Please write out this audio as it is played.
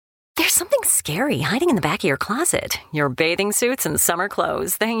There's something scary hiding in the back of your closet. Your bathing suits and summer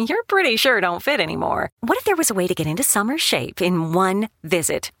clothes that you're pretty sure don't fit anymore. What if there was a way to get into summer shape in one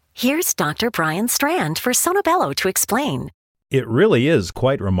visit? Here's Dr. Brian Strand for Sonobello to explain. It really is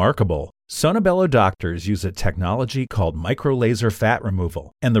quite remarkable. Sonobello doctors use a technology called microlaser fat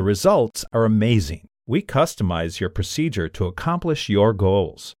removal, and the results are amazing. We customize your procedure to accomplish your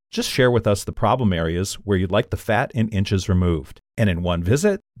goals. Just share with us the problem areas where you'd like the fat in inches removed. And in one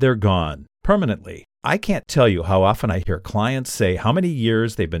visit, they're gone permanently. I can't tell you how often I hear clients say how many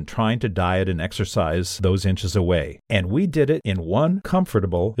years they've been trying to diet and exercise those inches away. And we did it in one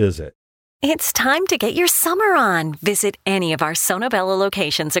comfortable visit. It's time to get your summer on. Visit any of our Sonobello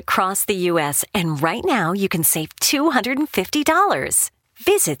locations across the U.S. and right now you can save $250.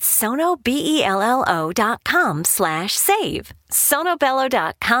 Visit sonobello.com/save.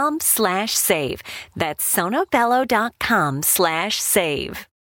 sonobello.com/save. That's sonobello.com/save.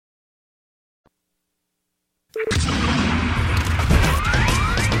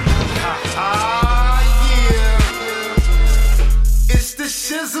 Yeah. It's the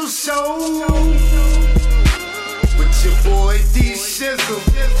Shizzle Show with your boy D Shizzle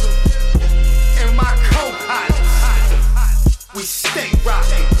and my co-pilot. We stay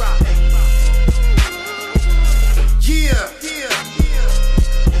rockin'. Yeah.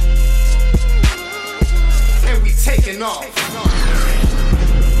 And we taking off.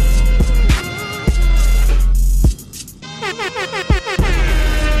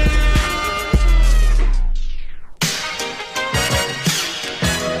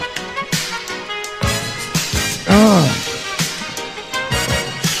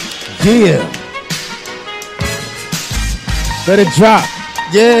 Yeah. Let it drop.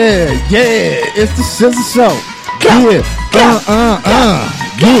 Yeah. It's the Shizzle Show. Yeah.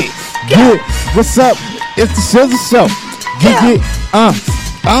 Get. What's up? It's the Shizzle Show. Get.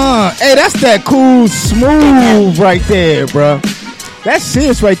 Hey, that's that cool smooth right there, bro. That's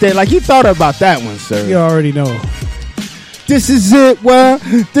serious right there. Like, he thought about that one, sir. You already know. This is it, well,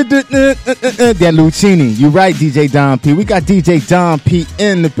 that Lucchini. You right, DJ Don P. We got DJ Don P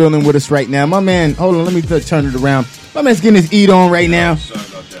in the building with us right now. My man, hold on, let me turn it around. My man's getting his eat on right now.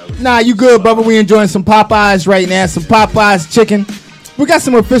 Nah, you good, brother. We enjoying some Popeyes right now, some Popeyes chicken. We got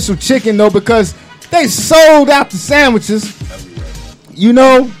some official chicken, though, because they sold out the sandwiches. You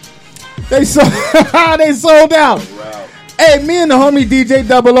know, they sold out. Hey, me and the homie DJ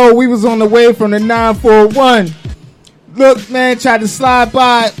 00, we was on the way from the 941. Look, man, tried to slide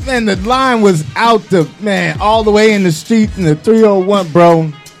by. Man, the line was out all the way in the street in the 301,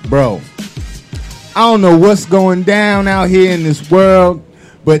 bro. I don't know what's going down out here in this world,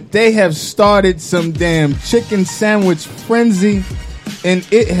 but they have started some damn chicken sandwich frenzy, and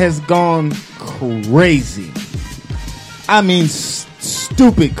it has gone crazy. I mean,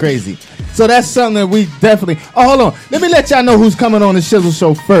 stupid crazy. So that's something that we definitely... Oh, hold on. Let me let y'all know who's coming on the Shizzle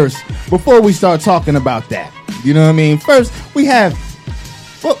Show first before we start talking about that. You know what I mean? First, we have...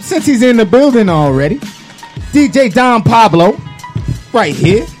 Well, since he's in the building already, DJ Don Pablo right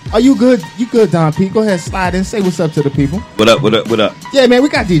here. Are you good? You good, Don P? Go ahead, slide in. Say what's up to the people. What up? Yeah, man, we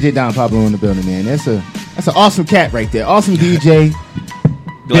got DJ Don Pablo in the building, man. That's an awesome cat right there. Awesome DJ.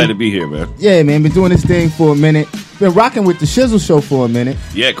 Glad to be here, man. Yeah, man. Been doing this thing for a minute. Been rocking with the Shizzle Show for a minute.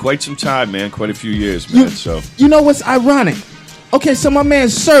 Yeah, quite some time, man. Quite a few years, man. You know what's ironic? Okay, so my man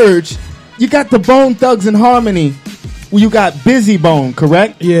Serge, you got the Bone Thugs and Harmony. Well, you got Busy Bone,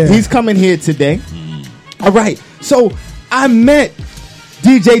 correct? Yeah. He's coming here today. All right. So I met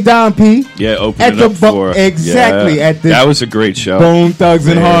DJ Don P. Yeah, opening up for... Exactly. Yeah, at the that was a great show. Bone Thugs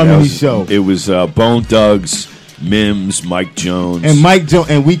and Harmony show. It was Bone Thugs, Mims, Mike Jones. And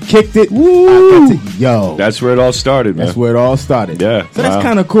we kicked it. Woo! That's where it all started, man. That's where it all started. Yeah. So that's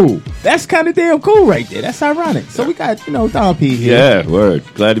kind of cool. That's kind of damn cool right there. That's ironic. So we got, Don P here. Yeah, word.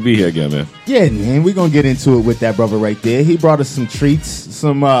 Glad to be here again, man. Yeah, man. We're going to get into it with that brother right there. He brought us some treats,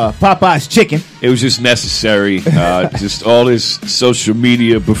 some Popeye's chicken. It was just necessary. Just all this social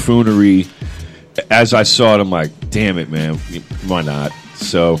media buffoonery. As I saw it, I'm like, damn it, man. Why not?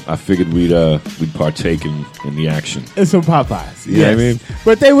 So I figured we'd partake in the action. And some Popeyes. You know what I mean?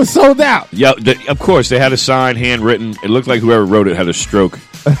 But they were sold out. Yeah, of course. They had a sign, handwritten. It looked like whoever wrote it had a stroke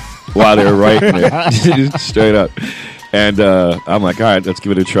while they were writing it. Straight up. And I'm like, all right, let's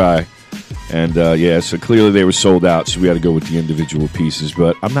give it a try. And, so clearly they were sold out, so we had to go with the individual pieces.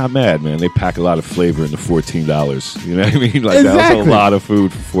 But I'm not mad, man. They pack a lot of flavor into $14. You know what I mean? Like, exactly. That was a lot of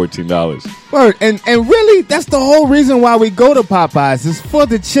food for $14. Word. And really, that's the whole reason why we go to Popeyes is for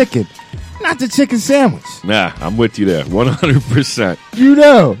the chicken, not the chicken sandwich. Nah, I'm with you there, 100%. You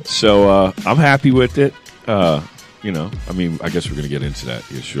know. So I'm happy with it. I mean, I guess we're going to get into that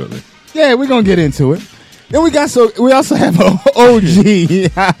here shortly. Yeah, we're going to get into it. Then we also have an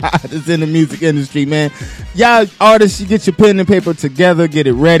OG that's in the music industry, man. Y'all artists, you get your pen and paper together, get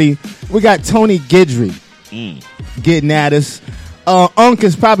it ready. We got Tony Guidry getting at us. Unc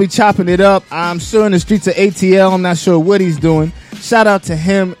is probably chopping it up. I'm sure in the streets of ATL. I'm not sure what he's doing. Shout out to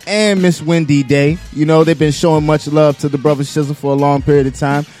him and Miss Wendy Day. They've been showing much love to the brother Shizzle for a long period of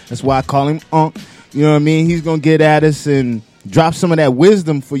time. That's why I call him Unc. You know what I mean? He's going to get at us and drop some of that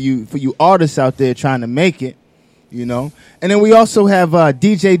wisdom for you artists out there trying to make it, And then we also have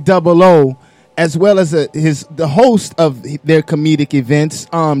DJ Double O, as well as the host of their comedic events,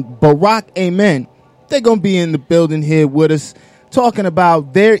 Barak Amen. They're going to be in the building here with us, talking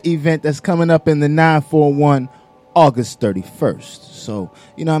about their event that's coming up in the 941 August 31st. So,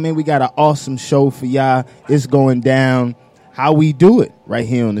 we got an awesome show for y'all. It's going down how we do it right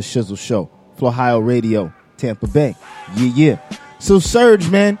here on the Shizzle Show, Ohio Radio, Tampa Bay. Yeah. So, Serge,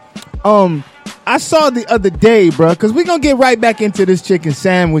 man, I saw the other day, bro, because we're going to get right back into this chicken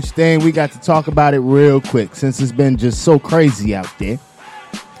sandwich thing. We got to talk about it real quick since it's been just so crazy out there.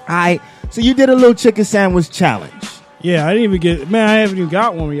 All right. So, you did a little chicken sandwich challenge. Yeah, I haven't even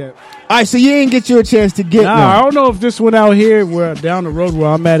got one yet. All right, so you didn't get you a chance to get one. I don't know if this one out here where down the road where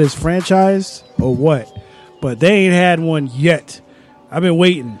I'm at is franchised or what, but they ain't had one yet. I've been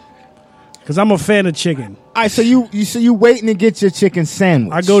waiting. Because I'm a fan of chicken. All right, so you waiting to get your chicken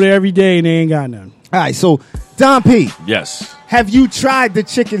sandwich. I go there every day and they ain't got none. All right, so Don P. Yes. Have you tried the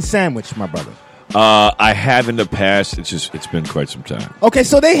chicken sandwich, my brother? I have in the past. It's been quite some time. Okay,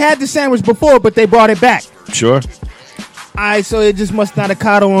 so they had the sandwich before, but they brought it back. Sure. All right, so it just must not have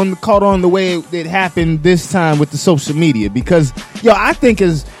caught on the way it happened this time with the social media. Because, I think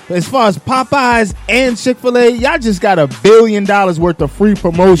as far as Popeyes and Chick-fil-A, y'all just got $1 billion worth of free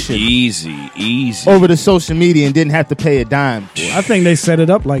promotion. Easy. Over the social media and didn't have to pay a dime for it. I think they set it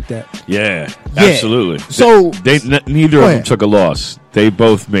up like that. Yeah. Absolutely. So neither of them took a loss. They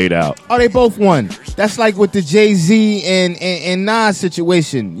both made out. Oh, they both won. That's like with the Jay-Z and Nas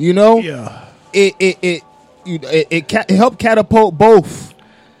situation, Yeah. It helped catapult both.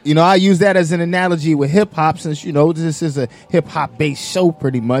 I use that as an analogy with hip hop, since this is a hip hop based show,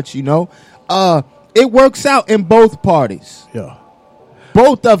 pretty much. It works out in both parties. Yeah,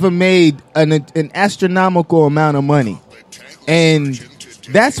 both of them made an astronomical amount of money, and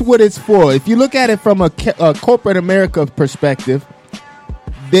that's what it's for. If you look at it from a corporate America perspective,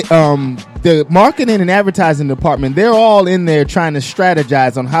 the marketing and advertising department, they're all in there trying to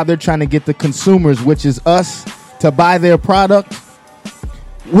strategize on how they're trying to get the consumers, which is us, to buy their product.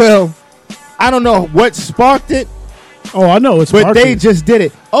 Well, I don't know what sparked it. Oh, I know it's, but they just did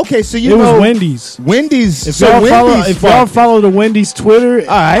it. Okay, so it was Wendy's. If y'all follow the Wendy's Twitter, all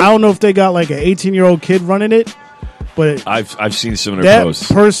right. I don't know if they got like an 18-year-old kid running it, but I've seen some of their posts.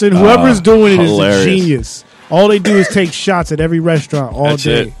 That person, whoever's doing it, hilarious. Is a genius. All they do is take shots at every restaurant all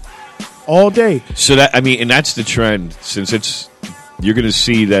day. All day. So and that's the trend. Since you're going to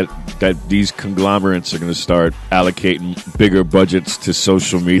see that these conglomerates are going to start allocating bigger budgets to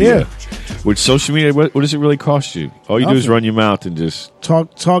social media. Yeah. Which social media, what does it really cost you? All you do is run your mouth and just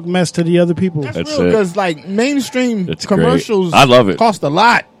talk mess to the other people. That's real, because like mainstream commercials, I love it. Cost a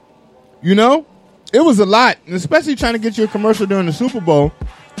lot. It was a lot, and especially trying to get you a commercial during the Super Bowl,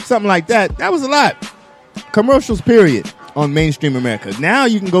 something like that. That was a lot. Commercials, period, on mainstream America. Now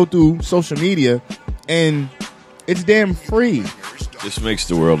you can go through social media, and it's damn free. This makes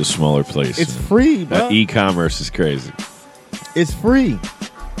the world a smaller place. It's free, bro. E-commerce is crazy. It's free.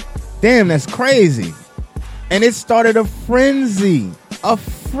 Damn, that's crazy. And it started a frenzy. A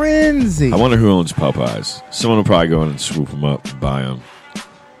frenzy. I wonder who owns Popeyes. Someone will probably go in and swoop them up and buy them.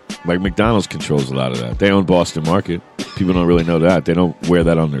 Like McDonald's controls a lot of that. They own Boston Market. People don't really know that. They don't wear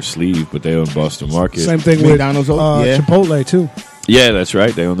that on their sleeve, but they own Boston Market. Same thing McDonald's with Chipotle too. Yeah, that's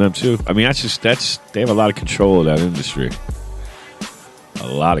right. They own them too. I mean, they have a lot of control of that industry. A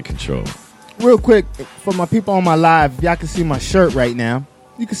lot of control. Real quick, for my people on my live, y'all can see my shirt right now.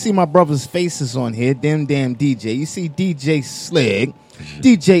 You can see my brother's faces on here. Damn DJ. You see DJ Slig,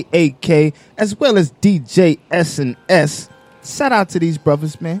 DJ AK, as well as DJ S&S. Shout out to these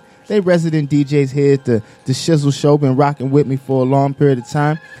brothers, man. They resident DJs here at the Shizzle Show. Been rocking with me for a long period of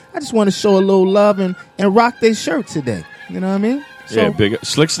time. I just want to show a little love and rock their shirt today. You know what I mean? So, yeah, big up.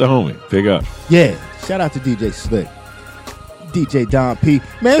 Slick's the homie. Big up. Yeah. Shout out to DJ Slick. DJ Don P.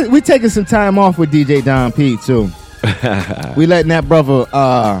 Man, we taking some time off with DJ Don P, too. We letting that brother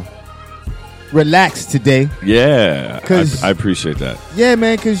relax today. Yeah. I appreciate that. Yeah,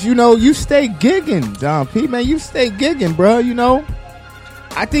 man, because, you stay gigging, Don P. Man, you stay gigging, bro.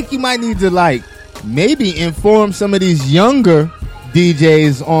 I think you might need to, maybe inform some of these younger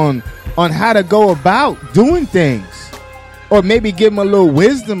DJs on how to go about doing things. Or maybe give them a little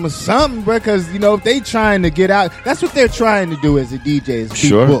wisdom or something, because, you know, if they trying to get out, that's what they're trying to do as a DJ, is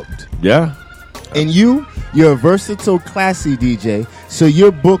be booked. Yeah. And you're a versatile, classy DJ, so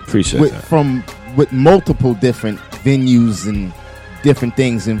you're booked with multiple different venues and different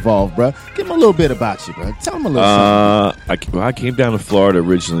things involved, bro. Give them a little bit about you, bro. Tell them a little something. I came down to Florida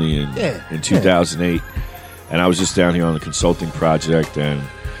originally in 2008, and I was just down here on a consulting project, and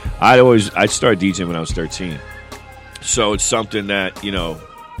I started DJing when I was 13. So it's something that, you know,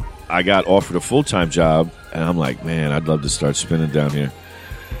 I got offered a full-time job, and I'm like, man, I'd love to start spinning down here.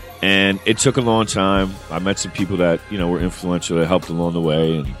 And it took a long time. I met some people that, you know, were influential, that helped along the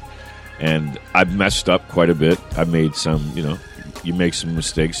way, and I messed up quite a bit. I made some, you know, you make some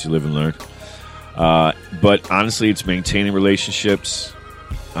mistakes, you live and learn. But honestly, it's maintaining relationships,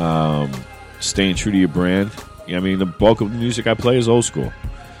 staying true to your brand. I mean, the bulk of the music I play is old school.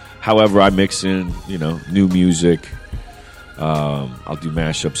 However, I mix in, you know, new music. I'll do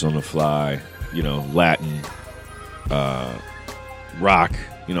mashups on the fly, you know, Latin, rock.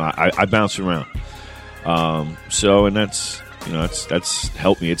 You know, I bounce around. And that's, you know, that's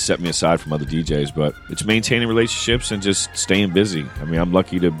helped me. It's set me aside from other DJs, but it's maintaining relationships and just staying busy. I mean, I'm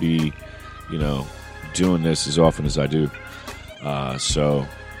lucky to be, you know, doing this as often as I do.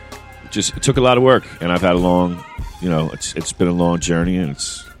 It took a lot of work, and I've had a long, you know, it's been a long journey, and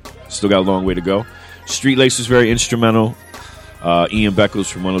it's still got a long way to go. Street Lace was very instrumental. Ian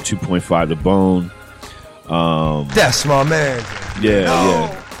Beckles from 102.5 The Bone. That's my man.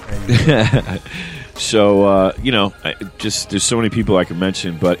 Yeah. So, you know, there's so many people I can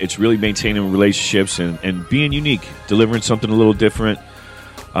mention, but it's really maintaining relationships and being unique, delivering something a little different,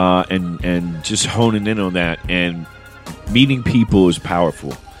 and just honing in on that. And meeting people is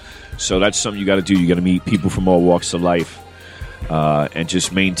powerful. So that's something you got to do. You got to meet people from all walks of life, and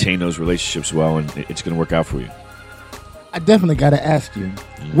just maintain those relationships well, and it's going to work out for you. I definitely got to ask you,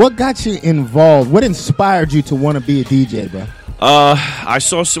 what got you involved? What inspired you to want to be a DJ, bro? I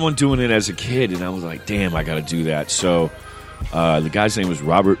saw someone doing it as a kid, and I was like, damn, I got to do that. So the guy's name was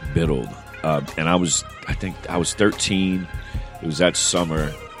Robert Biddle, and I think I was 13. It was that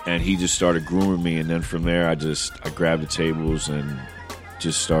summer, and he just started grooming me, and then from there, I grabbed the tables and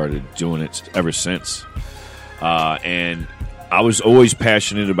just started doing it ever since. And I was always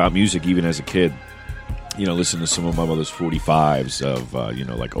passionate about music, even as a kid. You know, listening to some of my mother's 45s of, you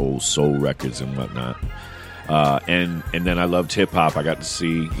know, like old soul records and whatnot. And then I loved hip-hop. I got to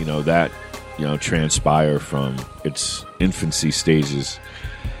see, you know, that, you know, transpire from its infancy stages.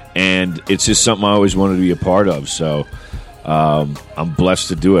 And it's just something I always wanted to be a part of. So I'm blessed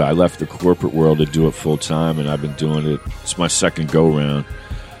to do it. I left the corporate world to do it full-time, and I've been doing it. It's my second go-round.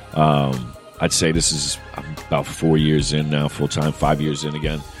 I'd say I'm about 4 years in now, full-time, 5 years in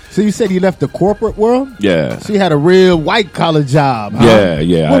again. So you said you left the corporate world? Yeah. So you had a real white-collar job, huh?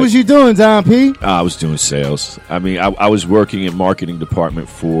 Yeah. What was you doing, Don P? I was doing sales. I mean, I was working in marketing department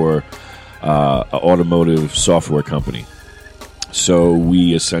for an automotive software company. So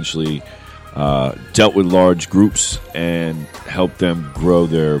we essentially dealt with large groups and helped them grow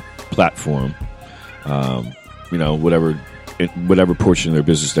their platform, you know, whatever portion of their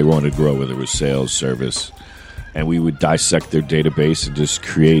business they wanted to grow, whether it was sales, service. And we would dissect their database and just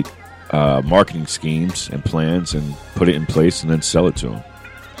create marketing schemes and plans and put it in place and then sell it to them.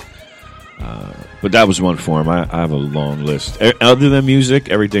 But that was one form. I have a long list. Other than music,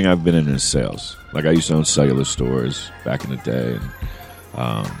 everything I've been in is sales. Like, I used to own cellular stores back in the day.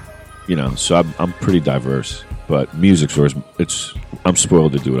 And, you know, so I'm pretty diverse. But music stores, I'm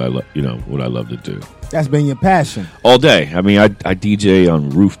spoiled to do what I love to do. That's been your passion. All day. I mean, I DJ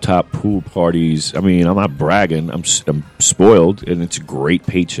on rooftop pool parties. I mean, I'm not bragging. I'm spoiled, and it's a great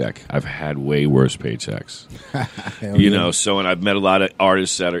paycheck. I've had way worse paychecks. You know, so, and I've met a lot of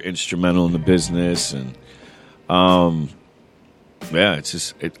artists that are instrumental in the business, and yeah, it's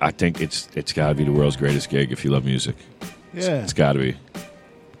just, I think it's got to be the world's greatest gig if you love music. Yeah. It's got to be.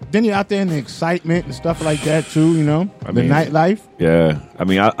 Then you're out there in the excitement and stuff like that, too, you know? The nightlife. Yeah. I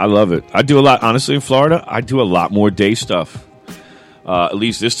mean, I love it. I do a lot. Honestly, in Florida, I do a lot more day stuff. At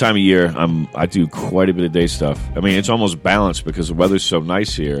least this time of year, I do quite a bit of day stuff. I mean, it's almost balanced because the weather's so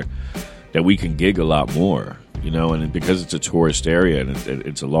nice here that we can gig a lot more, you know? And because it's a tourist area and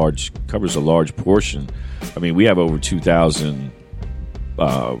covers a large portion. I mean, we have over 2,000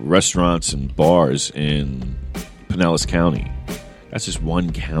 restaurants and bars in Pinellas County. That's just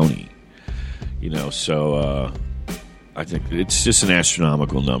one county, you know, so I think it's just an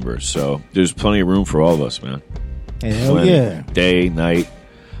astronomical number. So there's plenty of room for all of us, man. Hell yeah. Day, night.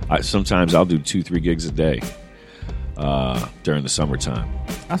 Sometimes I'll do 2-3 gigs a day during the summertime.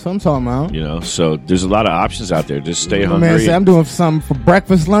 That's what I'm talking about. You know, so there's a lot of options out there. Just stay hungry. Man, say I'm doing something for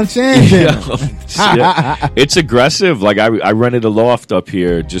breakfast, lunch, and dinner. Yeah. It's aggressive. Like I rented a loft up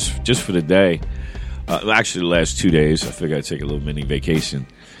here just for the day. Actually, the last 2 days. I figured I'd take a little mini vacation.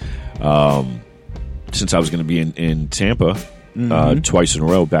 Since I was going to be in Tampa twice in a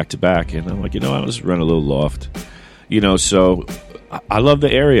row, back to back, and I'm like, I'll just rent a little loft. So I love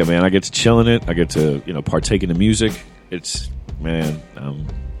the area, man. I get to chill in it. I get to partake in the music.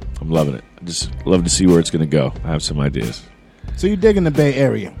 I'm loving it. I just love to see where it's going to go. I have some ideas. So you digging the Bay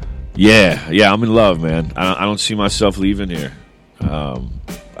Area? Yeah, I'm in love, man. I don't see myself leaving here. I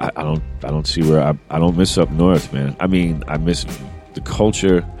don't see where I don't miss up north, man. I mean, I miss the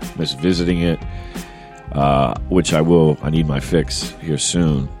culture, miss visiting it, which I will. I need my fix here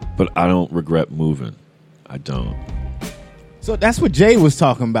soon, but I don't regret moving. I don't. So that's what Jay was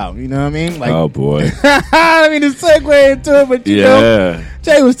talking about. You know what I mean? Like, oh boy. I mean, to segue into it, but you know,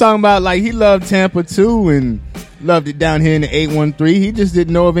 Jay was talking about like he loved Tampa too and loved it down here in the 813. He just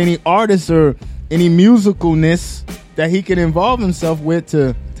didn't know of any artists or any musicalness that he could involve himself with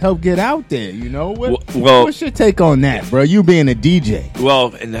to help get out there. What's your take on that, bro? You being a DJ.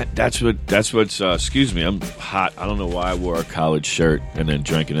 Well, and that's what's. Excuse me, I'm hot. I don't know why I wore a collared shirt and then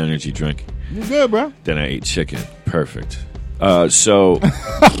drank an energy drink. You good, bro? Then I ate chicken. Perfect. So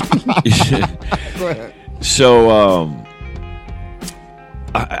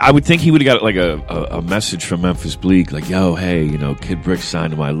I would think he would have got like a message from Memphis Bleak, like, yo, hey, Kid Brick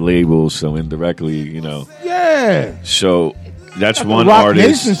signed to my label, so indirectly, Yeah. So that's like one Rock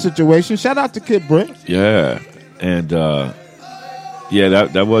artist. Nation situation. Shout out to Kid Brick. Yeah. And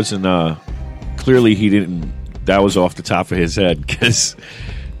that wasn't clearly he didn't. That was off the top of his head because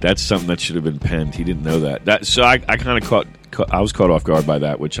that's something that should have been penned. He didn't know that. So I kind of I was caught off guard by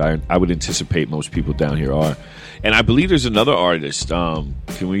that, which I would anticipate most people down here are. And I believe there's another artist. Can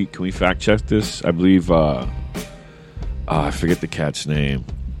we fact check this? I believe I forget the cat's name,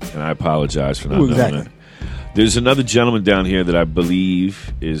 and I apologize for not knowing exactly? it. There's another gentleman down here that I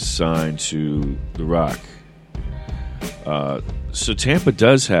believe is signed to The Rock. So Tampa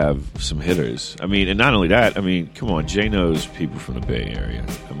does have some hitters. I mean, and not only that, I mean, come on, Jay knows people from the Bay Area.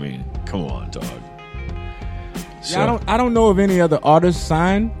 I mean, come on, dog. So, yeah, I don't know of any other artists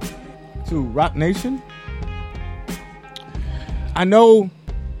signed to Rock Nation. I know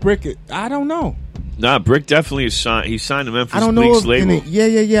Brick. I don't know. Nah, Brick definitely is signed. He signed to Memphis I don't know Bleak's of label.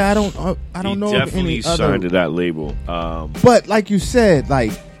 Yeah. I don't know of any definitely signed to that label. But like you said,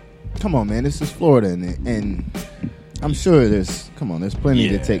 like, come on, man, this is Florida, and I'm sure there's plenty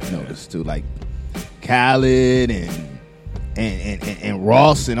to take notice to, like Khaled and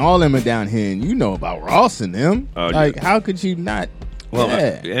Ross and all them are down here, and you know about Ross and them. How could you not? Well,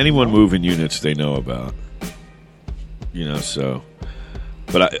 anyone moving units they know about. So,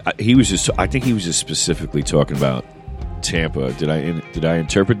 but he was just. I think he was just specifically talking about Tampa. Did I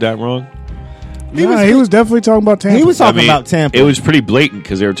interpret that wrong? He was definitely talking about Tampa. He was talking about Tampa. It was pretty blatant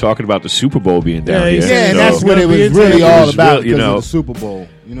because they were talking about the Super Bowl being down here. Yeah, and that's what it was really all about. Because of the Super Bowl.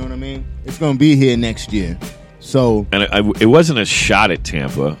 You know what I mean? It's going to be here next year. So, and it wasn't a shot at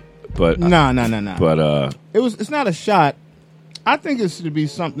Tampa, but no. But it's not a shot. I think it should be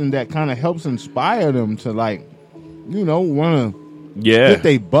something that kind of helps inspire them to want to get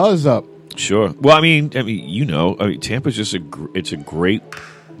their buzz up. Sure. Well, I mean, Tampa's just it's a great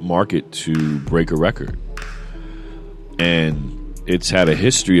market to break a record, and it's had a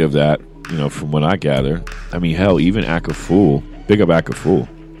history of that. From what I gather. I mean, hell, even Aka Fool, big up Aka Fool,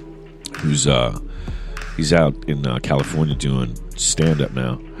 who's he's out in California doing stand up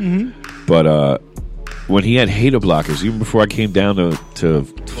now. Mm-hmm. But when he had Hater Blockers, even before I came down to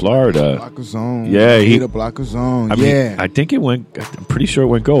Florida, Blocker Zone, Hater Blocker Zone. I think it went. I'm pretty sure it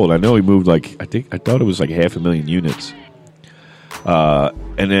went gold. I know he moved I thought it was like 500,000 units.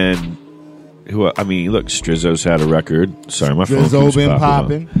 And then look, Strizzo's had a record. Sorry, my phone keeps been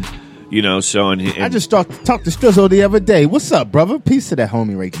popping. And I just talked to Strizzo the other day. What's up, brother? Peace to that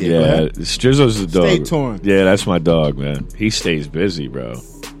homie right there. Yeah, man. Strizzo's the dog. Stay torn. Yeah, that's my dog, man. He stays busy, bro.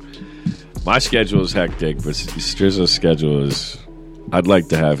 My schedule is hectic, but Strizzo's schedule is. I'd like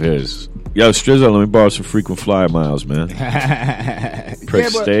to have his. Yo, Strizzo, let me borrow some frequent flyer miles, man. Prick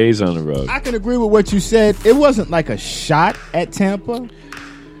stays on the road. I can agree with what you said. It wasn't like a shot at Tampa.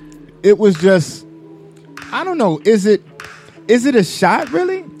 It was just, I don't know. Is it a shot,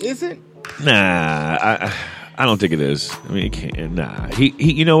 really? Is it? Nah, I don't think it is. I mean, it can't. Nah, he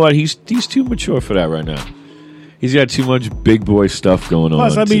you know what? He's too mature for that right now. He's got too much big boy stuff going on.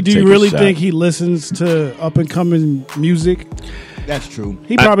 Plus, I mean, do you really think he listens to up and coming music? That's true.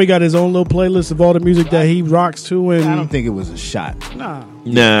 He probably got his own little playlist of all the music that he rocks to. And I don't think it was a shot. Nah.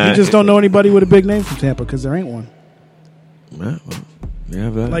 Nah. You just don't know anybody with a big name from Tampa because there ain't one. Yeah,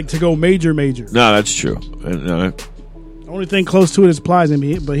 but Like to go major. no, that's true. The only thing close to it is Plies,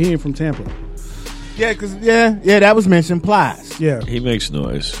 but he ain't from Tampa. Yeah, because that was mentioned. Plies. Yeah. he makes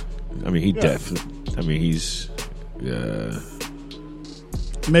noise. I mean, he definitely. I mean, he's.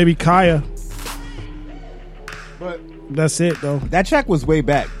 Maybe Kaya. But That's it, though. that track was way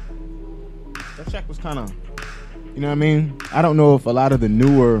back. That track was kind of, you know what I mean? I don't know if a lot of the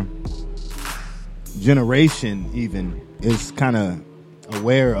newer generation even is kind of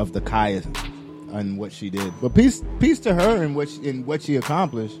aware of the Kaya and what she did. But peace to her and what she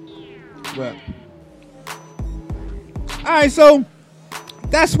accomplished. But all right, so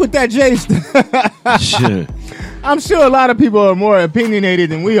that's what that Jay stuff. I'm sure a lot of people are more opinionated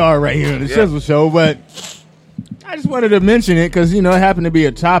than we are right here on the Shizzle Show, but I just wanted to mention it because, it happened to be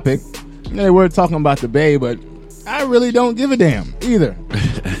a topic. They were talking about the Bay, but I really don't give a damn either.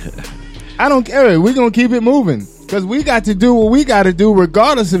 I don't care. We're going to keep it moving because we got to do what we got to do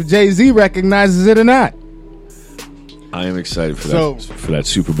regardless if Jay-Z recognizes it or not. I am excited for that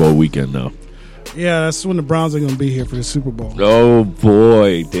Super Bowl weekend, though. Yeah, that's when the Browns are going to be here for the Super Bowl. Oh,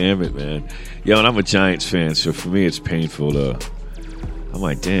 boy. Damn it, man. Yo, and I'm a Giants fan, so for me it's painful to... I'm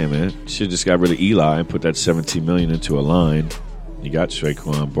like, damn, man. Should have just got rid of Eli and put that $17 million into a line. You got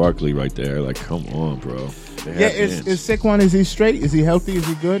Saquon Barkley right there. Like, come on, bro. Is Saquon, is he straight? Is he healthy? Is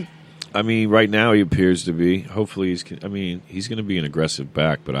he good? I mean, right now he appears to be. Hopefully he's going to be an aggressive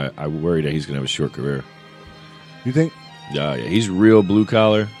back, but I worry that he's going to have a short career. You think? Yeah, he's real blue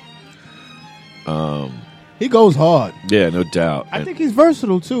collar. He goes hard. Yeah, no doubt. I think he's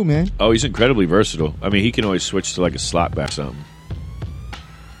versatile too, man. Oh, he's incredibly versatile. I mean, he can always switch to like a slot back something.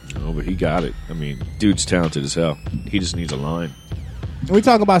 But he got it. I mean, dude's talented as hell. He just needs a line. We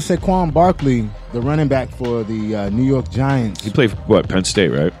talk about Saquon Barkley, the running back for the New York Giants. He played for Penn State,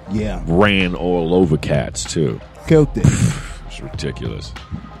 right? Yeah. Ran all over cats too. Killed it. It's ridiculous.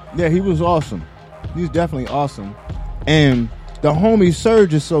 Yeah, he was awesome. He's definitely awesome. And the homie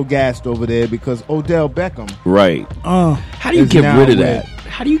Serge is so gassed over there because Odell Beckham. Right. How do you get rid of that?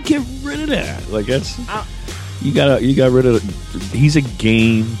 How do you get rid of that? Like that's you got rid of. He's a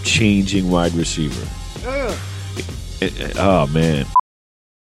game-changing wide receiver. Oh man.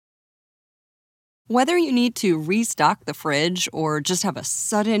 Whether you need to restock the fridge or just have a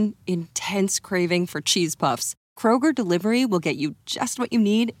sudden, intense craving for cheese puffs, Kroger Delivery will get you just what you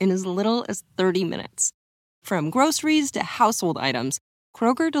need in as little as 30 minutes. From groceries to household items,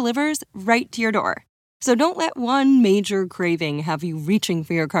 Kroger delivers right to your door. So don't let one major craving have you reaching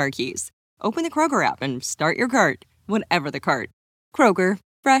for your car keys. Open the Kroger app and start your cart, whatever the cart. Kroger,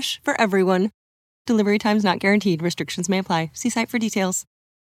 fresh for everyone. Delivery times not guaranteed. Restrictions may apply. See site for details.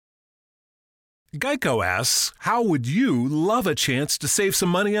 Geico asks, how would you love a chance to save some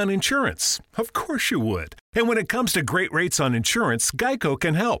money on insurance? Of course you would. And when it comes to great rates on insurance, Geico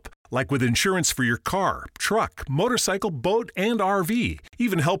can help. Like with insurance for your car, truck, motorcycle, boat, and RV.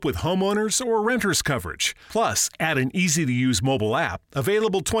 Even help with homeowners or renters coverage. Plus, add an easy-to-use mobile app,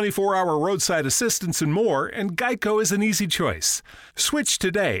 available 24-hour roadside assistance and more, and Geico is an easy choice. Switch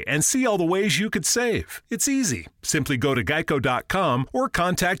today and see all the ways you could save. It's easy. Simply go to geico.com or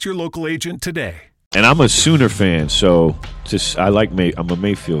contact your local agent today. And I'm a Sooner fan, so I'm a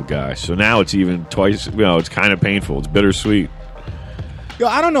Mayfield guy. So now it's even twice, it's kind of painful. It's bittersweet. Yo,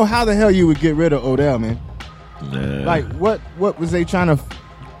 I don't know how the hell you would get rid of Odell, man. Nah. Like, what was they trying to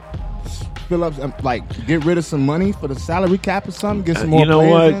fill up? Like, get rid of some money for the salary cap or something? Get some more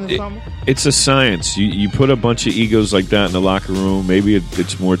players in or something? It's a science. You put a bunch of egos like that in the locker room. Maybe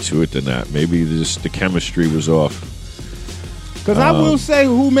it's more to it than that. Maybe just the chemistry was off. Because I will say,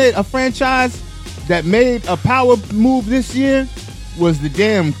 who made a franchise that made a power move this year was the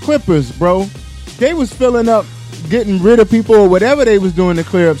damn Clippers, bro. They was filling up, getting rid of people or whatever they was doing to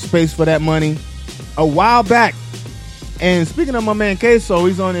clear up space for that money a while back. And speaking of my man Queso,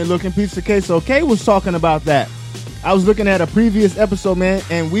 he's on there looking pizza Queso. K was talking about that. I was looking at a previous episode, man,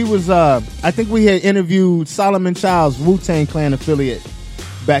 and we was I think we had interviewed Solomon Childs, Wu-Tang Clan affiliate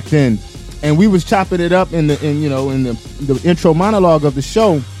back then, and we was chopping it up in the intro monologue of the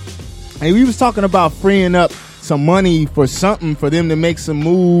show. And we was talking about freeing up some money for something for them to make some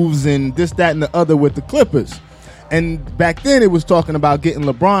moves and this, that, and the other with the Clippers. And back then it was talking about getting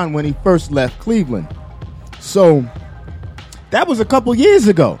LeBron when he first left Cleveland. So that was a couple years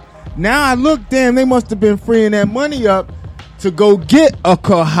ago. Now I look, damn, they must have been freeing that money up to go get a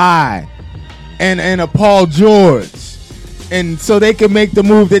Kawhi and a Paul George and so they can make the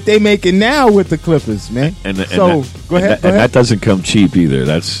move that they making now with the Clippers, man. Go ahead. Go ahead. That doesn't come cheap either.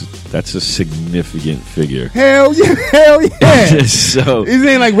 That's a significant figure. Hell yeah. So these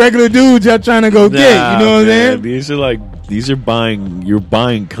ain't like regular dudes y'all trying to go get. You know what I'm saying? You're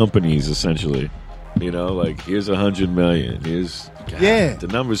buying companies essentially. You know, like here's $100 million. God, the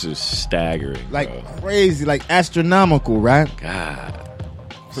numbers are staggering. Like bro. crazy, like astronomical, right? God.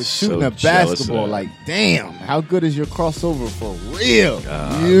 For shooting a basketball, like damn, how good is your crossover for real?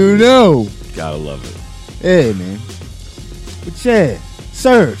 God, you know, gotta love it. Yeah, man. But yeah,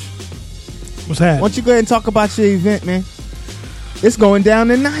 Serge, what's happening? Why don't you go ahead and talk about your event, man? It's going down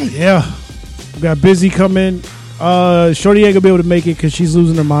tonight. Yeah, we got Busy coming. Shorty ain't gonna be able to make it because she's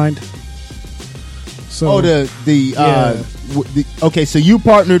losing her mind. So, okay, so you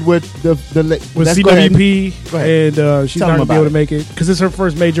partnered with the with CWP, and she's not gonna be able to make it because it's her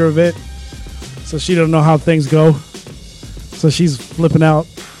first major event, so she don't know how things go. So she's flipping out,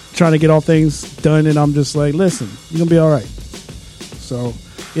 trying to get all things done, and I'm just like, listen, you're gonna be all right. So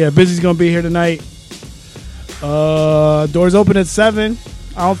yeah, Busy's gonna be here tonight. Doors open at 7.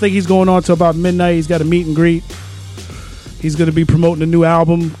 I don't think he's going on till about midnight. He's got a meet and greet. He's going to be promoting a new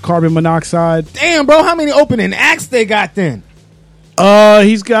album, Carbon Monoxide. Damn, bro, how many opening acts they got then?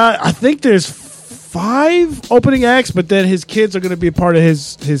 He's got, I think there's 5 opening acts, but then his kids are going to be a part of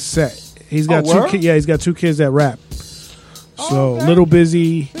his set. He's got he's got 2 kids that rap. So, okay. Little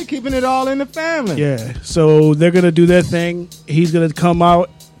Busy. They're keeping it all in the family. Yeah, so they're going to do their thing. He's going to come out,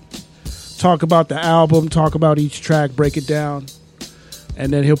 talk about the album, talk about each track, break it down.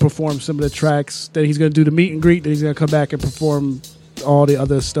 And then he'll perform some of the tracks. Then he's going to do the meet and greet. Then he's going to come back and perform all the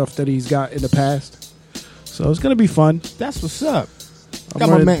other stuff that he's got in the past. So it's going to be fun. That's what's up. I'm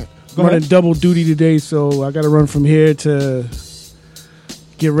running double duty today, so I got to run from here to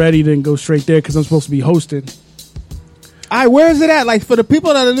get ready, then go straight there because I'm supposed to be hosting. All right, where is it at? Like, for the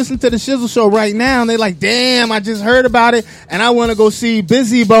people that are listening to the Shizzle Show right now, and they're like, damn, I just heard about it, and I want to go see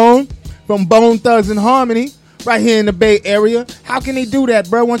Busy Bone from Bone Thugs and Harmony. Right here in the Bay Area. How can they do that,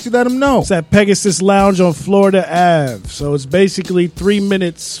 bro? Why don't you let them know? It's at Pegasus Lounge on Florida Ave. So it's basically 3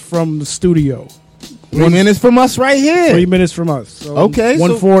 minutes from the studio. 3 minutes from us right here. 3 minutes from us. So okay.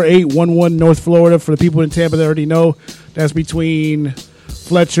 14811 North Florida. For the people in Tampa that already know, that's between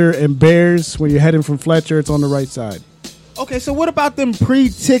Fletcher and Bears. When you're heading from Fletcher, it's on the right side. Okay, so what about them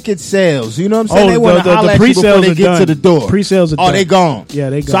pre-ticket sales? You know what I'm saying? Oh, they want to holler at you before they get to the door. Pre-sales are done. Oh, they gone.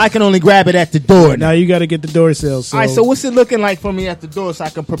 Yeah, they gone. So I can only grab it at the door now. You got to get the door sales. So. All right, so what's it looking like for me at the door so I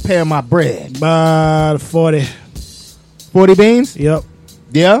can prepare my bread? About 40. 40 beans? Yep.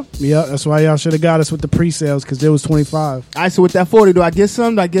 Yeah? Yep, that's why y'all should have got us with the pre-sales because there was 25. All right, so with that 40, do I get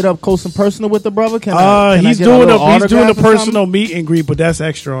some? Do I get up close and personal with the brother? He's doing a personal meet and greet, but that's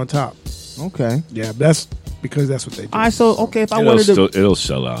extra on top. Okay. Yeah, that's because that's what they do. All right, so okay, if I wanted to, it'll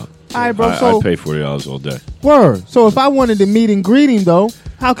sell out. All right, bro. So I pay $40 all day. Word. So if I wanted to meet and greet him, though,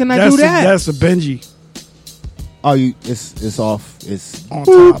 how can I do that? That's a Benji. Oh, it's off. It's on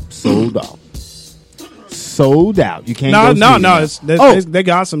top. Sold out. Sold out. You can't. No. They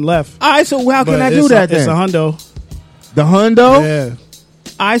got some left. All right, so how can I do that then? It's a hundo. The hundo. Yeah.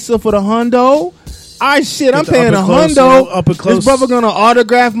 All right, so for the hundo. All right, shit. I'm paying a hundo. Up and close. This brother gonna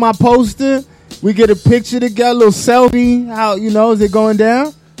autograph my poster. We get a picture together, a little selfie. How is it going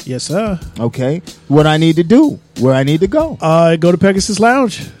down? Yes, sir. Okay. What I need to do? Where I need to go? Go to Pegasus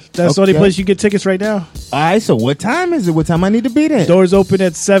Lounge. That's the only place you get tickets right now. All right. So what time is it? What time I need to be there? Doors open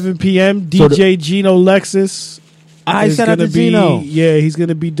at 7 p.m. DJ Gino Lexus. I shout out to Gino. Yeah, he's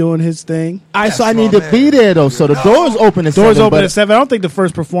gonna be doing his thing. All right, so I need to be there though. So the doors open at 7. Doors open at 7. I don't think the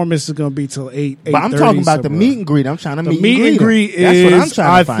first performance is gonna be till 8. But I'm talking about the meet and greet. I'm trying to meet and greet. That's what I'm trying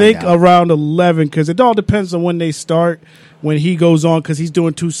to find out. I think around 11 because it all depends on when they start. When he goes on because he's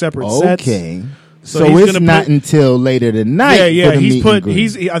doing 2 separate sets. Okay. So it's not until later tonight. Yeah.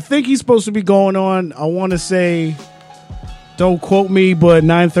 I think he's supposed to be going on. I want to say. Don't quote me, but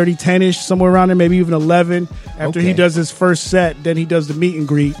 9:30, 10-ish, somewhere around there, maybe even 11. After he does his first set, then he does the meet and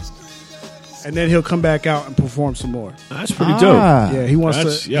greet. And then he'll come back out and perform some more. That's pretty dope. Yeah, he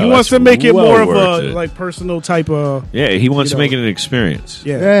wants to make it more of a like personal type of. Yeah, he wants to make it an experience.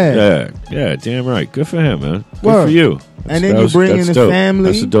 Yeah, damn right. Good for him, man. Good for you. And then you bring in his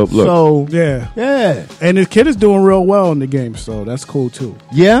family. That's a dope look. So yeah. And his kid is doing real well in the game, so that's cool too.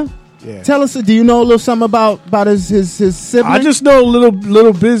 Yeah. Yeah. Tell us, do you know a little something about his sibling? I just know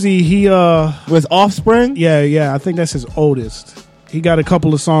little Busy. He was Offspring. Yeah. I think that's his oldest. He got a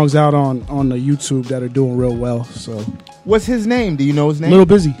couple of songs out on the YouTube that are doing real well. So, what's his name? Do you know his name? Little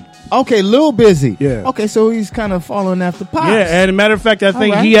Busy. Okay, Lil Busy. Yeah. Okay, so he's kind of following after Pops. Yeah, and a matter of fact, I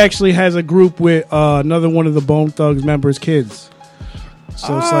think he actually has a group with another one of the Bone Thugs members' kids.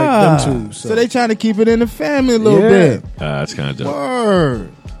 So it's like them two. So they trying to keep it in the family a little bit. That's kind of dope.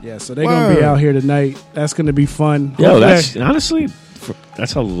 Word. Yeah, so they're going to be out here tonight. That's going to be fun. Yo, that's honestly,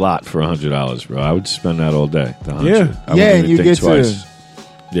 that's a lot for $100, bro. I would spend that all day. The 100. Yeah. I wouldn't even you think get twice. to...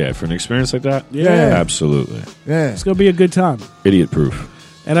 Yeah, for an experience like that? Yeah. Absolutely. Yeah. It's going to be a good time. Idiot proof.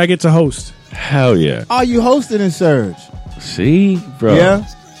 And I get to host. Hell yeah. Are you hosting in Surge? See? Bro. Yeah.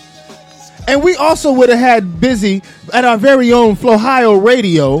 And we also would have had Busy at our very own Flowhio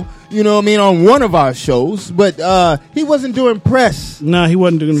Radio, you know what I mean, on one of our shows, but he wasn't doing press. Nah, he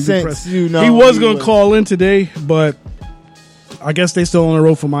wasn't going to do press. You know, he was going to call in today, but I guess they still on the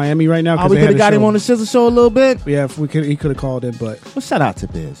road for Miami right now. We could have got him on the Shizzle show a little bit. Yeah, if we could, he could have called in, but well, shout out to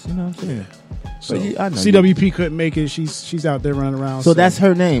Biz. You know what I'm saying? So I know CWP couldn't make it. She's out there running around. So that's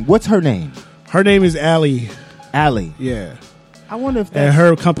her name. What's her name? Her name is Allie. Allie. Yeah. I wonder if that's... And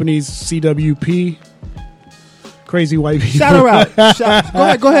her company's CWP. Crazy white people. Shout her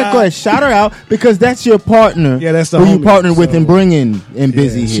out. Go ahead. Shout her out because that's your partner. Yeah, that's the who homie, you partnered with in bringing in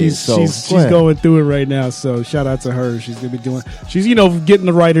Busy here. She's going through it right now. So shout out to her. She's gonna be doing. She's getting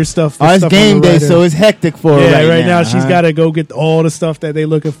the writer stuff. It's game day, so it's hectic for her. Yeah, right now she's got to go get all the stuff that they're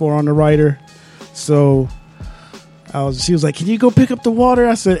looking for on the writer. So she was like, "Can you go pick up the water?"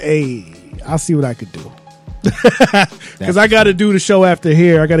 I said, "Hey, I'll see what I could do." Because I got to do the show after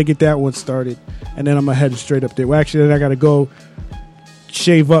here. I got to get that one started, and then I'm gonna head straight up there. Well, actually, then I got to go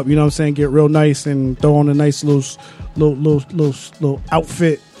shave up. You know what I'm saying? Get real nice and throw on a nice little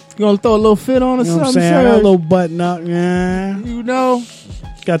outfit. You gonna throw a little fit on or You know something? what I'm saying? I got a little button up. Yeah, you know.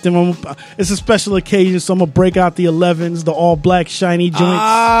 Got them. It's a special occasion, so I'm gonna break out the 11s, the all black shiny joints.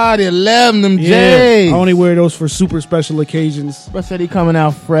 The 11, them Yeah, J's. I only wear those for super special occasions. But said he coming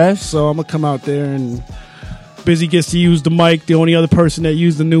out fresh, so I'm gonna come out there and Busy gets to use the mic. The only other person that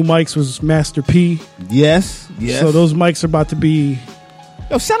used the new mics was Master P. Yes. So those mics are about to be.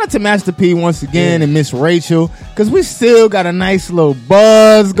 Yo, shout out to Master P once again and Miss Rachel, because we still got a nice little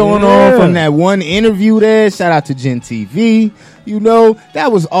buzz going on from that one interview there. Shout out to Gen TV. You know,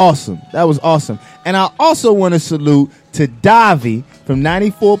 that was awesome. And I also want to salute to Davi from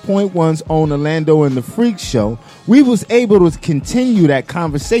 94.1's own Orlando and the Freak Show. We was able to continue that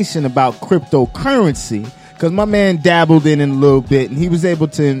conversation about cryptocurrency because my man dabbled in it a little bit, and he was able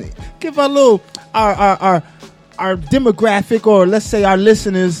to give our demographic, or let's say our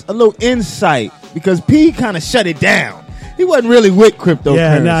listeners, a little insight, because P kind of shut it down. He wasn't really with cryptocurrency.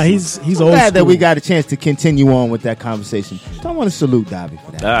 Yeah, nah, he's I'm old glad school. that we got a chance to continue on with that conversation. So I want to salute Davi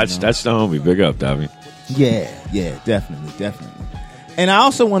for that. That's the homie. Big up, Davi. Yeah, definitely. And I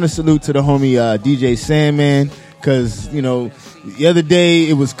also want to salute to the homie DJ Sandman, because, the other day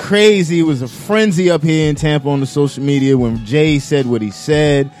it was crazy. It was a frenzy up here in Tampa on the social media when Jay said what he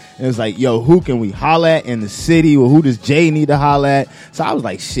said. And it was like, yo, who can we holler at in the city? Or who does Jay need to holler at? So I was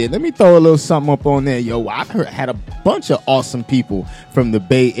like, shit, let me throw a little something up on there. Yo, I've had a bunch of awesome people from the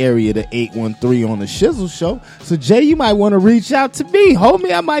Bay Area, the 813 on the Shizzle show. So Jay, you might want to reach out to me.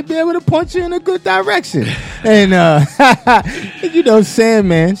 Homie, I might be able to point you in a good direction. And,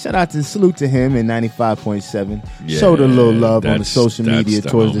 Sandman, salute to him in 95.7. Yeah, Showed a little love on the social media the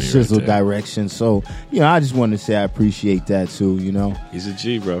towards the homie Shizzle right there. direction. So, I just wanted to say I appreciate that too, He's a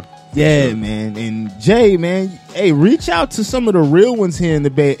G, bro. Yeah, Sure. man. And Jay, man, hey, reach out to some of the real ones here in the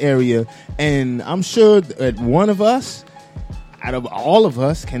Bay Area. And I'm sure that one of us, out of all of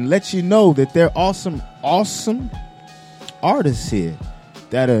us, can let you know that there are some awesome artists here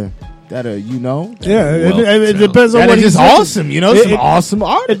that are it depends on that what are he's just awesome, some awesome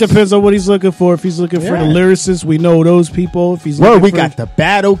artists. It depends on what he's looking for. If he's looking for the lyricists, we know those people. If he's we got the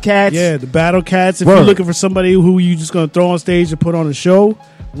Battle Cats. Yeah, the Battle Cats. If you're looking for somebody who you just gonna throw on stage and put on a show,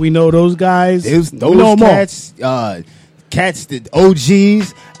 we know those guys. Those know cats, cats, the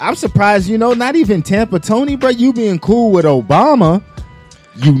OGs. I'm surprised, not even Tampa Tony, bro. You being cool with Obama.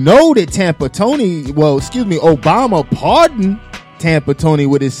 You know that Obama pardoned Tampa Tony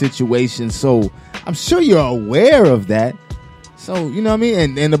with his situation, so I'm sure you're aware of that. So, you know what I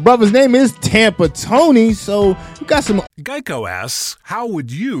mean? And the brother's name is Tampa Tony, so you got some... Geico asks, how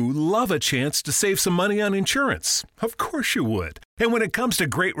would you love a chance to save some money on insurance? Of course you would. And when it comes to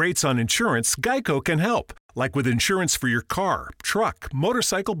great rates on insurance, Geico can help. Like with insurance for your car, truck,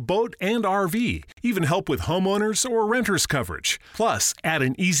 motorcycle, boat, and RV. Even help with homeowners or renters coverage. Plus, add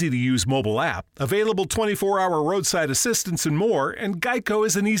an easy-to-use mobile app, available 24-hour roadside assistance and more, and Geico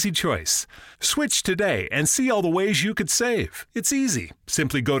is an easy choice. Switch today and see all the ways you could save. It's easy.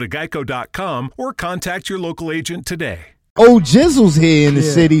 Simply go to geico.com or contact your local agent today. old Jizzles here in the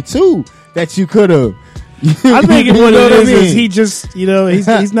city too that you could have. I think what it is he just,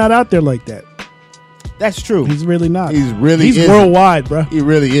 he's not out there like that. That's true. He's really not. He's worldwide, bro. He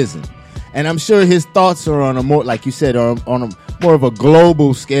really isn't. And I'm sure his thoughts are on a more, like you said, on a more of a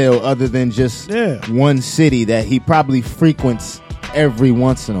global scale other than just one city that he probably frequents every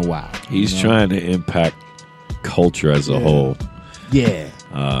once in a while. He's trying to impact culture as a whole. Yeah.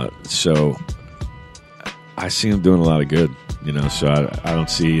 So I see him doing a lot of good, so I don't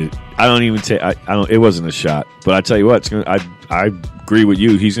see it. I don't even take, I don't, it wasn't a shot, but I tell you what, I agree with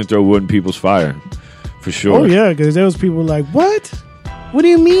you. He's going to throw wood in people's fire for sure. Oh yeah. Cause there was people like, what do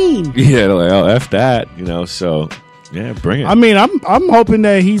you mean? Yeah, they're like, oh, F that, so yeah, bring it. I mean, I'm hoping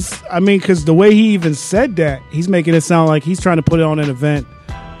that because the way he even said that, he's making it sound like he's trying to put it on an event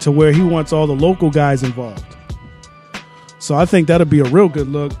to where he wants all the local guys involved. So I think that'll be a real good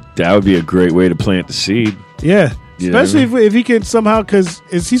look. That would be a great way to plant the seed. Yeah, especially if he can somehow, because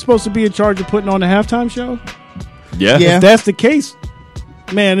is he supposed to be in charge of putting on the halftime show? Yeah. If that's the case,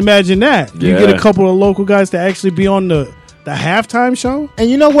 man, imagine that. You get a couple of local guys to actually be on the halftime show. And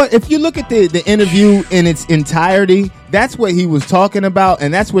you know what? If you look at the interview in its entirety, that's what he was talking about,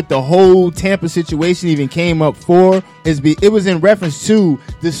 and that's what the whole Tampa situation even came up for. It was in reference to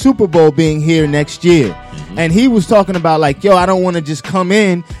the Super Bowl being here next year. Mm-hmm. And he was talking about like, yo, I don't want to just come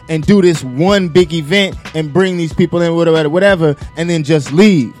in and do this one big event and bring these people in, whatever, and then just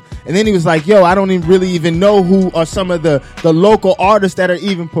leave. And then he was like, yo, I don't really even know who are some of the local artists that are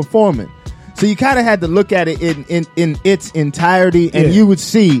even performing. So you kind of had to look at it in its entirety, and you would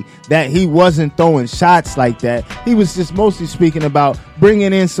see that he wasn't throwing shots like that. He was just mostly speaking about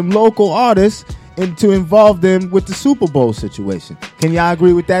bringing in some local artists and to involve them with the Super Bowl situation. Can y'all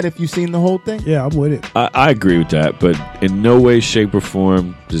agree with that if you've seen the whole thing? Yeah, I'm with it. I agree with that, but in no way, shape, or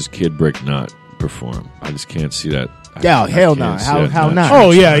form does Kid Brick not perform. I just can't see that. Yeah, hell no. How not?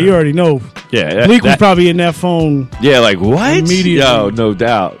 Oh, yeah, you already know. Yeah, Bleak was probably in that phone. Yeah, like what? Immediately. Yo, no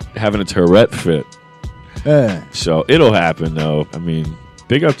doubt. Having a Tourette fit. So it'll happen, though. I mean,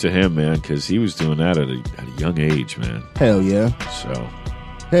 big up to him, man, because he was doing that at a young age, man. Hell yeah. So.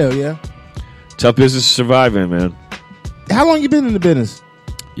 Hell yeah. Tough business surviving, man. How long you been in the business?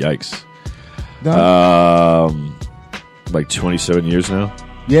 Yikes. Done? Like 27 years now.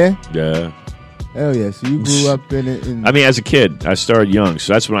 Yeah? Yeah. Hell yeah. So you grew up in it. I mean, as a kid, I started young.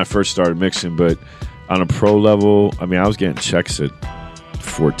 So that's when I first started mixing. But on a pro level, I mean, I was getting checks at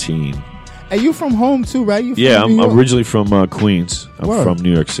 14. And you from home too, right? I'm originally from Queens. I'm from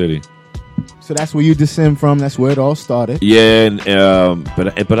New York City. So that's where you descend from. That's where it all started. Yeah, and,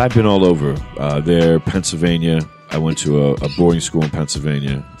 but I've been all over. There, Pennsylvania. I went to a boarding school in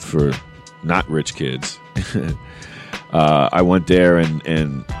Pennsylvania for not rich kids. I went there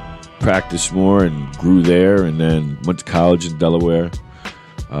and practiced more and grew there, and then went to college in Delaware,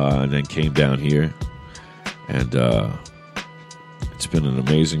 and then came down here, and it's been an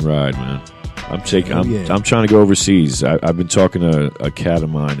amazing ride, man. I'm trying to go overseas. I've been talking to a cat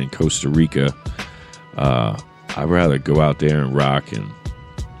of mine in Costa Rica. I'd rather go out there and rock and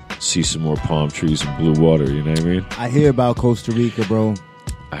see some more palm trees and blue water. You know what I mean? I hear about Costa Rica, bro.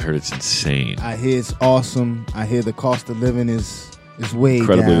 I heard it's insane. I hear it's awesome. I hear the cost of living is way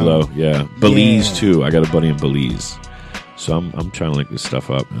incredibly down. low. Yeah, Belize too. I got a buddy in Belize, so I'm trying to link this stuff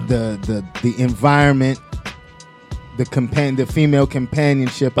up. Man. The environment, the female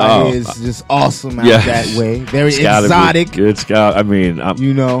companionship, I hear is just awesome out that way. Very exotic. It's got. I mean,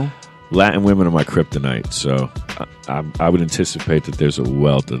 Latin women are my kryptonite, so I would anticipate that there's a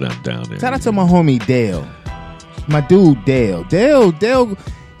wealth of them down there. Shout out to my homie Dale, my dude Dale. Dale.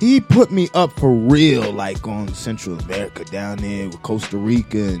 He put me up for real, like on Central America down there with Costa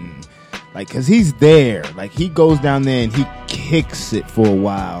Rica, and like, cause he's there. Like, he goes down there and he kicks it for a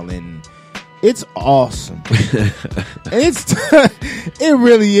while, and it's awesome. And it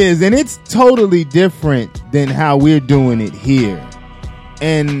really is, and it's totally different than how we're doing it here.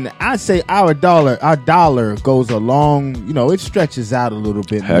 And I say our dollar goes along. It stretches out a little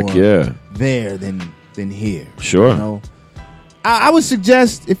bit more there than here. Sure. I would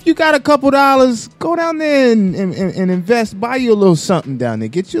suggest, if you got a couple dollars, go down there and invest. Buy you a little something down there.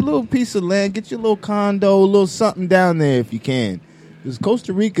 Get you a little piece of land. Get you a little condo, a little something down there if you can. Because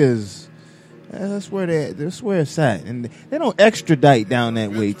Costa Rica is, that's where it's at. And they don't extradite down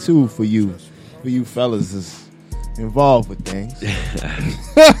that way too for you fellas is involved with things.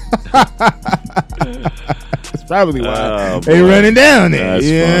 That's probably why they running down there.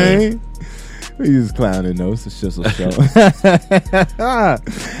 That's funny. We just clowning though. It's a Shizzle show.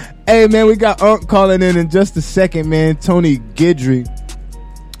 Hey man, we got Unc calling in just a second, man. Tony Guidry.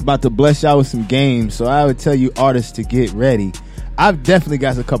 about to bless y'all with some games. So I would tell you artists to get ready. I've definitely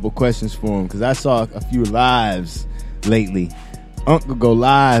got a couple questions for them because I saw a few lives lately. Uncle go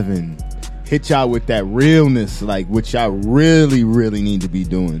live and hit y'all with that realness, like what y'all really, really need to be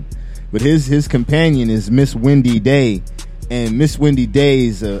doing. But his companion is Miss Wendy Day, and Miss Wendy Day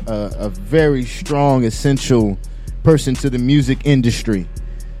is a very strong, essential person to the music industry.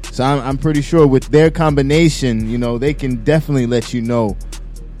 So I'm pretty sure with their combination, you know, they can definitely let you know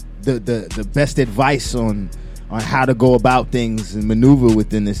the best advice on how to go about things and maneuver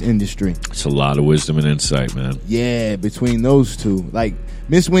within this industry. It's a lot of wisdom and insight, man. Yeah, between those two. Like,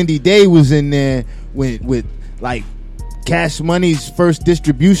 Miss Wendy Day was in there with like Cash Money's first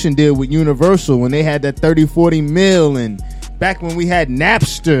distribution deal with Universal when they had that 30-40 mil, and back when we had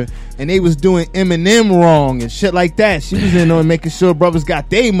Napster and they was doing Eminem wrong and shit like that. She was in on making sure brothers got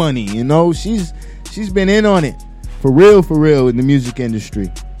their money, you know. She's been in on it for real in the music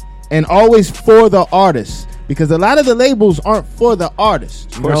industry. And always for the artists, because a lot of the labels aren't for the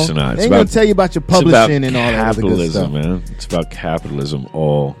artists. Of course not. They ain't going to tell you about your publishing and all that other good stuff. Man. It's about capitalism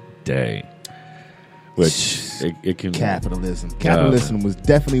all day. Which it can... Capitalism. Capitalism was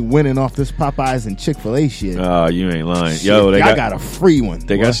definitely winning off this Popeyes and Chick-fil-A shit. Oh, you ain't lying. Shit, Yo, y'all got a free one.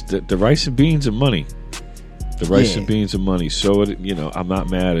 They got the rice and beans of money. The rice and beans of money. So, I'm not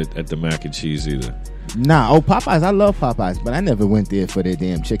mad at the mac and cheese either. Nah, Popeyes, I love Popeyes, but I never went there for their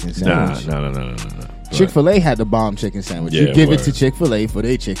damn chicken sandwich. No. Chick-fil-A had the bomb chicken sandwich. Yeah, you give it to Chick-fil-A for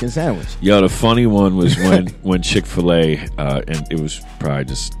their chicken sandwich. Yo, the funny one was when Chick-fil-A, and it was probably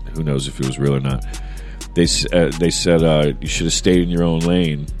just, who knows if it was real or not, they said you should have stayed in your own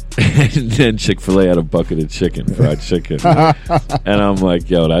lane. And then Chick-fil-A had a bucket of fried chicken. And I'm like,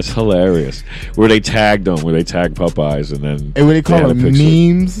 yo, that's hilarious. Where they tagged Popeyes, and then... And what they call them,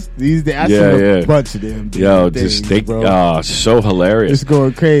 memes? These days, I saw a bunch of them. Yo, things, so hilarious. It's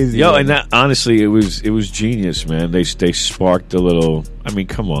going crazy. Yo, man. and that, honestly, it was genius, man. They sparked a little... I mean,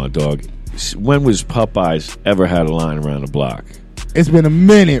 come on, dog. When was Popeyes ever had a line around the block? It's been a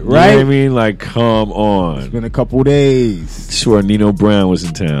minute, right? You know what I mean? Like, come on. It's been a couple days. I swear Nino Brown was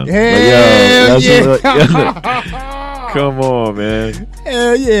in town. Hell Come on, man.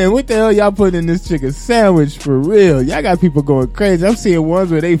 Hell yeah. What the hell y'all putting in this chicken sandwich for real? Y'all got people going crazy. I'm seeing ones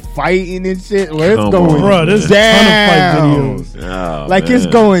where they fighting and shit. Where it's going bro, there's down. A ton of fight videos. Oh, like, man. it's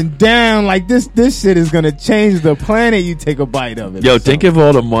going down. Like, this shit is going to change the planet. You take a bite of it. Yo, think of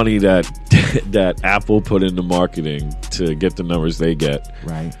all the money that Apple put into marketing to get the numbers they get.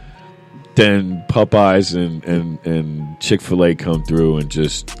 Right. Then Popeyes and Chick-fil-A come through and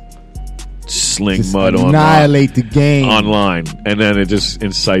just sling mud annihilate the game online, and then it just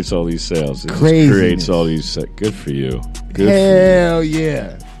incites all these sales. It just creates all these. Good for you. Hell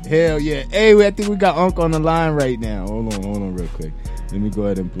yeah. Hey, I think we got Unc on the line right now. Hold on real quick. Let me go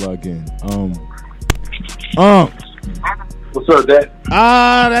ahead and plug in. Unc. What's up, Dad?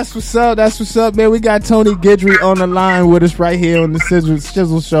 That's what's up, man. We got Tony Guidry on the line with us right here on the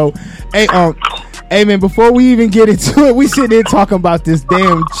Shizzle Show. Hey, Hey, man, before we even get into it, we sitting there talking about this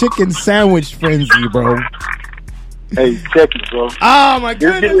damn chicken sandwich frenzy, bro. Hey, check it, bro. Oh, my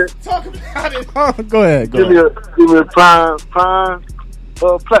goodness. Talk about it. Oh, go ahead. Give me a prime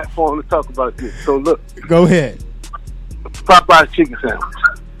platform to talk about this. So, look. Go ahead. Popeye's chicken sandwich.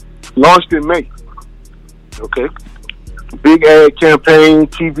 Launched in May. Okay? Big ad campaign,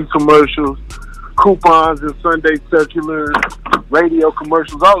 TV commercials, coupons and Sunday circulars, radio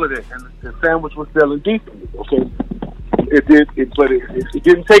commercials, all of that. And the sandwich was selling decently, okay? It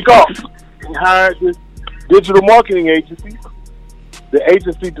didn't take off. He hired this digital marketing agency. The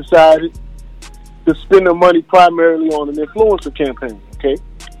agency decided to spend the money primarily on an influencer campaign, okay?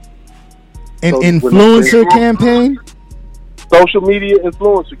 An influencer campaign? Social media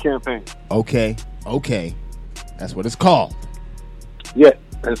influencer campaign. Okay. That's what it's called. Yeah,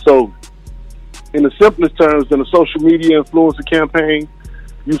 and so in the simplest terms, in a social media influencer campaign,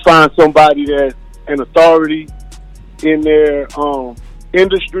 you find somebody that's an authority in their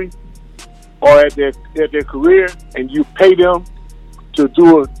industry or at their career, and you pay them to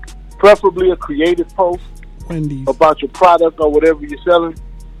do preferably a creative post about your product or whatever you're selling.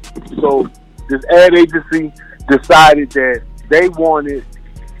 So this ad agency decided that they wanted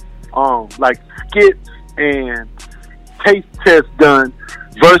like skits and taste tests done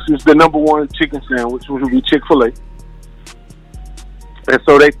versus the number one chicken sandwich, which would be Chick-fil-A. And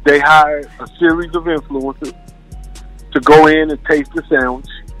so they hired a series of influencers to go in and taste the sandwich.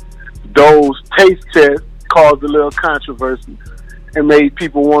 Those taste tests caused a little controversy and made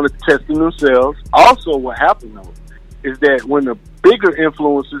people want to test them themselves. Also, what happened, though, is that when the bigger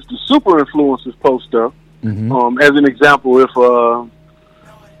influencers, the super influencers post stuff, as an example, if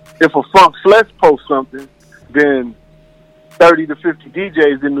if a Funk Flex posts something, then 30 to 50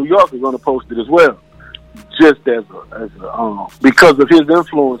 DJs in New York are going to post it as well, just as a because of his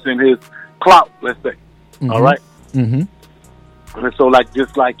influence and his clout, let's say. Mm-hmm. All right. Mm-hmm. And so,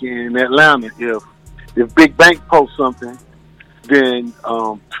 just like in Atlanta, if Big Bank posts something, then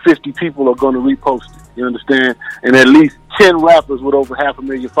 50 people are going to repost it. You understand? And at least 10 rappers with over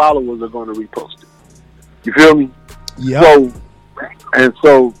 500,000 followers are going to repost it. You feel me? Yeah. So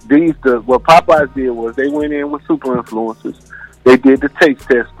what Popeyes did was they went in with super influencers. They did the taste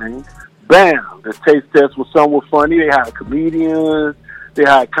test thing. Bam! The taste test was somewhat funny. They had comedians. They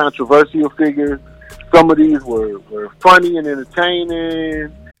had controversial figures. Some of these were funny and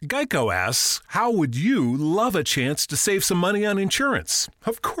entertaining. Geico asks, how would you love a chance to save some money on insurance?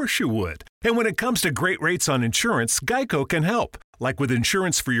 Of course you would. And when it comes to great rates on insurance, Geico can help. Like with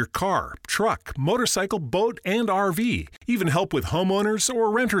insurance for your car, truck, motorcycle, boat, and RV. Even help with homeowners or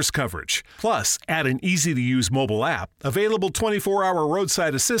renters coverage. Plus, add an easy-to-use mobile app, available 24-hour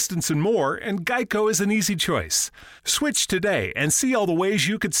roadside assistance and more, and Geico is an easy choice. Switch today and see all the ways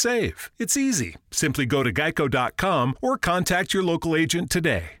you could save. It's easy. Simply go to geico.com or contact your local agent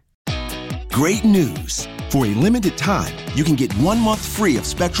today. Great news. For a limited time, you can get 1 month free of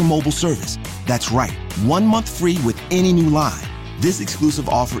Spectrum Mobile service. That's right, 1 month free with any new line. This exclusive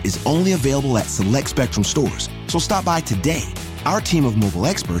offer is only available at select Spectrum stores, so stop by today. Our team of mobile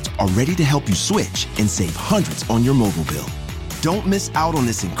experts are ready to help you switch and save hundreds on your mobile bill. Don't miss out on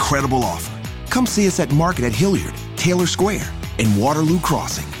this incredible offer. Come see us at Market at Hilliard, Taylor Square, and Waterloo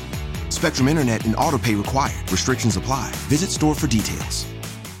Crossing. Spectrum Internet and autopay required. Restrictions apply. Visit store for details.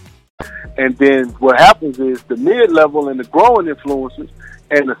 And then what happens is the mid-level and the growing influencers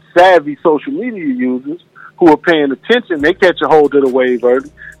and the savvy social media users who are paying attention, they catch a hold of the wave early.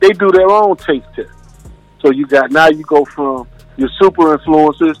 They do their own taste test. So you go from your super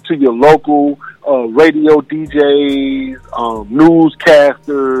influencers to your local radio DJs,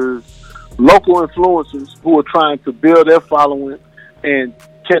 newscasters, local influencers who are trying to build their following and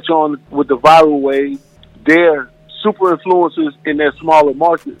catch on with the viral wave. They're super influencers in their smaller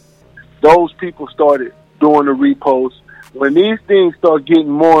markets. Those people started doing the reposts. When these things start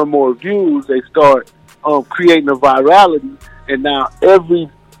getting more and more views, they start creating a virality, and now every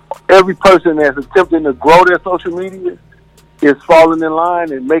person that's attempting to grow their social media is falling in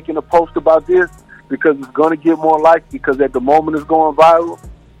line and making a post about this because it's going to get more likes because at the moment it's going viral,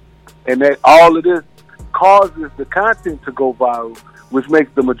 and that all of this causes the content to go viral, which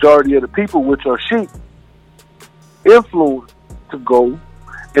makes the majority of the people, which are sheep, influenced to go,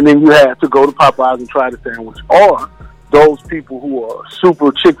 and then you have to go to Popeyes and try the sandwich, or those people who are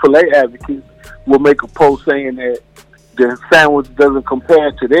super Chick-fil-A advocates will make a post saying that the sandwich doesn't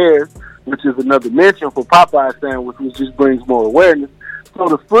compare to theirs, which is another mention for Popeye's sandwich, which just brings more awareness. So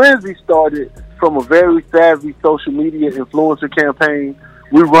the frenzy started from a very savvy social media influencer campaign.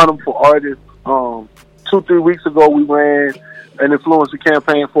 We run them for artists. 2-3 weeks ago, we ran an influencer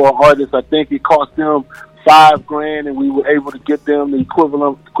campaign for an artist. I think it cost them $5,000, and we were able to get them the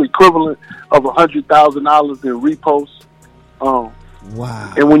equivalent of $100,000 in reposts.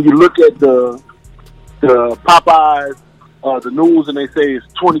 Wow! And when you look at the Popeyes, the news, and they say it's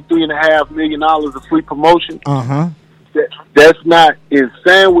 $23.5 million of free promotion. That's not in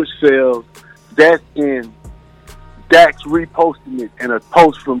sandwich sales. That's in Dax reposting it, and a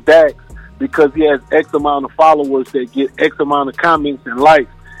post from Dax because he has X amount of followers that get X amount of comments and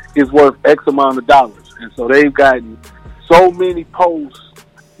likes is worth X amount of dollars. And so they've gotten so many posts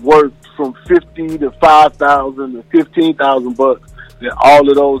worth from $50 to $5,000 to $15,000 that all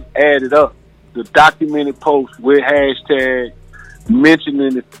of those added up. The documented post with hashtag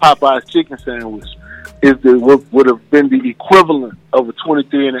mentioning the Popeye's chicken sandwich would have been the equivalent of a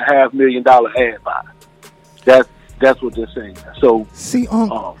 $23.5 million ad buy. That's what they're saying. So see,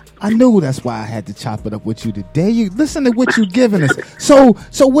 I knew that's why I had to chop it up with you today. You listen to what you're giving us. So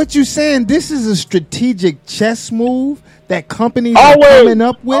what you saying? This is a strategic chess move that companies are coming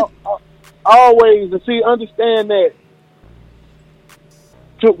up with. Always, and see, understand that.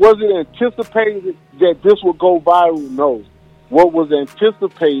 Was it anticipated that this would go viral? No. What was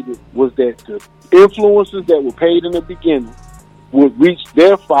anticipated was that the influencers that were paid in the beginning would reach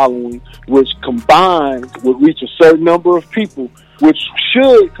their following, which combined would reach a certain number of people, which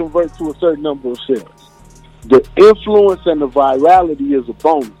should convert to a certain number of sales. The influence and the virality is a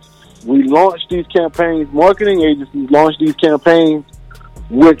bonus. We launched these campaigns, marketing agencies launched these campaigns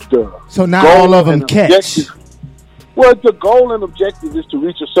with the so not all of them catch. Well, the goal and objective is to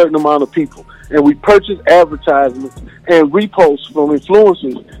reach a certain amount of people. And we purchase advertisements and reposts from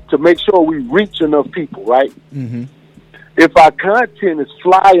influencers to make sure we reach enough people, right? Mm-hmm. if our content is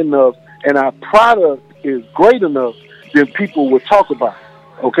fly enough and our product is great enough, then people will talk about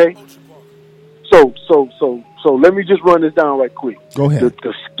it. Okay? So let me just run this down right quick. Go ahead.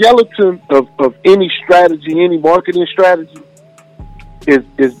 The skeleton of any strategy, any marketing strategy,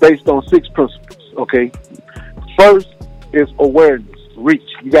 is based on 6 principles. Okay? First is awareness, reach.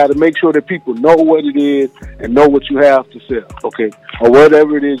 You got to make sure that people know what it is and know what you have to sell. Okay? Or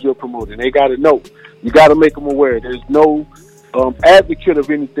whatever it is you're promoting. They got to know. You got to make them aware. There's no advocate of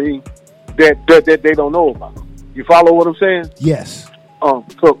anything that they don't know about. You follow what I'm saying? Yes.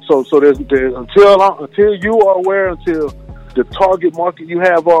 So there's until you are aware, until the target market you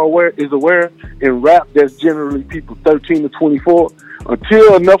have is aware. In rap, that's generally people 13 to 24.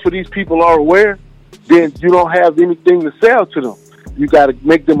 Until enough of these people are aware, then you don't have anything to sell to them. You got to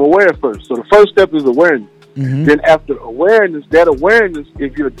make them aware first. So the first step is awareness. Mm-hmm. Then after awareness,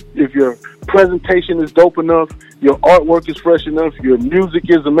 if your presentation is dope enough, your artwork is fresh enough, your music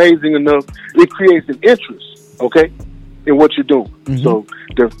is amazing enough, it creates an interest, okay, in what you're doing. Mm-hmm. So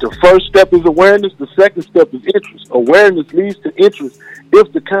the first step is awareness. The second step is interest. Awareness leads to interest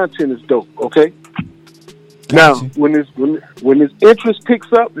if the content is dope, okay? Gotcha. Now, when this interest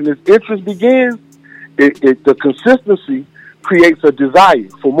picks up and this interest begins, the consistency creates a desire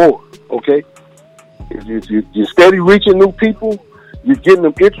for more, okay? If you're steady reaching new people, you're getting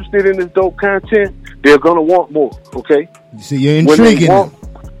them interested in this dope content, they're going to want more, okay? So you're intriguing them.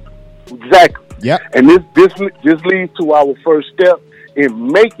 Exactly. Yep. And this leads to our first step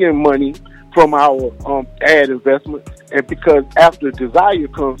in making money from our ad investment. And because after desire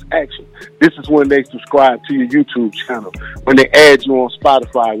comes action, this is when they subscribe to your YouTube channel, when they add you on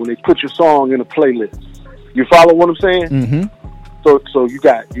Spotify, when they put your song in a playlist. You follow what I'm saying? Mm-hmm. So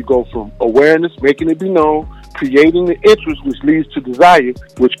you go from awareness, making it be known, creating the interest, which leads to desire,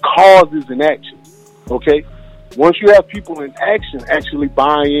 which causes an action. Okay? Once you have people in action, actually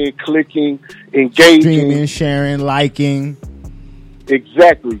buying, clicking, engaging, streaming, sharing, liking.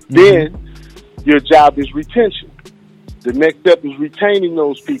 Exactly. Mm-hmm. Then your job is retention. The next step is retaining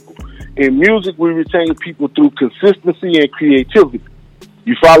those people. In music, we retain people through consistency and creativity.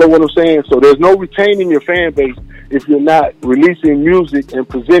 You follow what I'm saying? So there's no retaining your fan base if you're not releasing music and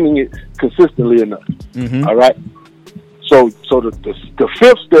presenting it consistently enough. Mm-hmm. All right? So the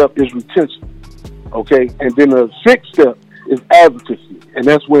fifth step is retention. Okay? And then the sixth step is advocacy. And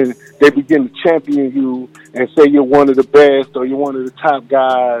that's when they begin to champion you and say you're one of the best or you're one of the top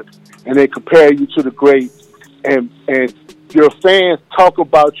guys, and they compare you to the greats. And your fans talk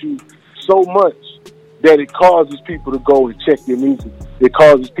about you so much that it causes people to go and check your music. It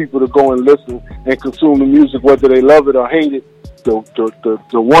causes people to go and listen and consume the music, whether they love it or hate it.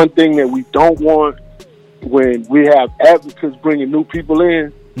 The one thing that we don't want when we have advocates bringing new people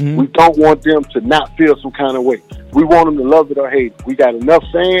in, mm-hmm. we don't want them to not feel some kind of way. We want them to love it or hate it. We got enough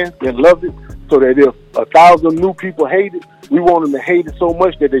fans that love it so that if 1,000 new people hate it, we want them to hate it so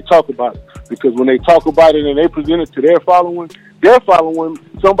much that they talk about it. Because when they talk about it and they present it to their following,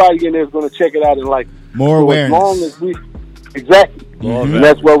 somebody in there is going to check it out and like it. More so awareness. As long as we, exactly. Mm-hmm. And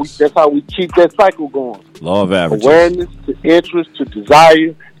that's how we keep that cycle going. Law of averages. Awareness to interest to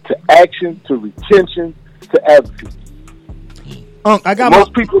desire to action to retention to advocacy. I got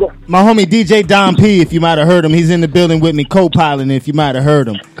most people my homie DJ Don P. If you might have heard him, he's in the building with me, co-piloting. If you might have heard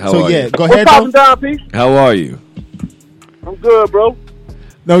him, How are you? Go ahead. What's Don P? How are you? I'm good, bro.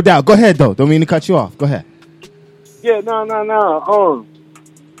 No doubt. Go ahead though. Don't mean to cut you off. Go ahead. Yeah, no.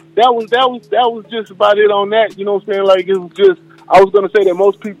 That was just about it on that. You know what I'm saying? Like, it was just, I was going to say that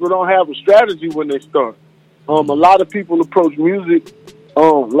most people don't have a strategy when they start. A lot of people approach music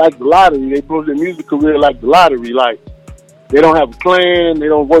like the lottery. They approach their music career like the lottery. Like, they don't have a plan. They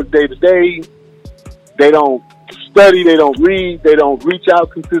don't work day to day. They don't study. They don't read. They don't reach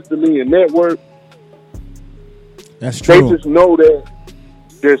out consistently and network. That's true. They just know that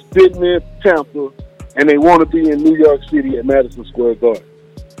they're sitting in Tampa and they want to be in New York City at Madison Square Garden.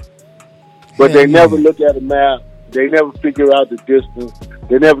 But they never look at a map. They never figure out the distance.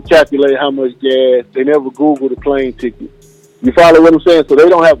 They never calculate how much gas. They never Google the plane ticket. You follow what I'm saying? So they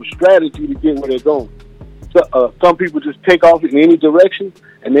don't have a strategy to get where they're going. So, some people just take off in any direction,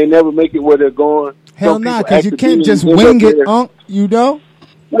 and they never make it where they're going. Hell no, because you can't just wing it, you know?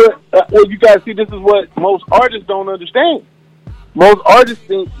 Well, you guys see, this is what most artists don't understand. Most artists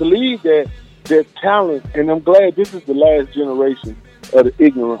believe that their talent, and I'm glad this is the last generation of the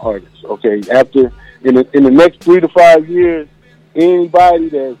ignorant artists. Okay, after in the next 3 to 5 years, anybody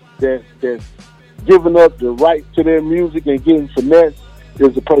that's giving up the right to their music and getting finesse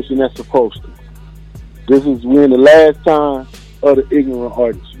is the person that's supposed to. We're in the last time of the ignorant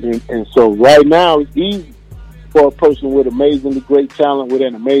artists, and so right now it's easy for a person with amazingly great talent, with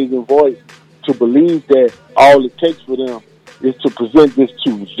an amazing voice, to believe that all it takes for them is to present this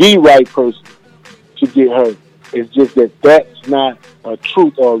to the right person to get heard. It's just that that's not a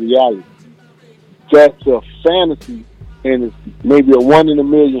truth or a reality. That's a fantasy, and it's maybe a 1 in a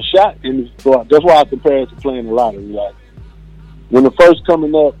million shot. And that's why I compare it to playing the lottery. Like, when the first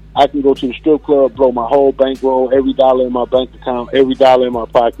coming up, I can go to the strip club, blow my whole bankroll, every dollar in my bank account, every dollar in my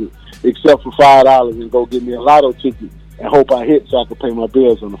pocket, except for $5, and go get me a lotto ticket and hope I hit so I can pay my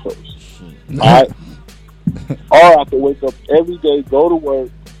bills on the first. All right? Or I can wake up every day, go to work,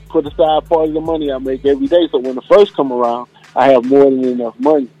 put aside part of the money I make every day, so when the first come around, I have more than enough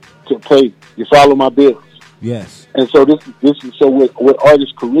money to pay. You follow my bills? Yes. And so this is so with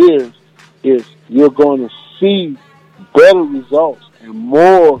artists' careers is you're going to see better results and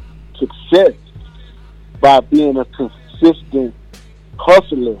more success by being a consistent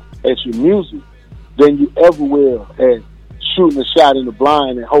hustler at your music than you ever will at shooting a shot in the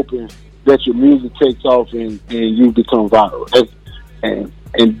blind and hoping that your music takes off and you become viral. It's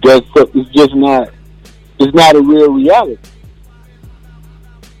not a real reality.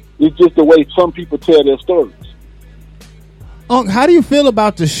 It's just the way some people tell their stories. How do you feel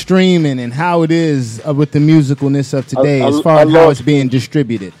about the streaming and how it is with the musicalness of today as far as how it's being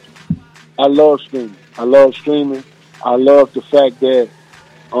distributed? I love streaming. I love the fact that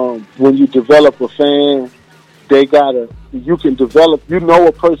when you develop a fan, you can develop,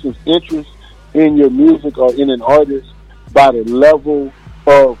 a person's interest in your music or in an artist by the level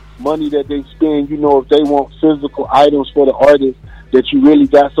of money that they spend. If they want physical items for the artist, that you really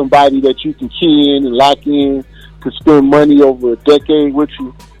got somebody that you can key in and lock in to spend money over a decade with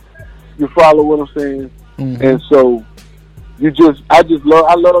you. You follow what I'm saying? Mm-hmm. And so I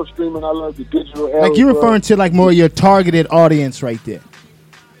love streaming. I love the digital era. Like you're referring to like more your targeted audience right there.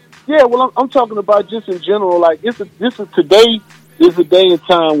 Yeah, well, I'm talking about just in general. Like today is a day and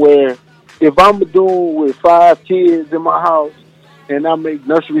time where if I'm a dude with 5 kids in my house and I make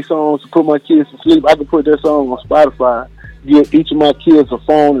nursery songs to put my kids to sleep, I can put that song on Spotify, give each of my kids a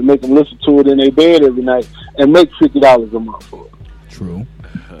phone and make them listen to it in their bed every night and make $50 a month for it. True.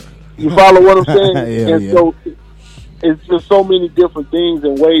 You follow what I'm saying? So it's just so many different things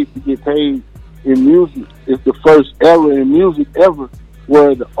and ways to get paid in music. It's the first era in music ever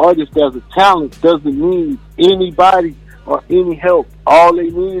where the artist has a talent doesn't need anybody or any help. All they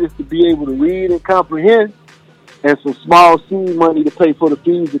need is to be able to read and comprehend and some small seed money to pay for the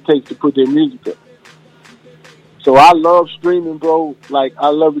fees it takes to put their music up. So I love streaming, bro. Like, I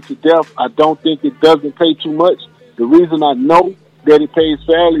love it to death. I don't think it doesn't pay too much. The reason I know that it pays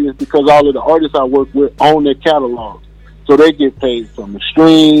fairly is because all of the artists I work with own their catalogs. So they get paid from the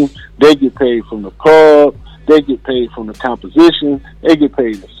stream, they get paid from the pub, they get paid from the composition, they get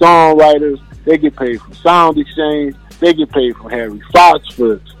paid from songwriters, they get paid from Sound Exchange, they get paid from Harry Fox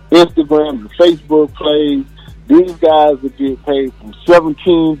for Instagram and Facebook plays. These guys will get paid from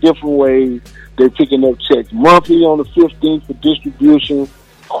 17 different ways. They're picking up checks monthly on the 15th for distribution,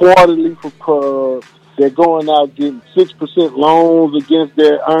 quarterly for pub. They're going out getting 6% loans against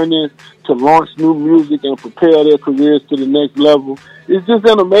their earnings to launch new music and propel their careers to the next level. It's just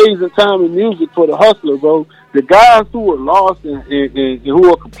an amazing time in music for the hustler, bro. The guys who are lost and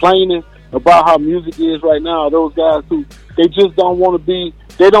who are complaining about how music is right now are those guys who they just don't want to be,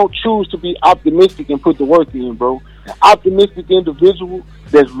 they don't choose to be optimistic and put the work in, bro. An optimistic individual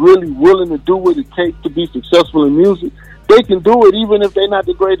that's really willing to do what it takes to be successful in music, they can do it even if they're not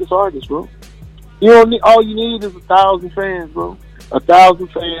the greatest artist, bro. All you need is 1,000 fans, bro. 1,000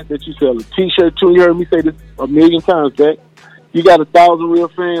 fans that you sell a T-shirt to. You heard me say this a million times, Jack. You got 1,000 real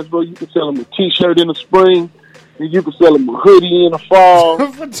fans, bro. You can sell them a T-shirt in the spring, and you can sell them a hoodie in the fall.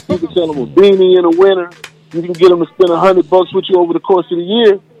 You can sell them a beanie in the winter. You can get them to spend $100 with you over the course of the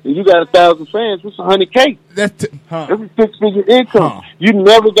year, and you got 1,000 fans. It's $100K. That's a 6-figure income. You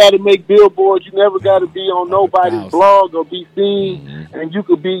never got to make billboards. You never got to be on nobody's blog or be seen, and you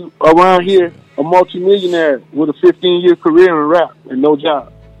could be around here a multimillionaire with a 15-year career in rap and no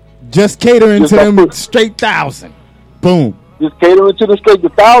job. Just catering to them straight 1,000. Boom. Just catering to the straight. The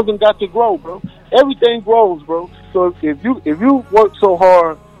 1,000 got to grow, bro. Everything grows, bro. So if you work so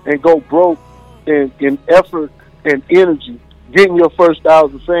hard and go broke in effort and energy, getting your first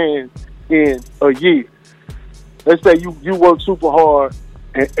 1,000 fans in a year. Let's say you work super hard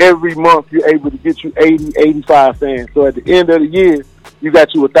and every month you're able to get you 80, 85 fans. So at the end of the year, you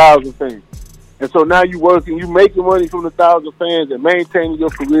got you 1,000 fans. And so now you working, you making money from the 1,000 fans and maintaining your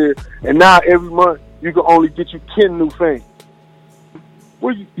career. And now every month you can only get you 10 new fans.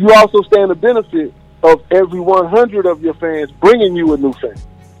 Well, you also stand the benefit of every 100 of your fans bringing you a new fan.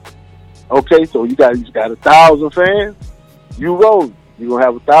 Okay, so you got 1,000 fans. You roll. You're gonna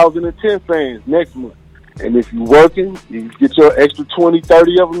have 1,010 fans next month. And if you're working, you get your extra 20,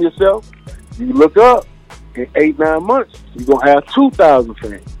 30 of them yourself. You look up in 8, 9 months, you're gonna have 2,000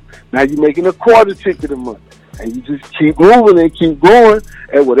 fans. Now you're making a quarter ticket a month, and you just keep moving and keep going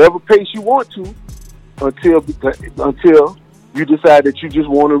at whatever pace you want to until you decide that you just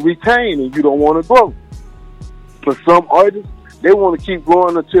want to retain and you don't want to grow. For some artists, they want to keep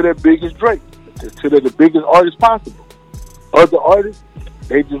growing until they're biggest Drake, until they're the biggest artist possible. Other artists,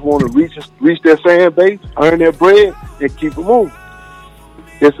 they just want to reach their fan base, earn their bread, and keep it moving.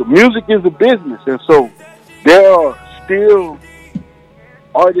 Music is a business, and so there are still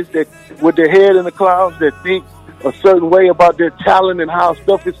artists that, with their head in the clouds, that think a certain way about their talent and how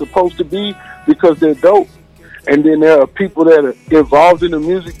stuff is supposed to be because they're dope. And then there are people that are involved in the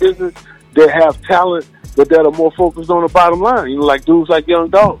music business that have talent, but that are more focused on the bottom line. You know, like dudes like Young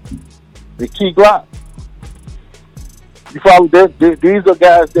Dog and Key Glock. You follow? These are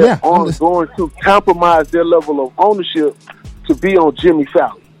guys that aren't going to compromise their level of ownership to be on Jimmy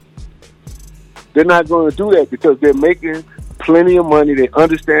Fallon. They're not going to do that because they're making plenty of money. They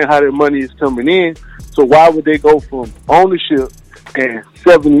understand how their money is coming in. So why would they go from ownership and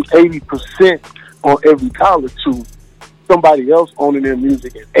 70, 80% on every dollar to somebody else owning their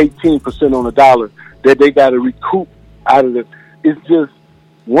music and 18% on the dollar that they got to recoup out of it? It's just,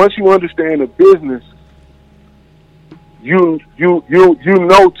 once you understand the business, you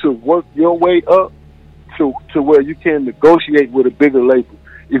know to work your way up to where you can negotiate with a bigger label.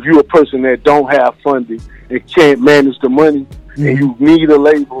 If you're a person that don't have funding and can't manage the money, and you need a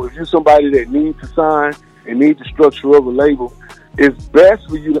label, if you're somebody that needs to sign and needs the structure of a label, it's best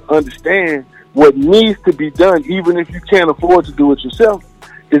for you to understand what needs to be done, even if you can't afford to do it yourself.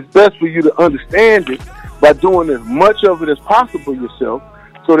 It's best for you to understand it by doing as much of it as possible yourself,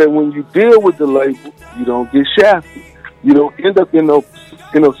 so that when you deal with the label, you don't get shafted. You don't end up in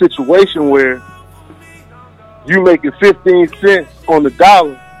a situation where you making 15 cents on the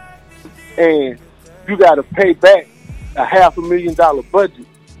dollar and you got to pay back a $500,000 budget,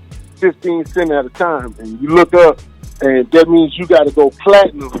 15 cents at a time. And you look up and that means you got to go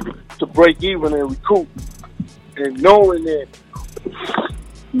platinum to break even and recoup. And knowing that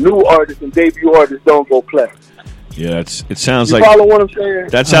new artists and debut artists don't go platinum. Yeah, it sounds you like... follow what I'm saying?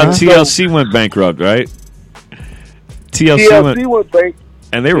 That's how TLC went bankrupt, right? TLC went bankrupt.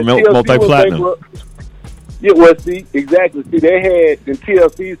 And they were multi-platinum. Yeah, well, see, exactly. See, they had, in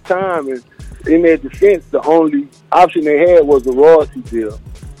TLC's time, and in their defense, the only option they had was a royalty deal.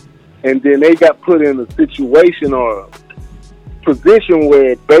 And then they got put in a situation or a position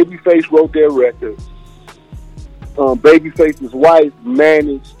where Babyface wrote their records. Babyface's wife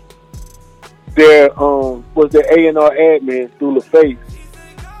managed their, was their A&R admin through LaFace.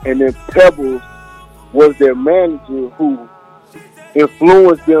 And then Pebbles was their manager who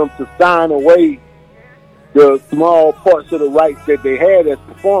influenced them to sign away the small parts of the rights that they had as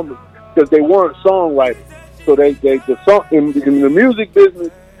performers, because they weren't songwriters. So the song in the music business,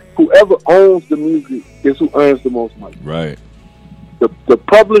 whoever owns the music is who earns the most money. Right. The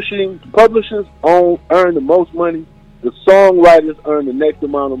publishers earn the most money. The songwriters earn the next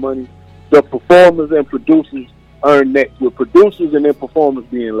amount of money. The performers and producers earn next, with producers and then performers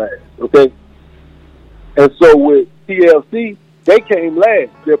being last. Okay. And so with TLC, they came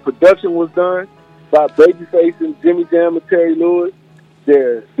last. Their production was done by Babyface and Jimmy Jam and Terry Lewis.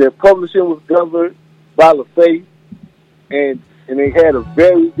 Their publishing was governed by LaFace, and they had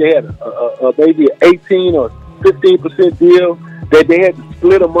maybe an 18 or 15% deal that they had to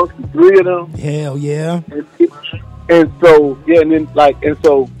split amongst the three of them. Hell yeah! And so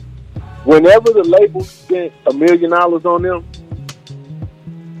whenever the label spent $1 million on them,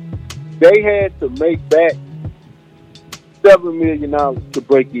 they had to make back $7 million to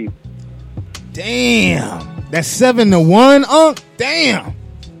break even. Damn, that's 7-1. Damn.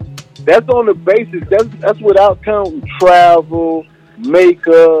 That's on the basis. That's without counting travel,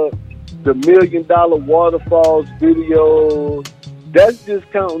 makeup, the $1 million waterfalls videos. That's just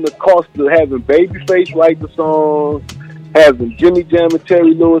counting the cost of having Babyface write the songs, having Jimmy Jam and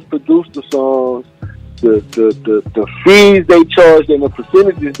Terry Lewis produce the songs, the fees they charged and the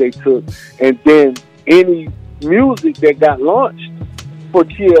percentages they took, and then any music that got launched for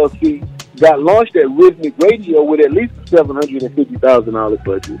TLC got launched at Rhythmic Radio with at least a $750,000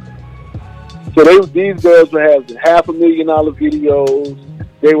 budget. So these girls were having $500,000 videos.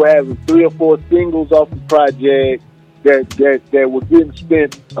 They were having 3 or 4 singles off the project that were getting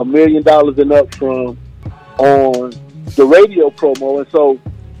spent $1 million and up from on the radio promo. And so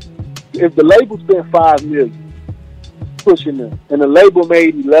if the label spent $5 million pushing them, and the label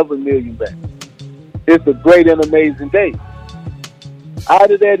made 11 million back. It's a great and amazing day.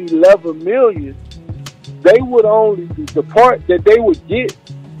 Out of that 11 million, they would only, the part that they would get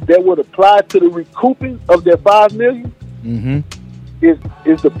that would apply to the recouping of their 5 million is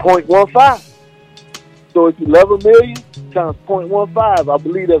the 0.15. So it's 11 million times 0.15. I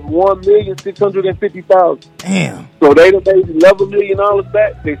believe that's 1,650,000. Damn. So they done made $11 million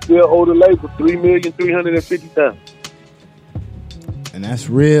back. They still owe the label $3,350,000. And that's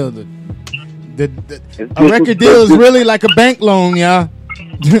real. A record deal is really like a bank loan, y'all.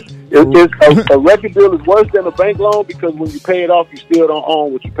 A record deal is worse than a bank loan because when you pay it off, you still don't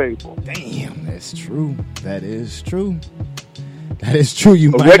own what you paid for. Damn, that's true. That is true. That is true.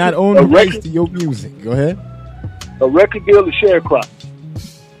 You might not own the rights to your music. Go ahead. A record deal is sharecropping.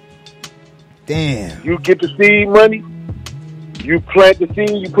 Damn. You get the seed money. You plant the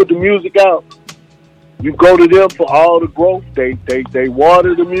seed. You put the music out. You go to them for all the growth. They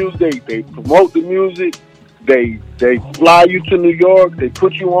water the music. They promote the music. They fly you to New York. They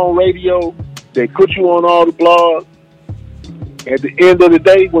put you on radio. They put you on all the blogs. At the end of the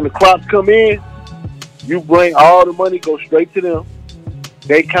day, when the crops come in, you bring all the money, go straight to them.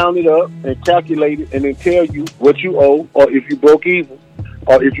 They count it up and calculate it and then tell you what you owe, or if you broke even,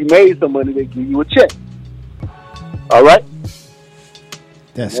 or if you made some money, they give you a check. All right?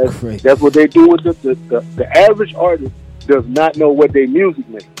 That's crazy. That's what they do with the average artist does not know what their music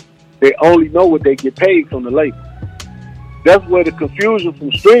makes. They only know what they get paid from the label. That's where the confusion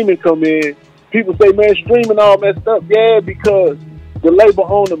from streaming come in. People say, man, streaming all messed up. Yeah, because the label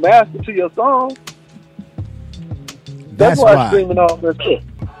own the master to your song. That's why streaming all messed up.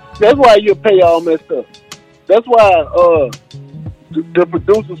 That's why your pay all messed up. That's why the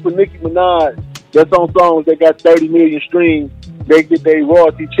producers for Nicki Minaj that's on songs that got 30 million streams, they get their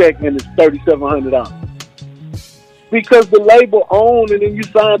royalty check and it's $3,700. Because the label owned and then you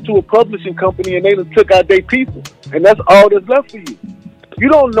signed to a publishing company and they done took out their people. And that's all that's left for you. You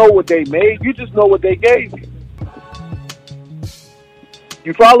don't know what they made. You just know what they gave you.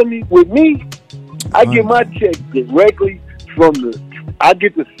 You follow me? With me, I get my check directly from I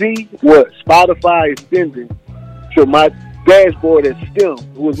get to see what Spotify is sending to my dashboard at STEM,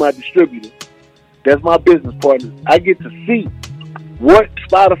 who is my distributor. That's my business partner. I get to see what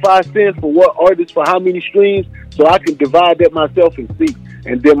Spotify sends for what artists for how many streams, so I can divide that myself and see.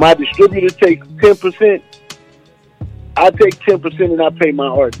 And then my distributor takes 10%. I take 10% and I pay my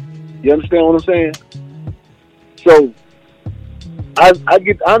artist. You understand what I'm saying? So I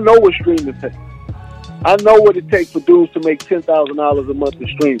know what streaming takes. I know what it takes for dudes to make $10,000 a month in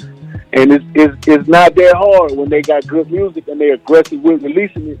streaming. And it's not that hard when they got good music and they're aggressive with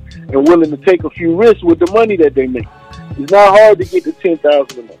releasing it and willing to take a few risks with the money that they make. It's not hard to get to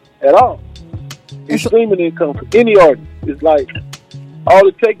 $10,000 a month at all. It's streaming income for any artist. It's like all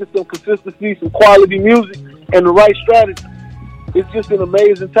it takes is some consistency, some quality music, and the right strategy. It's just an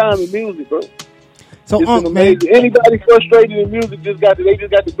amazing time in music, bro. So, it's an amazing. Anybody frustrated in music just got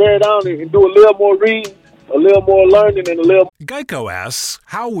to bear down and do a little more reading, a little more learning, and a little. Geico asks,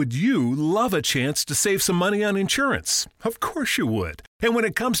 how would you love a chance to save some money on insurance? Of course you would. And when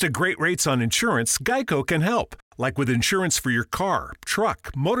it comes to great rates on insurance, Geico can help. Like with insurance for your car,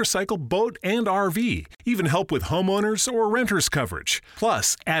 truck, motorcycle, boat, and RV. Even help with homeowners or renters coverage.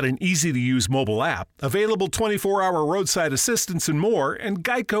 Plus, add an easy-to-use mobile app, available 24-hour roadside assistance and more, and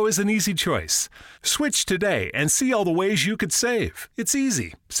Geico is an easy choice. Switch today and see all the ways you could save. It's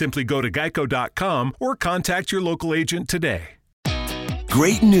easy. Simply go to geico.com or contact your local agent today.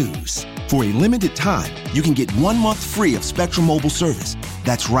 Great news. For a limited time, you can get 1 month free of Spectrum Mobile service.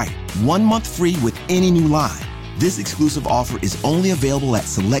 That's right, 1 month free with any new line. This exclusive offer is only available at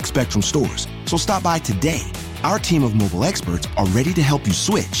select Spectrum stores, so stop by today. Our team of mobile experts are ready to help you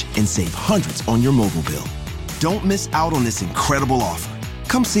switch and save hundreds on your mobile bill. Don't miss out on this incredible offer.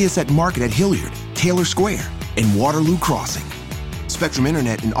 Come see us at Market at Hilliard, Taylor Square, and Waterloo Crossing. Spectrum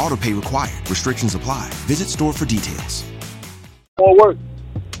Internet and autopay required. Restrictions apply. Visit store for details. More work.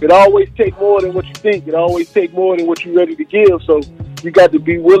 It always takes more than what you think. It always takes more than what you're ready to give, so you got to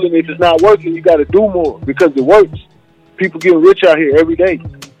be willing. If it's not working, you got to do more because it works. People getting rich out here every day.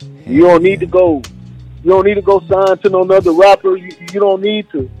 You don't need to go. You don't need to go sign to no other rapper. You don't need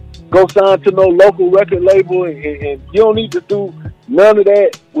to go sign to no local record label, and you don't need to do none of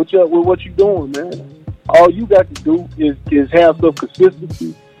that with what you're doing, man. All you got to do is have some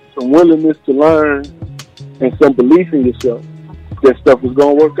consistency, some willingness to learn, and some belief in yourself that stuff is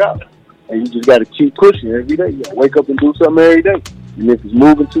gonna work out. And you just got to keep pushing every day. You got to wake up and do something every day. And if it's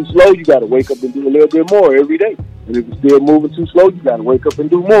moving too slow, you got to wake up and do a little bit more every day And if it's still moving too slow, you got to wake up and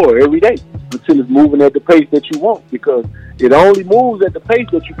do more every day until it's moving at the pace that you want, because it only moves at the pace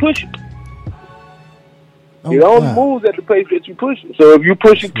that you push it. It only moves at the pace that you push it. So if you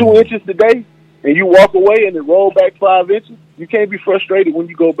push it 2 inches today and you walk away and it roll back 5 inches, you can't be frustrated when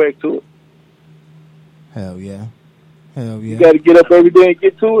you go back to it. Hell yeah. Hell yeah. You got to get up every day and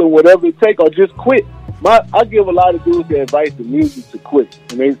get to it, and whatever it takes, or just quit. I give a lot of dudes the advice in music to quit.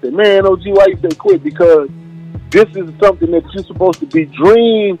 And they say, man, OG, why you say quit? Because this is something that you're supposed to be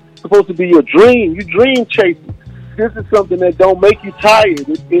supposed to be your dream. You dream chasing. This is something that don't make you tired.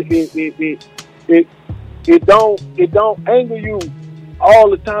 It don't anger you all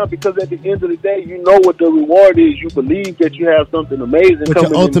the time, because at the end of the day, you know what the reward is. You believe that you have something amazing what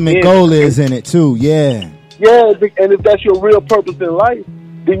coming. Your ultimate goal is in it too. Yeah. Yeah, and if that's your real purpose in life,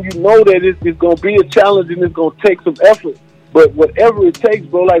 then you know that it's going to be a challenge and it's going to take some effort. But whatever it takes,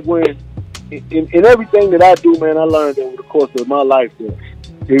 bro, like when in everything that I do, man, I learned over the course of my life that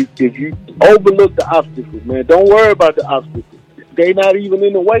if you overlook the obstacles, man, don't worry about the obstacles. They're not even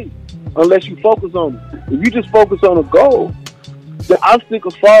in the way unless you focus on them. If you just focus on a goal, the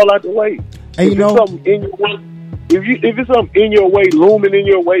obstacles fall out the way. And if it's something in your way, if it's something in your way, looming in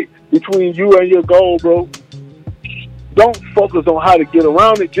your way between you and your goal, bro, don't focus on how to get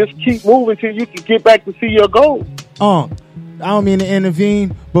around it. Just keep moving till you can get back to see your goal. I don't mean to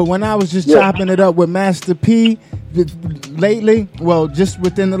intervene, but when I was just chopping it up with Master P lately, well, just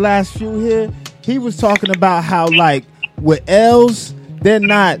within the last few here, he was talking about how, like, with L's,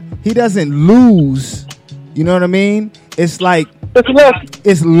 he doesn't lose. You know what I mean? It's like,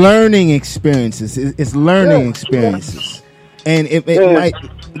 it's learning experiences. It's learning experiences. And it might,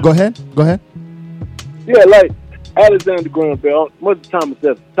 go ahead. Yeah, like Alexander Graham Bell, what's Thomas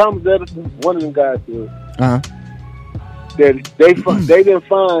Edison? Thomas Edison, one of them guys did. That they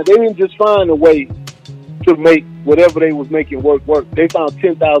didn't just find a way to make whatever they was making work. They found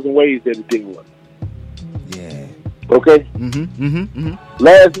 10,000 ways that it didn't work. Yeah. Okay.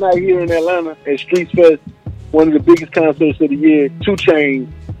 Last night here in Atlanta at Streets Fest, one of the biggest concerts of the year, 2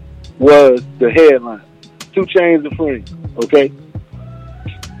 Chainz was the headline. 2 Chainz and Friends. Okay.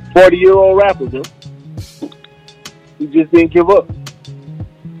 40-year-old rapper, bro. He just didn't give up.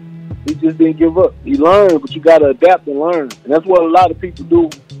 He learned, but you got to adapt and learn. And that's what a lot of people do.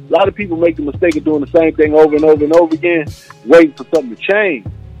 A lot of people make the mistake of doing the same thing over and over and over again, waiting for something to change.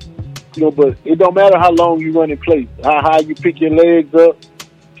 You know, but it don't matter how long you run in place, how high you pick your legs up,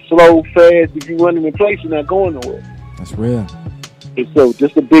 slow, fast. If you running in place, you're not going nowhere. That's real. And so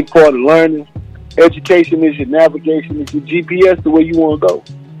just a big part of learning. Education is your navigation. It's your GPS to where you want to go.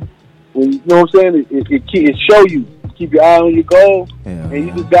 When, you know what I'm saying? It show you. Keep your eye on your goal, and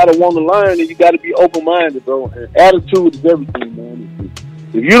you just gotta want to learn, and you gotta be open-minded, bro. And attitude is everything, man.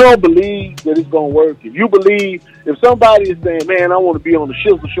 If you don't believe that it's gonna work, if somebody is saying, "Man, I want to be on the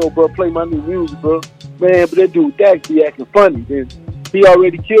Shizzle show, bro, play my new music, bro," man, but that dude Dax be acting funny, then he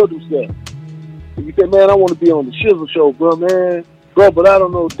already killed himself. If you say, "Man, I want to be on the Shizzle show, bro, man, but I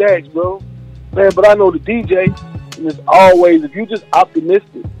don't know Dax, bro, man, but I know the DJ," and it's always, if you just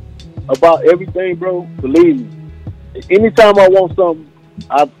optimistic about everything, bro, believe me. Anytime I want something,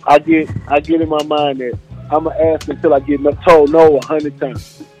 I get in my mind that I'm going to ask until I get told no 100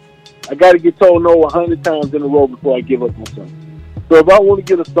 times. I got to get told no 100 times in a row before I give up on something. So if I want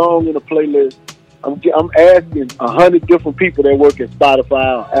to get a song in a playlist, I'm asking 100 different people that work at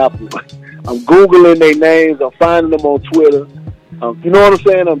Spotify or Apple. I'm Googling their names. I'm finding them on Twitter. You know what I'm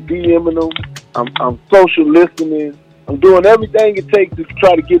saying? I'm DMing them. I'm social listening. I'm doing everything it takes to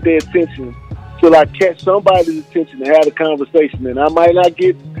try to get their attention till I catch somebody's attention and have a conversation. And I might not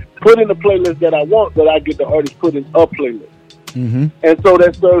get put in the playlist that I want, but I get the artist put in a playlist. And so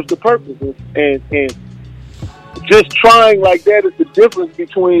that serves the purpose. And just trying like that is the difference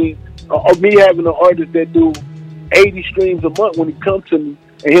between me having an artist that do 80 streams a month when he comes to me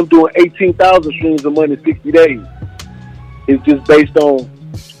and him doing 18,000 streams a month in 60 days. It's just based on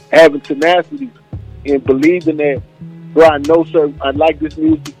having tenacity and believing that, bro, I like this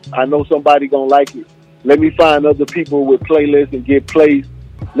music. I know somebody gonna like it. Let me find other people with playlists and get plays.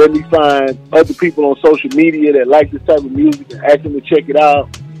 Let me find other people on social media that like this type of music and ask them to check it out.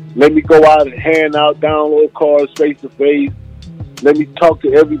 Let me go out and hand out download cards face to face. Let me talk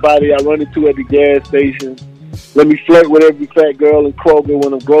to everybody I run into at the gas station. Let me flirt with every fat girl in Kroger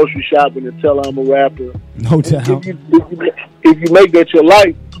when I'm grocery shopping and tell her I'm a rapper. No doubt. If you make that your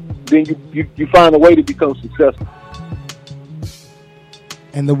life, then you find a way to become successful.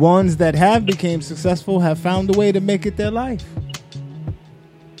 And the ones that have became successful have found a way to make it their life.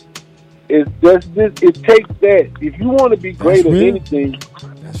 It takes that. If you want to be great at anything,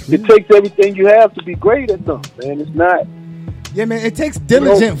 it takes everything you have to be great at something, man. It's not. Yeah, man, it takes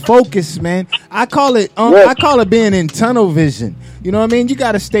diligent focus, man. I call it being in tunnel vision. You know what I mean? You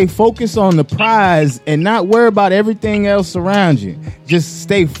got to stay focused on the prize and not worry about everything else around you. Just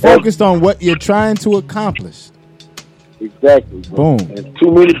stay focused on what you're trying to accomplish. Exactly. Boom. And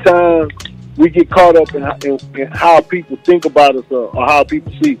too many times we get caught up in how people think about us or how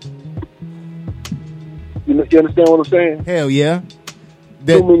people see us. You understand what I'm saying? Hell yeah.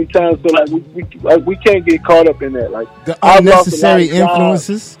 Too many times, so we can't get caught up in that. Like the unnecessary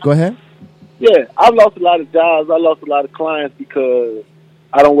influences. Go ahead. Yeah, I've lost a lot of jobs. I lost a lot of clients because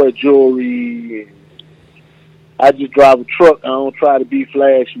I don't wear jewelry. I just drive a truck. I don't try to be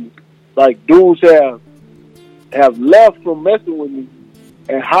flashy. Like dudes have left from messing with me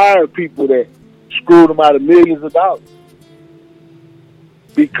and hired people that screwed them out of millions of dollars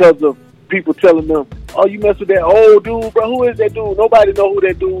because of people telling them, "Oh, you mess with that old dude, bro. Who is that dude? Nobody know who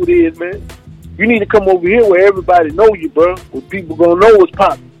that dude is, man. You need to come over here where everybody know you, bro. Where people gonna know what's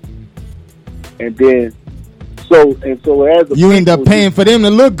popping." And then, so as you end up paying for them to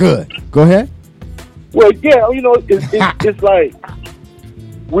look good. Go ahead. Well, yeah, it's like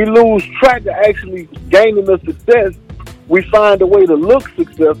we lose track of actually gaining the success. We find a way to look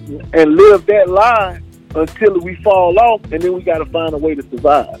successful and live that lie until we fall off, and then we got to find a way to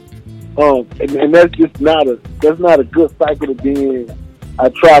survive. And that's just not a good cycle to be in. I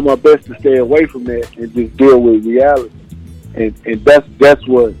try my best to stay away from that and just deal with reality. And that's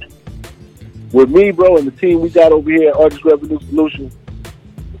what with me, bro, and the team we got over here at Artist Revenue Solutions,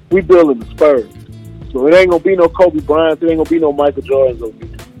 we building the Spurs. So it ain't gonna be no Kobe Bryant, it ain't gonna be no Michael Jordans over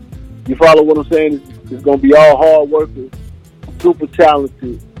here. You follow what I'm saying? It's gonna be all hard workers, super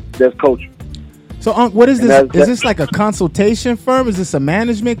talented, that's coaching. So, what is this? Is this like a consultation firm? Is this a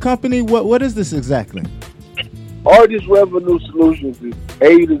management company? What is this exactly? Artist Revenue Solutions is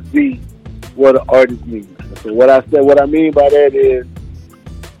A to Z what an artist means. So what I mean by that is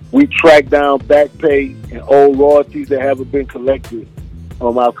we track down back pay and old royalties that haven't been collected.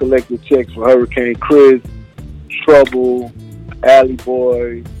 I've collected checks for Hurricane Chris, Trouble, Alley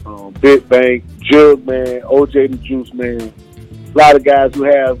Boy, Big Bank, Jug Man, OJ the Juice Man. A lot of guys who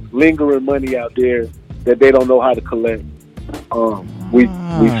have lingering money out there that they don't know how to collect. We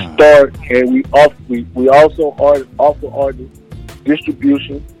start and we also offer artist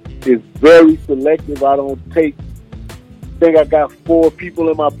distribution. It's very selective. I think I got 4 people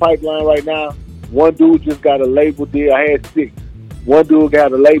in my pipeline right now. One dude just got a label deal. I had 6. One dude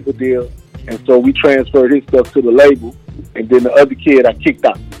got a label deal, and so we transferred his stuff to the label, and then the other kid I kicked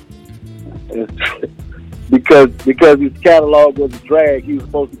out. because his catalog was a drag. He was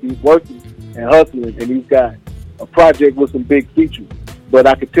supposed to be working and hustling, and he's got a project with some big features. But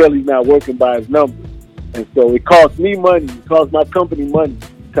I could tell he's not working by his numbers. And so it costs me money, it costs my company money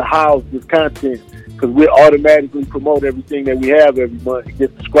to house this content because we automatically promote everything that we have every month. It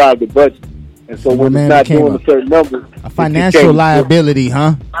gets described the budget. And so when it's not doing a certain number, a financial liability,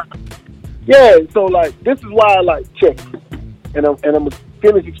 huh? Yeah, so like this is why I like checks. And I'm gonna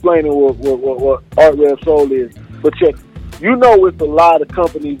finish explaining what Art Rev Soul is. But check, it's a lot of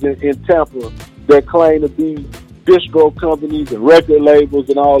companies in Tampa that claim to be disco companies and record labels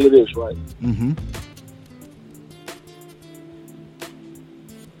and all of this, right? Mm-hmm.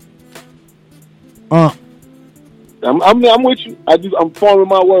 I'm with you. I'm forming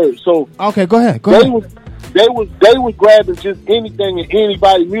my words. So okay, go ahead. They was grabbing just anything and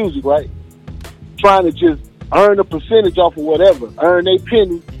anybody music, right? Trying to just earn a percentage off of whatever, earn a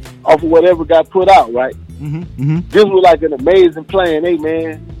penny off of whatever got put out, right? Mm-hmm. Mm-hmm. This was like an amazing plan. Hey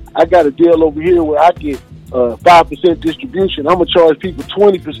man, I got a deal over here where I get 5% distribution. I'm gonna charge people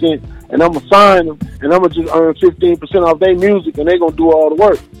 20%, and I'm gonna sign them, and I'm gonna just earn 15% off their music, and they gonna do all the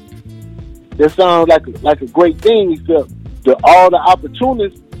work. That sounds like a great thing, except all the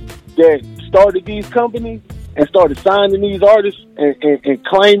opportunists that started these companies and started signing these artists and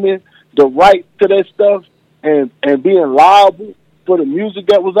claiming the right to that stuff and being liable for the music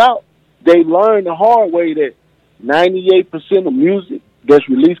that was out. They learned the hard way that 98% of music that's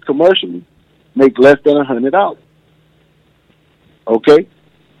released commercially make less than $100. Okay?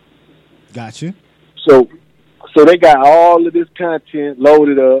 Got you. So they got all of this content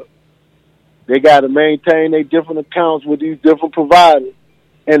loaded up. They got to maintain their different accounts with these different providers.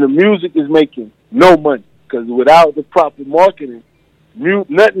 And the music is making no money. Because without the proper marketing,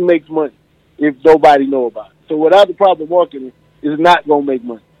 nothing makes money if nobody know about it. So without the proper marketing, it's not going to make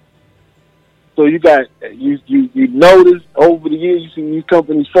money. So you notice over the years, you see these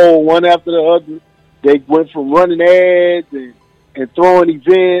companies fold one after the other. They went from running ads and throwing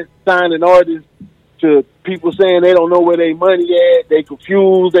events, signing artists, to people saying they don't know where their money at, they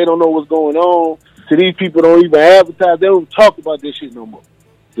confused, they don't know what's going on, to these people don't even advertise, they don't talk about this shit no more.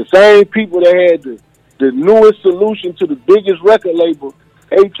 The same people that had the newest solution to the biggest record label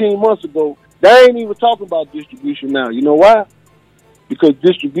 18 months ago, they ain't even talking about distribution now. You know why? Because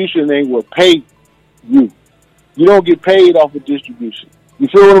distribution ain't what pay you. You don't get paid off of distribution. You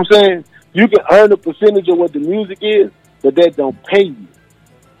feel what I'm saying? You can earn a percentage of what the music is, but that don't pay you.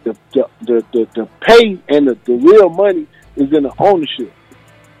 The pay and the real money is in the ownership.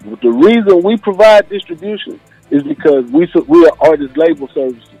 The reason we provide distribution is because we are artist label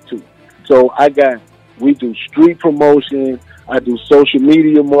services too. So we do street promotion, I do social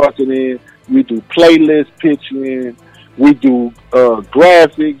media marketing, we do playlist pitching, we do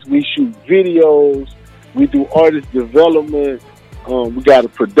graphics, we shoot videos, we do artist development, we got a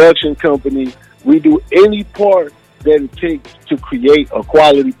production company, we do any part that it takes to create a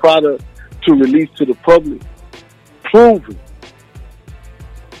quality product to release to the public, proven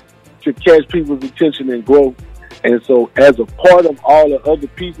to catch people's attention and growth. And so as a part of all the other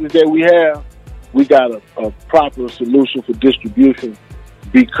pieces that we have, we got a proper solution for distribution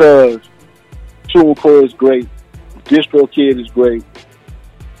because TuneCore is great, DistroKid is great,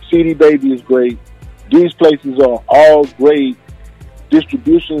 CD Baby is great. These places are all great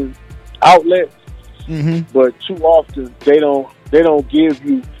distribution outlets, but too often they don't give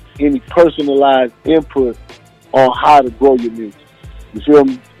you any personalized input on how to grow your music. You feel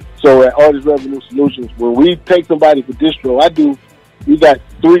me? So at Artist Revenue Solutions, when we take somebody for distro, we got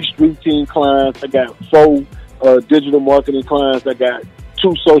 3 street team clients, I got 4 digital marketing clients, I got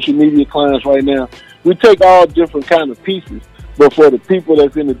 2 social media clients right now. We take all different kind of pieces, but for the people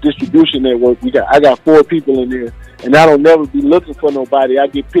that's in the distribution network, I got 4 people in there, and I don't never be looking for nobody. I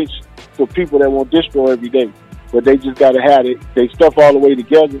get pitched for people that want distro every day, but they just got to have they stuff all the way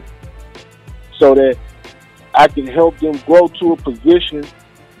together so that I can help them grow to a position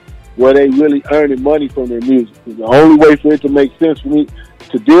where they really earning money from their music. The only way for it to make sense for me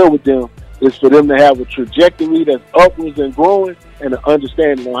to deal with them is for them to have a trajectory that's upwards and growing and an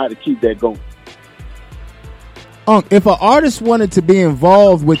understanding on how to keep that going. If an artist wanted to be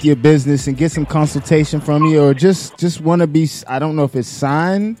involved with your business and get some consultation from you, or just want to be, I don't know if it's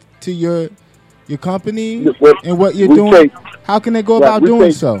signed to your company and what you're doing, how can they go about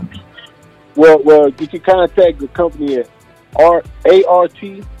doing so? Well, you can contact the company at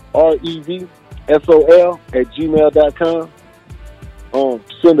artrevsol@gmail.com.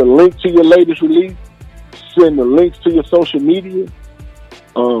 Send a link to your latest release. Send the links to your social media.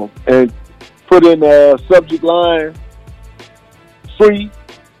 And put in a subject line, free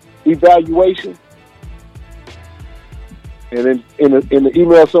evaluation. And then in the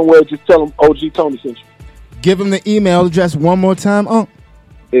email somewhere, just tell them OG Tony sent you. Give them the email address one more time.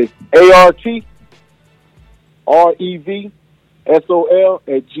 It's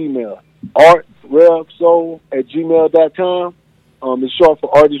artrevsol@gmail. artrevsol@gmail.com. It's short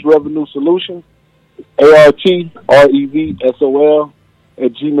for Artist Revenue Solutions.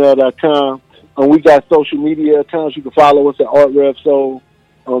 artrevsol@gmail.com. We got social media accounts. You can follow us at ArtRevSoul.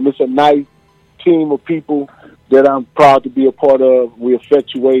 It's a nice team of people that I'm proud to be a part of. We're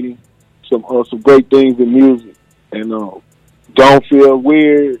effectuating some great things in music. And don't feel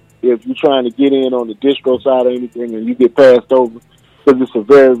weird if you're trying to get in on the distro side or anything and you get passed over, because it's a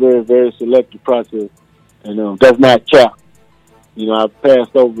very, very, very selective process. And that's not cap. I've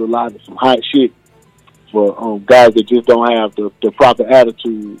passed over a lot of some hot shit for guys that just don't have the proper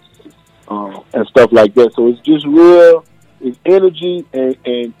attitudes and stuff like that. So it's just real. It's energy and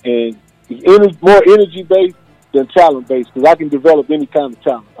it's more energy based than talent based, because I can develop any kind of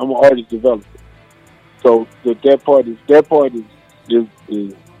talent. I'm an artist developer. So that part is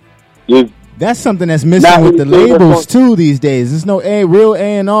that's something that's missing with the labels too these days. There's no real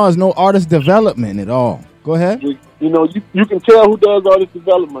A&Rs, no artist development at all. Go ahead. You can tell who does artist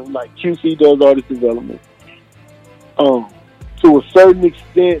development. Like QC does artist development. To a certain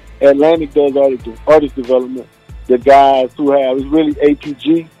extent, Atlantic does artist development. The guys who have, it's really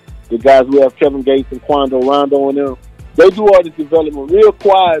APG, the guys who have Kevin Gates and Quando Rondo on them, they do artist development real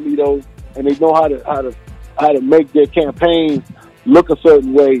quietly though, and they know how to make their campaigns look a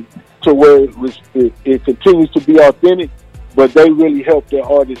certain way to where it continues to be authentic, but they really help their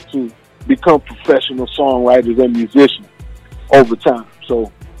artists to become professional songwriters and musicians over time.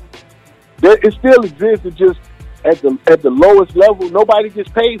 So it still exists. It's just at the lowest level, nobody gets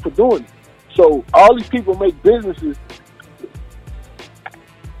paid for doing it. So all these people make businesses.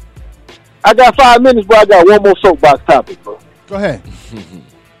 I got 5 minutes, bro. I got one more soapbox topic, bro. Go ahead.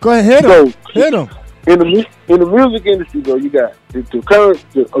 Hit him. In the music industry, though, you got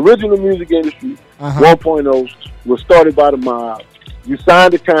the original music industry 1.0 was started by the mob. You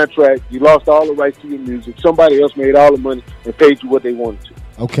signed a contract, you lost all the rights to your music. Somebody else made all the money and paid you what they wanted to.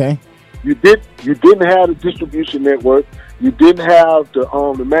 Okay. You didn't have the distribution network. You didn't have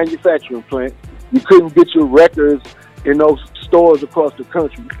the manufacturing plant. You couldn't get your records in those stores across the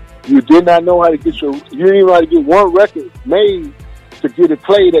country. You did not know how to get you didn't even know how to get one record made to get it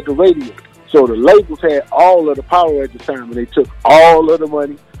played at the radio. So the labels had all of the power at the time, and they took all of the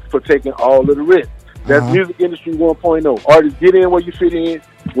money for taking all of the risk. That's music industry 1.0. Artists get in where you fit in.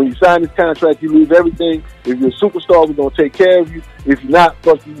 When you sign this contract, you lose everything. If you're a superstar, we're going to take care of you. If you're not,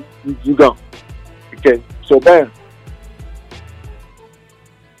 fuck you, you gone. Okay, so bam.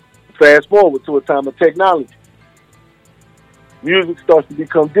 Fast forward to a time of technology. Music starts to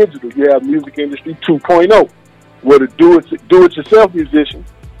become digital. You have music industry 2.0, where the do-it-yourself musician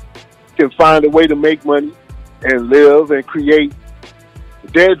can find a way to make money and live and create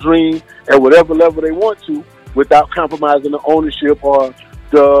their dream at whatever level they want to without compromising the ownership or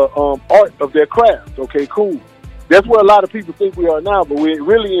the art of their craft. Okay, cool. That's where a lot of people think we are now, but we're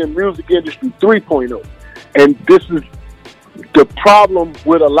really in music industry 3.0. And this is the problem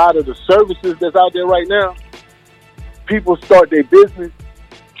with a lot of the services that's out there right now. People start their business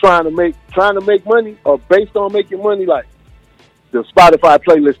trying to make money or based on making money. Like the Spotify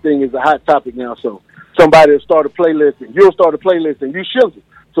playlist thing is a hot topic now, so somebody will start a playlist, and you'll start a playlist, and you Shizzle.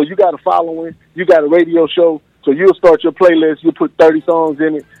 So you got a following, you got a radio show, so you'll start your playlist, you put 30 songs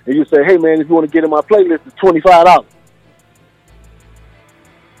in it, and you say, hey, man, if you want to get in my playlist, it's $25.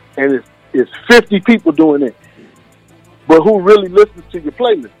 And it's 50 people doing it. But who really listens to your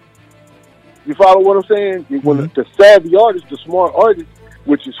playlist? You follow what I'm saying? When the savvy artist, the smart artist,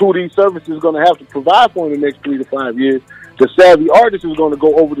 which is who these services are going to have to provide for in the next 3 to 5 years, the savvy artist is going to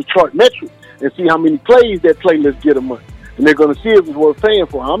go over the chart metrics and see how many plays that playlist get a month. And they're going to see if it's worth paying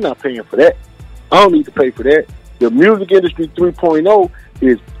for. I'm not paying for that. I don't need to pay for that. The music industry 3.0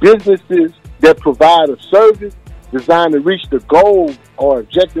 is businesses that provide a service designed to reach the goal or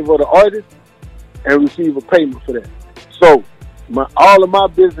objective of the artist and receive a payment for that. So all of my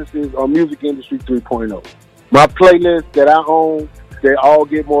businesses are music industry 3.0. My playlists that I own, they all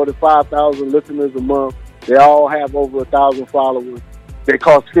get more than 5,000 listeners a month. They all have over 1,000 followers. They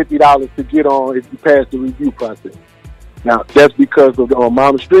cost $50 to get on if you pass the review process. Now, that's because of the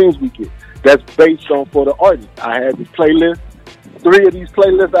amount of streams we get. That's based on for the artist. I had this playlist. 3 of these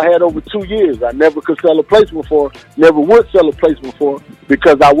playlists I had over 2 years. I never could sell a placement for, never would sell a placement for,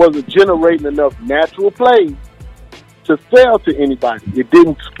 because I wasn't generating enough natural plays to sell to anybody. It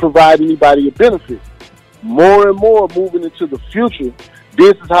didn't provide anybody a benefit. More and more moving into the future,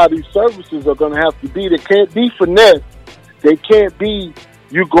 this is how these services are going to have to be. They can't be finesse. They can't be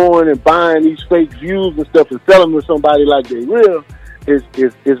you going and buying these fake views and stuff and selling to somebody like they real. Is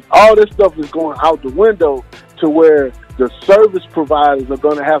all this stuff is going out the window to where the service providers are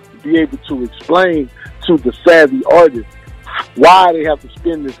going to have to be able to explain to the savvy artists why they have to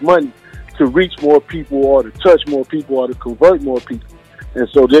spend this money to reach more people or to touch more people or to convert more people. And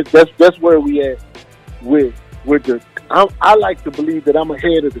so that's where we at with the. I like to believe that I'm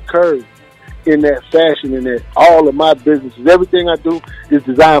ahead of the curve in that fashion, and that all of my businesses, everything I do is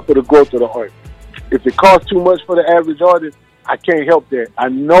designed for the growth of the art. If it costs too much for the average artist, I can't help that. I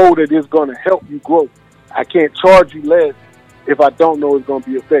know that it's going to help you grow. I can't charge you less if I don't know it's going to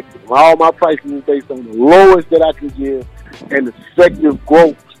be effective. All my pricing is based on the lowest that I can give and the effective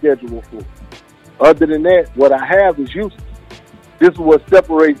growth schedule for it. Other than that, what I have is useless. This is what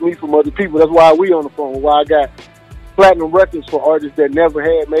separates me from other people. That's why we on the phone, why I got platinum records for artists that never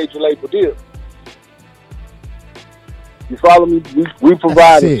had major label deals. You follow me? We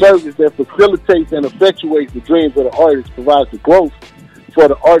provide a service that facilitates and effectuates the dreams of the artist, provides the growth for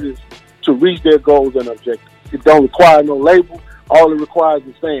the artists to reach their goals and objectives. It don't require no label. All it requires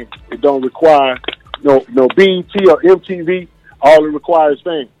is fame. It don't require no BET or MTV. All it requires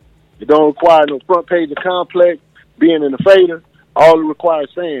fame. It don't require no front page of Complex, being in the fader. All it requires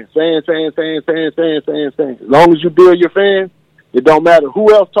fans. Fans. As long as you build your fans, it don't matter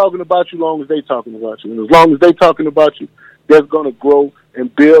who else talking about you, as long as they talking about you. And as long as they talking about you, that's going to grow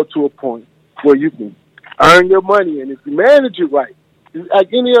and build to a point where you can earn your money. And if you manage it right, it's like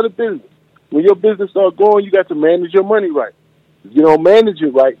any other business. When your business starts growing, you got to manage your money right. If you don't manage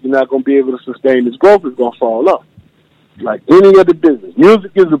it right, you're not going to be able to sustain this growth. It's going to fall off. Like any other business.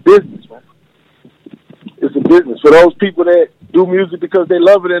 Music is a business, man. It's a business. For those people that do music because they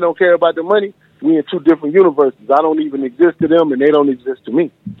love it and don't care about the money, we in two different universes. I don't even exist to them, and they don't exist to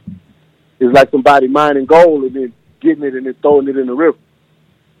me. It's like somebody mining gold and then getting it and then throwing it in the river.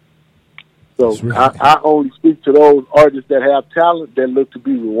 So I only speak to those artists that have talent, that look to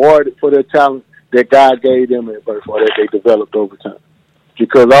be rewarded for their talent that God gave them at birth or that they developed over time.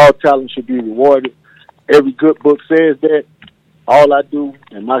 Because all talent should be rewarded. Every good book says that. All I do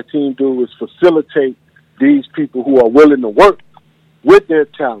and my team do is facilitate these people who are willing to work with their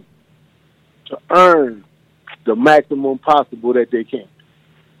talent to earn the maximum possible that they can.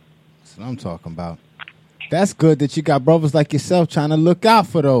 That's what I'm talking about. That's good that you got brothers like yourself trying to look out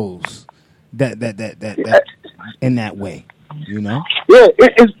for those that in that way, you know? Yeah,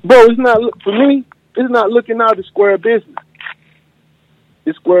 it's not, for me, it's not looking out the square business.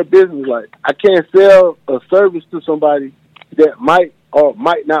 It's square business. Like, I can't sell a service to somebody that might or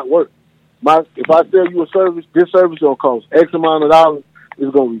might not work. If I sell you a service, this service is going to cost X amount of dollars.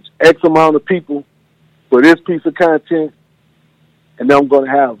 It's going to reach X amount of people for this piece of content, and then I'm going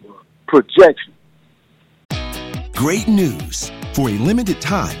to have a projection. Great news. For a limited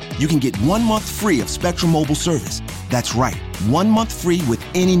time, you can get 1 month free of Spectrum Mobile service. That's right, 1 month free with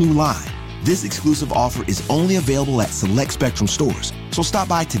any new line. This exclusive offer is only available at select Spectrum stores, so stop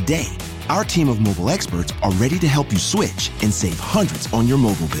by today. Our team of mobile experts are ready to help you switch and save hundreds on your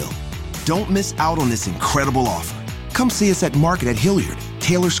mobile bill. Don't miss out on this incredible offer. Come see us at Market at Hilliard,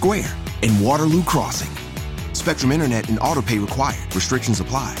 Taylor Square, and Waterloo Crossing. Spectrum Internet and autopay required. Restrictions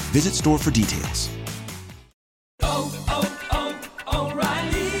apply. Visit store for details.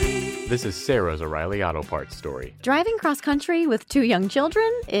 This is Sarah's O'Reilly Auto Parts story. Driving cross country with 2 young children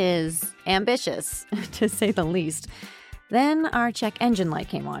is ambitious, to say the least. Then our check engine light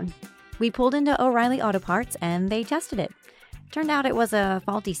came on. We pulled into O'Reilly Auto Parts and they tested it. Turned out it was a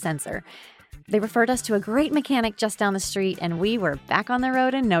faulty sensor. They referred us to a great mechanic just down the street and we were back on the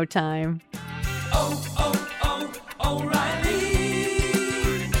road in no time.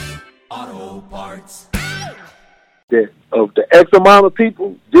 O'Reilly Auto Parts. That of the X amount of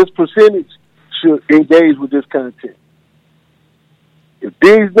people, this percentage should engage with this content. If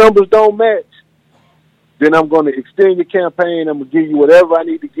these numbers don't match, then I'm going to extend your campaign. I'm going to give you whatever I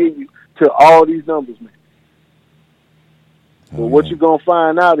need to give you to all these numbers, man. But what you're going to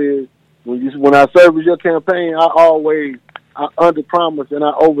find out is when I service your campaign, I under-promise and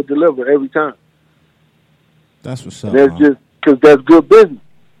I over-deliver every time. That's what's up. That's just because that's good business.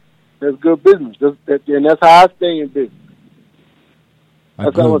 That's good business. And that's how I stay in business.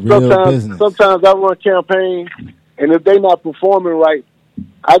 That's how sometimes I run campaigns, and if they're not performing right,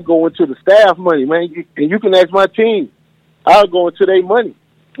 I go into the staff money, man. And you can ask my team. I'll go into their money.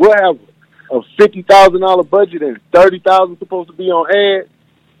 We'll have a $50,000 budget and $30,000 supposed to be on ads,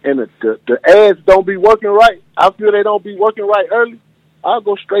 and the ads don't be working right. I feel they don't be working right early. I'll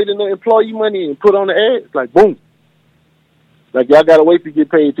go straight in the employee money and put on the ads. Like, boom. Like, y'all got to wait to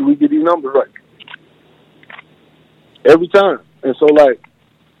get paid till we get these numbers right. Every time. And so, like,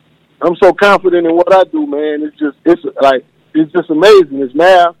 I'm so confident in what I do, man. It's just amazing. It's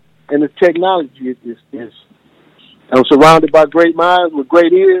math and it's technology. I'm surrounded by great minds with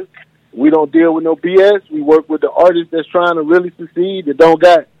great ears. We don't deal with no BS. We work with the artists that's trying to really succeed, that don't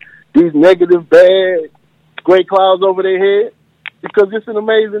got these negative, bad, gray clouds over their head. Because it's an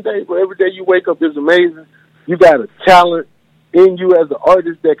amazing day. But every day you wake up is amazing. You got a talent in you as an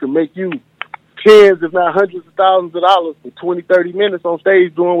artist that can make you tens, if not hundreds of thousands of dollars for 20, 30 minutes on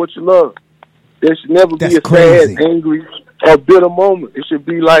stage doing what you love. There should never be a sad, angry, or bitter moment. It should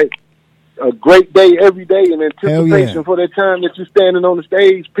be like a great day every day in anticipation for that time that you're standing on the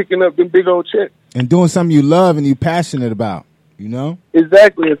stage picking up them big old checks. And doing something you love and you're passionate about, you know?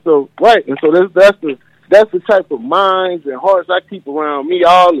 Exactly. And so, right. And so that's the type of minds and hearts I keep around me,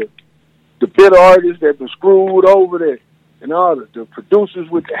 all the bitter artists that have been screwed over there. And all the producers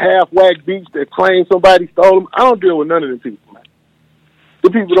with the half-whack beats that claim somebody stole them. I don't deal with none of them people, man.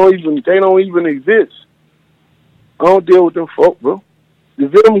 The people don't even exist. I don't deal with them folk, bro. You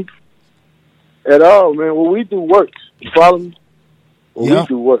feel me? At all, man. What we do works. You follow me? What we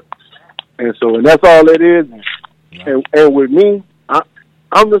do works. And that's all it is. And with me,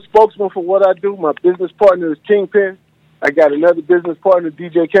 I'm the spokesman for what I do. My business partner is Kingpin. I got another business partner,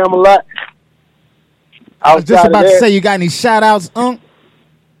 DJ Camelot. I was just about to say, you got any shout-outs, Well,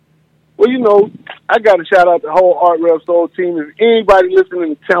 you know, I got to shout out the whole Art Rev Soul team. If anybody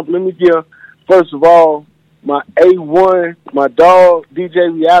listening to Temple, let me give, first of all, my A1, my dog,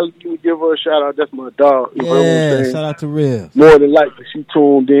 DJ Reality. Let me give her a shout-out. That's my dog. You know what I'm saying? Shout out to Rev. More than likely, she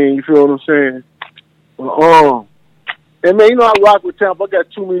tuned in. You feel what I'm saying? Well, and, man, you know, I rock with Temple. I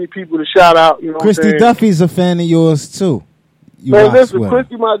got too many people to shout out. You know Christy what I'm saying? Duffy's a fan of yours, too. Man, listen,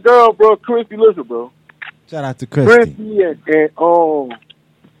 Christy, my girl, bro. Christy, listen, bro. Shout out to Christy. Christy and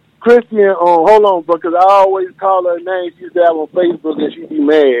Christian, hold on, bro, because I always call her name. She used to have on Facebook, and she'd be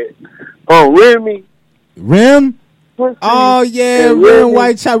mad. Remy. Rim? Christian, Oh, yeah, Rim, Remy.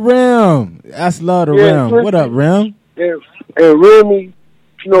 White Chop Rim. That's love to Rim. Christian, What up, Rim? And Remy,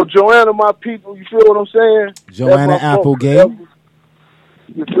 you know, Joanna, my people, you feel what I'm saying? Joanna Applegate.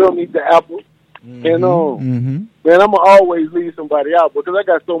 You feel me? The Apple. And, man, I'm going to always leave somebody out because I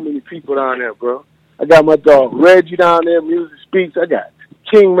got so many people down there, bro. I got my dog Reggie down there, Music Speaks. I got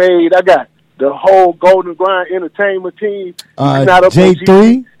King Made. I got the whole Golden Grind Entertainment team.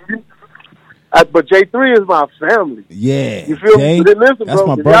 J3? But J3 is my family. Yeah. You feel Jay, me? But listen, that's bro,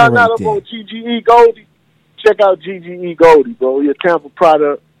 my if brother y'all not right up there. on GGE Goldie, check out GGE Goldie, bro. He's a Tampa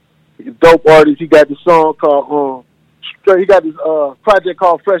product. He's a dope artist. He got this song called, he got this project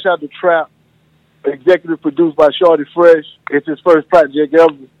called Fresh Out the Trap, executive produced by Shorty Fresh. It's his first project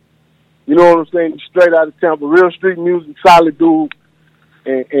ever. You know what I'm saying? He's straight out of Tampa. Real street music, solid dude.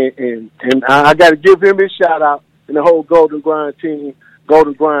 And I got to give him his shout out and the whole Golden Grind team.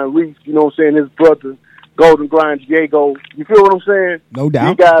 Golden Grind Reese, you know what I'm saying, his brother, Golden Grind Diego. You feel what I'm saying? No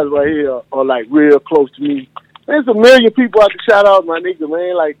doubt. These guys right here are like real close to me. There's a million people I can shout out, my nigga,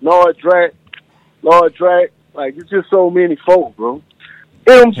 man, like Lord Drac. Like, it's just so many folks, bro.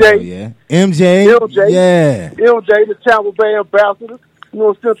 MJ. Oh, yeah. MJ. Yeah. MJ, the Tampa Bay ambassador. You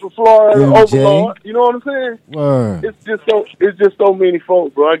know, Central Florida MJ. overlord. You know what I'm saying? Word. It's just so many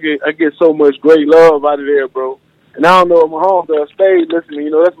folks, bro. I get so much great love out of there, bro. And I don't know if my homegirl stayed listening. You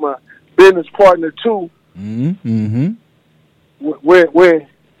know, that's my business partner too. Mm-hmm. When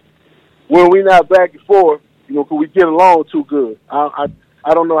we not back and forth, you know, 'cause we get along too good. I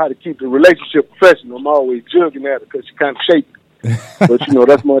don't know how to keep the relationship professional. I'm always jugging at her because she kind of shaky. But you know,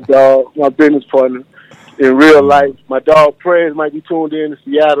 that's my dog, my business partner in real life. My dog Prez might be tuned in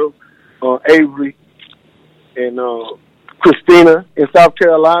Seattle. Avery and Christina in South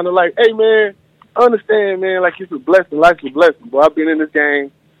Carolina. Like, hey man. Understand, man, like it's a blessing. Life's a blessing. Boy, I've been in this game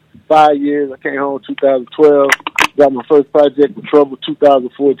 5 years. I came home in 2012. Got my first project with Trouble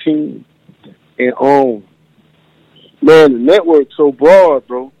 2014. And man, the network's so broad,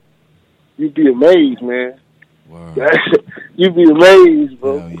 bro. You'd be amazed, man. Wow. You'd be amazed,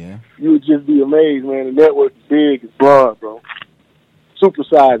 bro. Hell yeah. You would just be amazed, man. The network is big, it's broad, bro.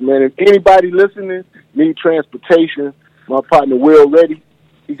 Supersized, man. If anybody listening need transportation, my partner Will Reddy.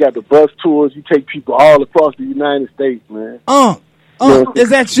 He got the bus tours. You take people all across the United States, man. Is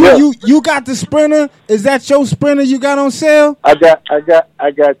that you? Yeah. You got the Sprinter? Is that your Sprinter you got on sale? I got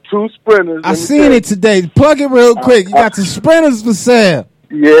two Sprinters. I seen it today. Plug it real quick. You got the Sprinters for sale.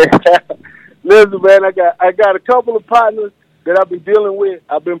 Yeah. Listen, man, I got a couple of partners that I've been dealing with.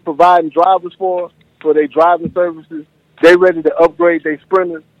 I've been providing drivers for their driving services. They ready to upgrade their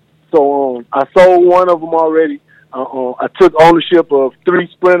Sprinters. So I sold one of them already. I took ownership of 3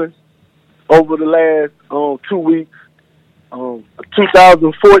 Sprinters over the last 2 weeks.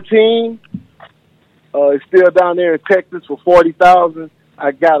 2014 is still down there in Texas for $40,000.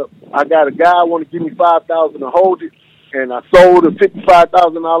 I got a guy want to give me $5,000 to hold it, and I sold a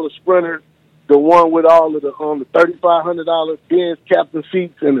 $55,000 Sprinter, the one with all of the $3,500 Benz captain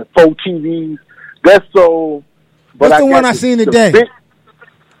seats and the 4 TVs. That's sold. But what's the one I seen today?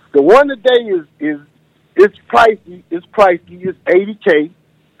 The one today is. It's pricey. It's $80K,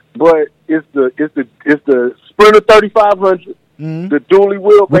 but it's the Sprinter 3500, the dually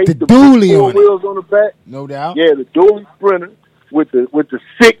wheel base, the dually on wheels on the back. No doubt. Yeah, the dually Sprinter with the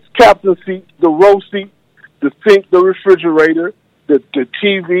 6 captain seats, the row seat, the sink, the refrigerator, the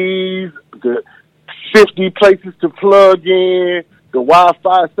TVs, the 50 places to plug in, the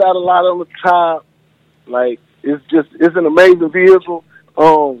Wi-Fi satellite on the top. Like it's an amazing vehicle.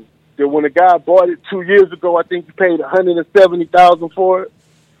 That when a guy bought it 2 years ago, I think he paid $170,000 for it.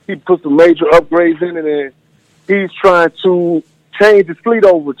 He put some major upgrades in it, and he's trying to change his fleet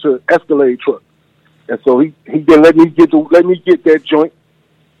over to Escalade trucks. And so he did let me get that joint,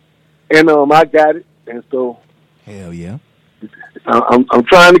 and I got it. And so, hell yeah, I'm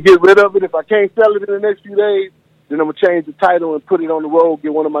trying to get rid of it. If I can't sell it in the next few days, then I'm gonna change the title and put it on the road.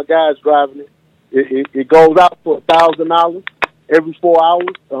 Get one of my guys driving it. It goes out for $1,000 every 4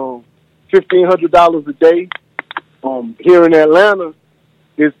 hours. $1,500 a day. Here in Atlanta,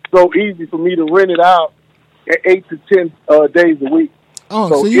 it's so easy for me to rent it out at 8 to 10 days a week.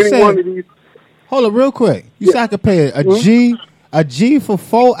 So you said, one of these, hold up real quick. You said I could pay a G for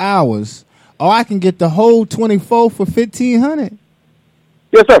 4 hours, or I can get the whole 24 for $1,500.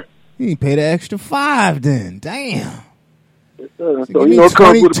 Yes, sir. You ain't pay the extra 5 then. Damn. So give me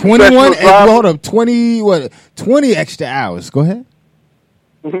 21. Hold up, 20 extra hours. Go ahead.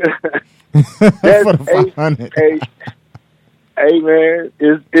 That's for the 500. Hey man,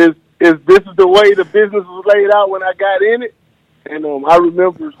 is this is the way the business was laid out when I got in it, and I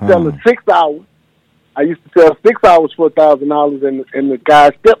remember selling 6 hours. I used to sell 6 hours for $1,000, and the guy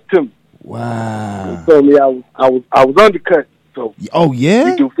stepped to me. Wow! He told me I was undercut. So yeah,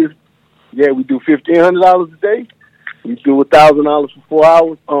 we do $1,500 a day. We do $1,000 for 4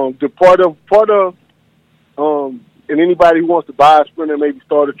 hours. The part of and anybody who wants to buy a Sprinter, maybe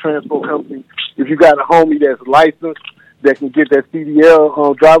start a transport company, if you got a homie that's licensed, that can get that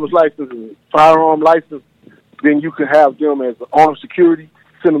CDL driver's license and firearm license, then you can have them as armed security,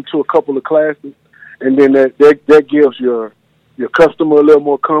 send them to a couple of classes, and then that gives your customer a little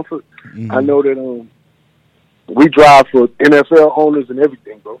more comfort. Mm-hmm. I know that we drive for NFL owners and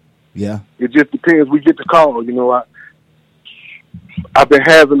everything, bro. Yeah. It just depends. We get the call. You know, I've been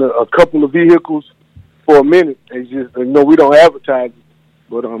having a couple of vehicles for a minute. It's just, we don't advertise it.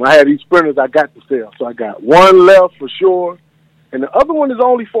 But I had these Sprinters I got to sell. So I got one left for sure. And the other one is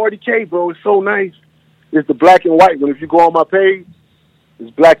only $40K, bro. It's so nice. It's the black and white one. If you go on my page,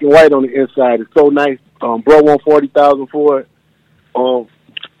 it's black and white on the inside. It's so nice. Bro want $40,000 for it.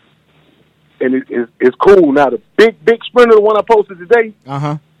 And it's cool. Now, the big Sprinter, the one I posted today,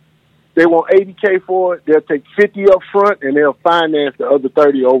 they want $80K for it. They'll take $50 up front, and they'll finance the other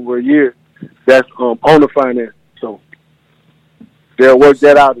 $30 over a year. That's owner finance. So they'll work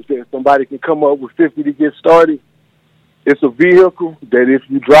that out. If somebody can come up with $50 to get started, it's a vehicle that if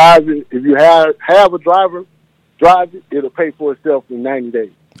you drive it, if you have a driver drive it, it'll pay for itself in 90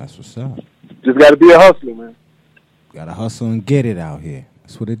 days. That's what's up. Just got to be a hustler, man. Got to hustle and get it out here.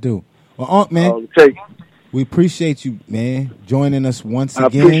 That's what it do. Well, man, we appreciate you, man, joining us once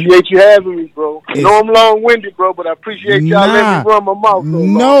again. I appreciate you having me, bro. I know I'm long-winded, bro, but I appreciate y'all letting me run my mouth.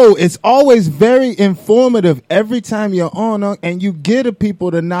 No, it's always very informative every time you're on, and you give the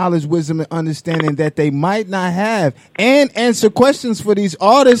people the knowledge, wisdom, and understanding that they might not have, and answer questions for these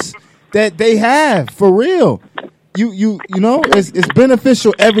artists that they have, for real. You know, it's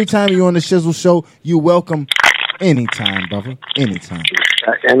beneficial every time you're on the Shizzle Show. You welcome anytime, brother, anytime.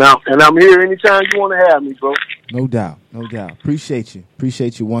 And I'm here anytime you want to have me, bro. No doubt. Appreciate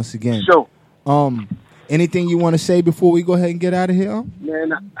you once again. Sure. Anything you want to say before we go ahead and get out of here?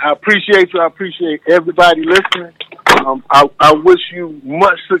 Man, I appreciate you. I appreciate everybody listening. I wish you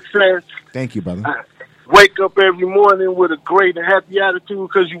much success. Thank you, brother. Wake up every morning with a great and happy attitude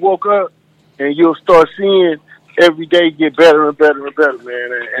because you woke up, and you'll start seeing every day get better and better and better,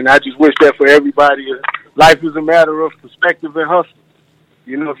 man. And I just wish that for everybody. Life is a matter of perspective and hustle.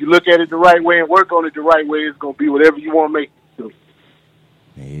 You know, if you look at it the right way and work on it the right way, it's going to be whatever you want to make it. So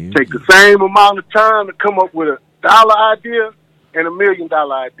take the same amount of time to come up with $1 idea and $1 million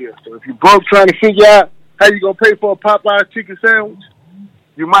idea. So if you're broke trying to figure out how you're going to pay for a Popeyes chicken sandwich,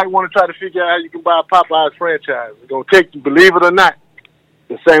 you might want to try to figure out how you can buy a Popeyes franchise. It's going to take you, believe it or not,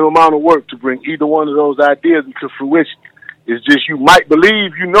 the same amount of work to bring either one of those ideas into fruition. It's just you might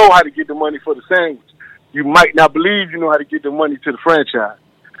believe you know how to get the money for the sandwich. You might not believe you know how to get the money to the franchise.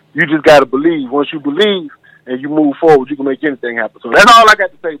 You just got to believe. Once you believe and you move forward, you can make anything happen. So that's all I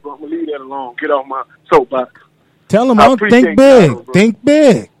got to say, bro. I'm going to leave that alone. Get off my soapbox. Tell them, think big. Bro. Think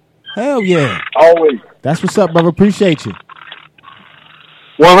big. Hell yeah. Always. That's what's up, brother. Appreciate you.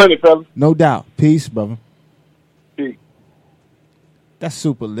 100, fella. No doubt. Peace, brother. Peace. That's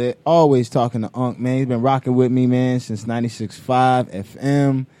super lit. Always talking to Unc, man. He's been rocking with me, man, since 96.5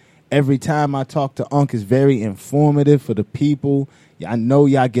 FM. Every time I talk to Unc, it's very informative for the people. I know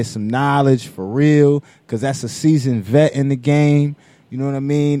y'all get some knowledge for real, because that's a seasoned vet in the game. You know what I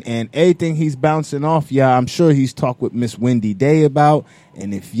mean? And everything he's bouncing off y'all, I'm sure he's talked with Miss Wendy Day about.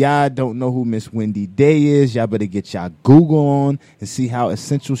 And if y'all don't know who Miss Wendy Day is, y'all better get y'all Google on and see how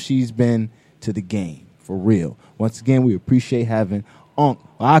essential she's been to the game, for real. Once again, we appreciate having Unc,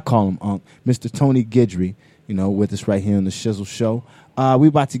 I call him Unc, Mr. Tony Guidry, with us right here on the Shizzle Show. We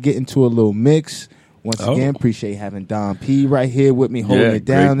about to get into a little mix. Once again, appreciate having Don P right here with me, holding it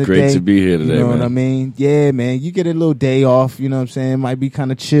down today. Great to be here today, You know man. what I mean? Yeah, man. You get a little day off, you know what I'm saying? Might be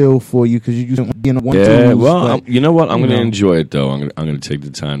kind of chill for you because you used to one Yeah, well, you know what? I'm going to enjoy it, though. I'm going to take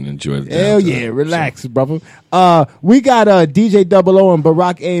the time to enjoy the Hell yeah, relax, brother. We got DJ 00 and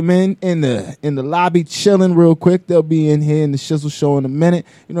Barak Amen in the lobby chilling real quick. They'll be in here in the Shizzle Show in a minute.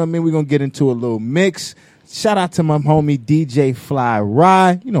 You know what I mean? We're going to get into a little mix. Shout out to my homie DJ Fly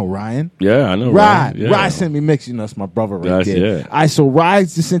Rye. You know Ryan. Yeah, I know Ryan. Yeah. Ryan sent me mix. That's my brother right there. Yeah. All right, so Ryan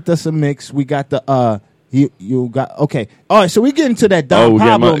just sent us a mix. We got the you got okay. All right, so we get into that Don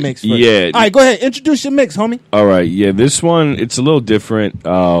Pablo mix first. Yeah. All right, go ahead. Introduce your mix, homie. All right, yeah. This one, it's a little different.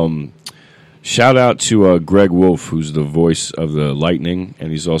 Shout out to Greg Wolf, who's the voice of the Lightning,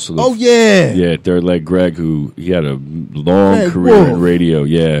 and he's also the third leg Greg, who he had a long Greg career Wolf. in radio.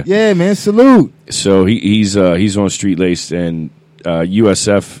 Yeah, man, salute. So he's on Street Laced, and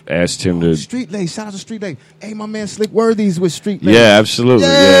USF asked him to Street Lake, shout out to Street Lake. Hey, my man Slick Worthy's with Street Lake. Yeah, absolutely.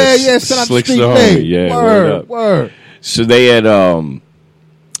 Yeah, shout out to Slick's Street the Lake. homie. Yeah, word. So they had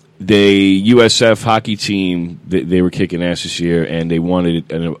the USF hockey team. They were kicking ass this year, and they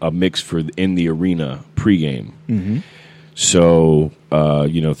wanted a mix for in the arena pregame. Mm-hmm. So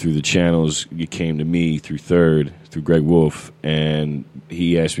through the channels, it came to me through Greg Wolf, and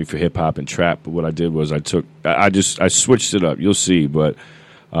he asked me for hip hop and trap. But what I did was I switched it up. You'll see, but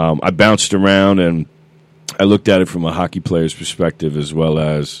I bounced around and I looked at it from a hockey player's perspective as well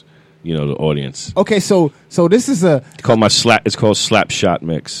as the audience. Okay, so this is It's called Slap Shot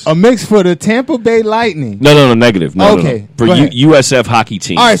Mix. a mix for the Tampa Bay Lightning. No, negative. No, Okay, for go ahead. USF hockey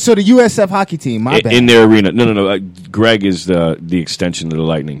team. All right, so the USF hockey team, my bad. In their arena. No. Greg is the extension of the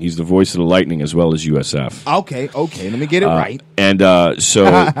Lightning. He's the voice of the Lightning as well as USF. Okay, let me get it right. And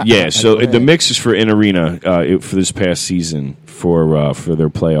so the mix is for in arena for this past season for their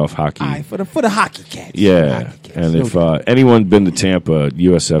playoff hockey. All right, for the hockey cats. Yeah, and if anyone been to Tampa,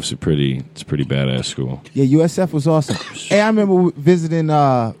 USF's it's a pretty badass school. Yeah, USF was awesome. Hey, I remember visiting.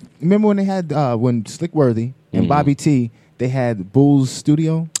 Remember when they had when Slick Worthy and Bobby T, they had Bulls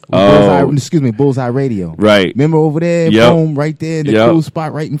Studio. Bullseye Radio. Right. Remember over there, Yep. boom, right there, the cool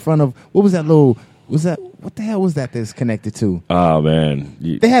spot right in front of. What was that little? What the hell was that that's connected to? Oh man,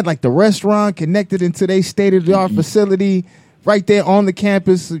 They had like the restaurant connected into their state of the art facility. Right there on the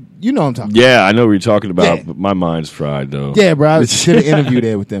campus. You know what I'm talking about. Yeah, I know what you're talking about, Yeah. but my mind's fried, though. Yeah, bro. I should have interviewed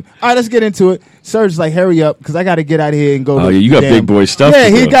there with them. All right, let's get into it. Serge's like, hurry up, because I got to get out of here and go. Oh, yeah, you got big boy stuff. Yeah,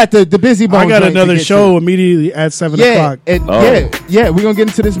 to he do. got the busy bones. I got joint to another get show to. immediately at 7 Yeah, o'clock. yeah. We're going to get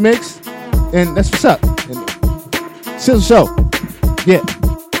into this mix, and that's what's up. Shizzle Show. Yeah.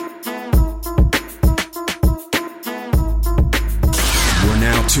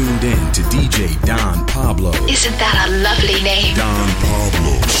 Now tuned in to DJ Don Pablo. Isn't that a lovely name? Don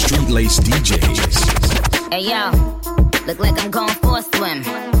Pablo, Street Lace DJs. Hey yo, look like I'm going for a swim.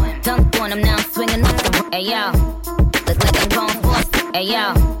 Dunk on him now, I'm swinging up the. Hey yo, look like I'm going for a. Hey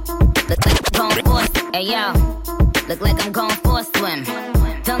yo, look like I'm going for a. Hey yo, look like I'm going for a swim.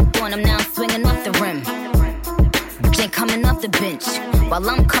 Dunk on him now, I'm swinging off the rim. They coming off the bench while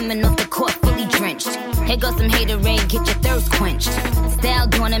I'm coming off the court fully drenched. Here goes some haterade, get your thirst quenched. Style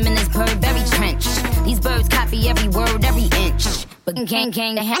doing him in this Burberry trench. These birds copy every word, every inch. But gang,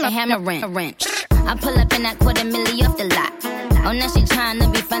 the hammer wrench. I pull up in that $250,000 off the lot. Oh, now she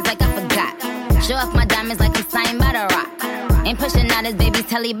tryna be friends like I forgot. Show off my diamonds like I'm signed by the rock. Ain't pushing out his baby's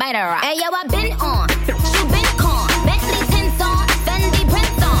telly by the rock. Hey yo, I been on, you been con. Bentley tints on, Fendi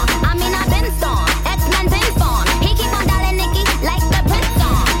prints on. I mean I been storm, X-Men been spawn. He keep on dialing Nicky like the Prince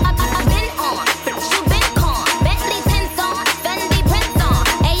on. I been on, you been con. Bentley tints on, Fendi prints on.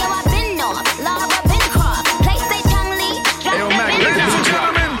 Hey yo, I been on, Laura been cross. Place say Chung Lee, drop the Ladies and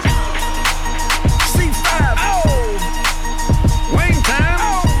gentlemen, C5, wing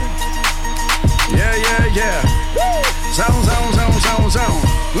time. Yeah. Zone.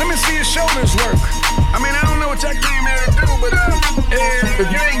 Let me see your shoulders work. I mean, I don't know what y'all came here to do, but if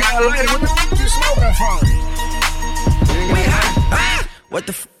you ain't got a lighter, what the f*** you smoking from? We hot. What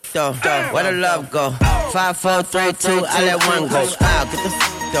the f*** though? Where the love go? 5, 4, 3, 2, I let one go. Wow, get the f***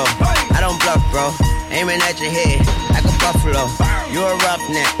 though. I don't bluff, bro. Aiming at your head like a buffalo. You a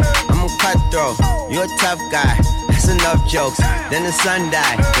roughneck, I'm a cutthroat. You a tough guy. That's enough jokes. Then the sun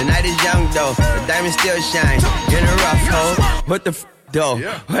died. The night is young though. The diamond still shine. In a rough hole. What the f*** though?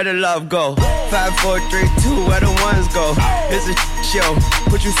 Where the love go? 5, 4, 3, 2, where the ones go? It's a show.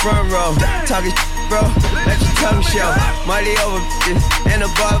 Put you front row. Talking bro. Let your tongue show. Money over and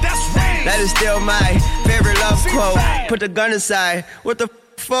above. That is still my favorite love quote. Put the gun aside. What the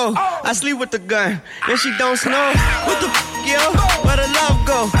for? I sleep with the gun, and she don't snow. What the yo? Where the love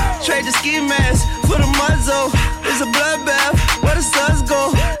go? Trade the ski mask for the muzzle. It's a bloodbath. Where the suns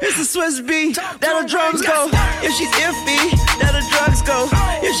go? It's a Swiss beat. That the drums go. If she's iffy, that the drugs go.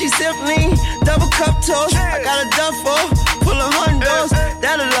 If she's simply double cup toast, I got a duffel full of hundos.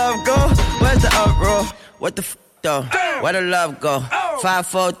 That the love go. Where's the uproar? What the though? Where the love go? 5,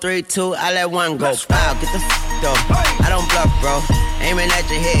 4, 3, 2, I let one go. Wow, get the though. I don't bluff, bro. Aiming at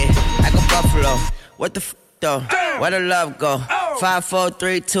your head like a buffalo. What the though? Where the love go? 5, 4,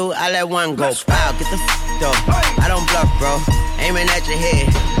 3, 2, I let one go. Wow, get the though. I don't bluff, bro. Aiming at your head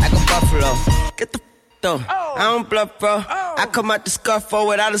like a buffalo. Get the though. I don't bluff, bro. I come out the scuffle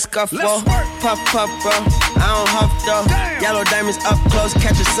without a scuffle. Puff, bro. I don't huff, though. Yellow diamonds up close,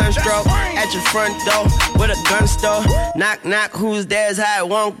 catch a sunstroke. At your front door, with a gun store. Knock, knock, who's there's how it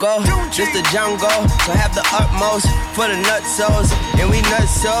won't go. Just the jungle, so have the utmost for the nutsos. And we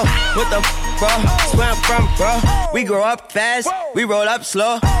nutso, what the bro? Swim from bro. We grow up fast, we roll up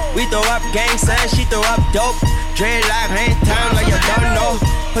slow. We throw up gang signs, she throw up dope. Dreadlock, hang time like you don't know.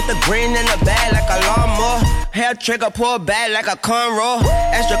 Put the green in the bag like a lawnmower. Hair trigger, pull back like a cornrow.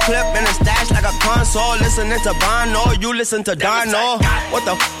 Extra clip in the stash like a console. Listening to Bono, you listen to Darno. What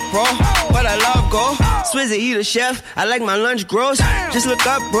the bro? What I love go. Swizzy, he the chef, I like my lunch gross. Just look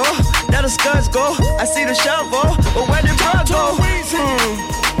up, bro, let the scuds go. I see the shovel, but where did bro go?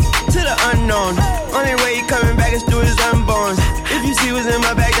 To the unknown. Only way he coming back is through his unborns. If you see what's in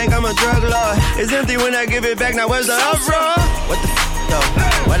my bag, think I'm a drug lord. It's empty when I give it back, now where's the uproar? What the though?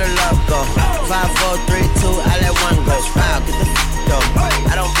 Where the love go? 5, 4, 3, 2, I let one go. Wow, get the though.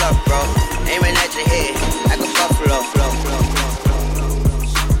 I don't bluff, bro. Aiming at your head like a buffalo.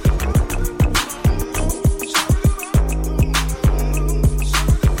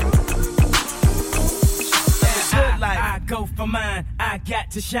 I go for mine, I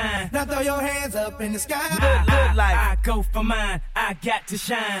got to shine. Now throw your hands up in the sky. Look like I go for mine, I got to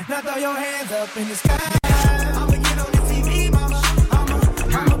shine. Now throw your hands up in the sky. I'ma get on the TV, mama. I'ma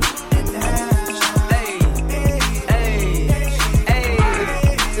put it down. Hey.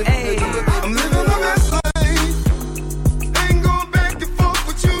 I'm living my best life. Ain't going back and forth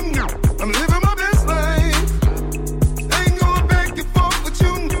with you now. I'm living my best life. Ain't going back and forth with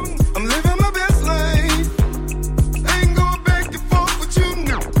you now. I'm living my best life. Ain't going back and forth with you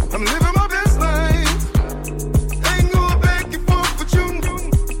now. I'm living my best life. Ain't going back and forth with you now.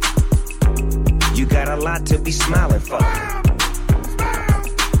 You got a lot to be smiling for.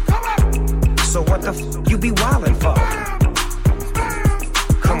 So what the f you be wildin' for?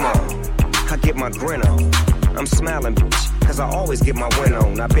 Come on, I get my grin on. I'm smiling, bitch, cause I always get my win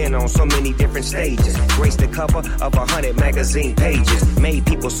on. I've been on so many different stages. Graced the cover of 100 magazine pages. Made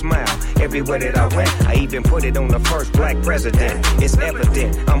people smile everywhere that I went. I even put it on the first black president. It's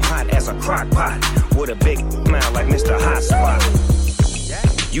evident I'm hot as a crock pot. With a big smile like Mr. Hot Spot.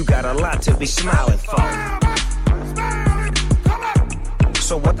 You got a lot to be smiling for.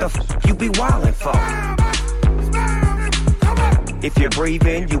 So what the f you be wildin' for? If you're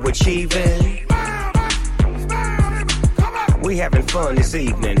breathing, you achieving. We having fun this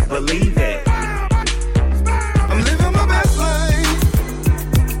evening, believe it. I'm living my best life.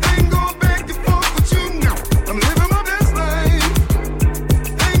 Ain't going back and forth with you now. I'm living my best life.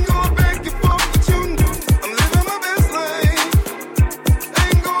 Ain't going back and forth with you now. I'm living my best life.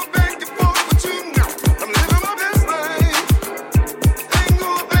 Ain't going back and forth with you now. I'm living my best life. Ain't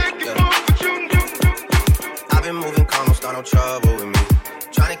going back and forth with you now. I've been moving calm, don't start no trouble with me.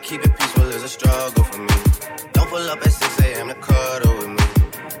 Trying to keep it peaceful is a struggle for me. Don't pull up at 6 a.m. to cuddle with me.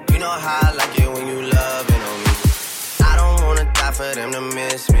 You know how I like it when you loving on me. I don't wanna die for them to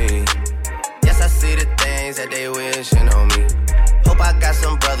miss me. Yes, I see the things that they wishing on me. Hope I got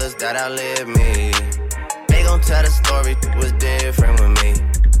some brothers that outlive me. They gon' tell the story was different with me.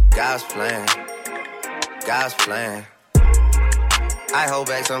 God's plan, God's plan. I hold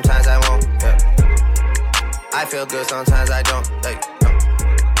back, sometimes I won't. Yeah. I feel good, sometimes I don't. Hey, no.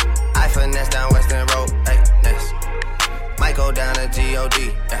 I finesse down Western Road. Hey, next. Might go down to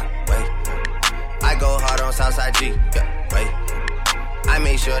G.O.D. Yeah, wait. I go hard on Southside G. Yeah, wait. I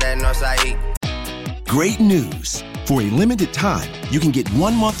make sure that Northside E. Great news. For a limited time, you can get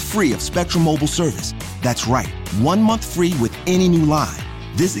 1 month free of Spectrum Mobile service. That's right, 1 month free with any new line.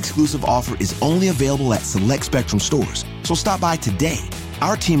 This exclusive offer is only available at select Spectrum stores, so stop by today.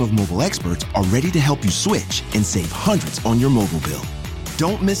 Our team of mobile experts are ready to help you switch and save hundreds on your mobile bill.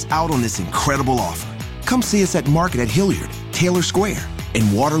 Don't miss out on this incredible offer. Come see us at Market at Hilliard, Taylor Square,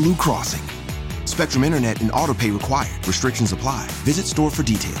 and Waterloo Crossing. Spectrum Internet and autopay required. Restrictions apply. Visit store for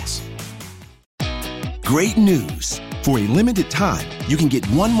details. Great news. For a limited time, you can get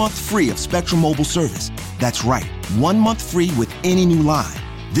 1 month free of Spectrum Mobile service. That's right, 1 month free with any new line.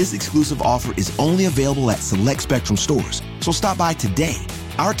 This exclusive offer is only available at select Spectrum stores, so stop by today.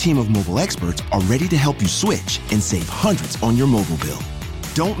 Our team of mobile experts are ready to help you switch and save hundreds on your mobile bill.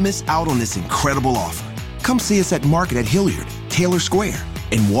 Don't miss out on this incredible offer. Come see us at Market at Hilliard, Taylor Square,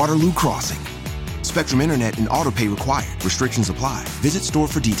 and Waterloo Crossing. Spectrum Internet and autopay required. Restrictions apply. Visit store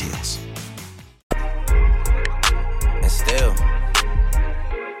for details. And still,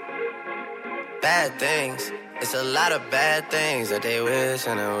 bad things. It's a lot of bad things that they wish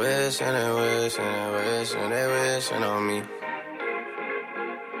and they wish and they wish and they wish and they wishing on me.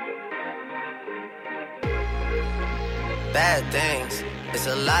 Bad things. It's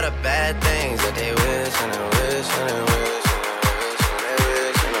a lot of bad things that they wish and they wish and they wish.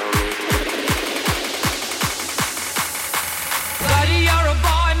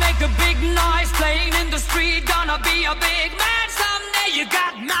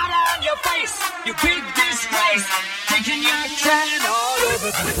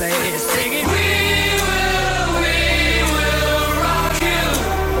 play it, singing. We will rock you.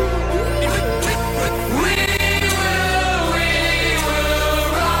 We will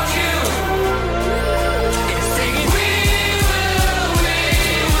rock you. It's singing. We will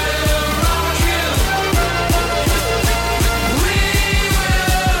rock you. We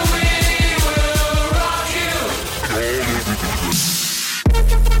will rock you.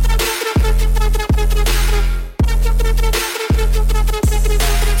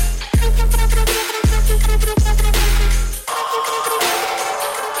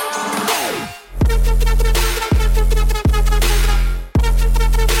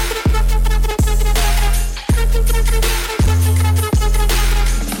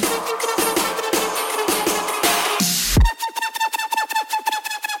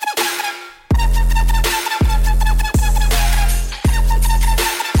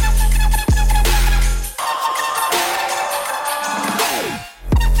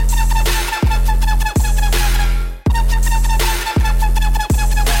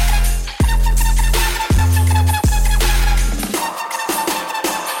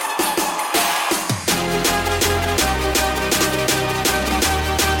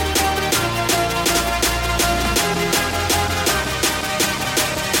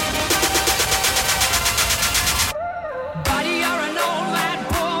 Buddy, you're an old man,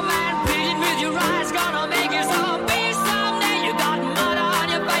 poor man, pleading with your eyes, gonna make you zombie someday. You got mud on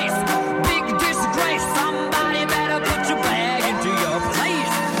your face, big disgrace. Somebody better put your bag into your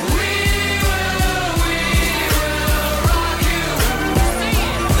place. We will rock you. Sing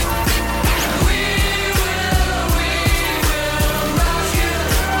it. We will rock you.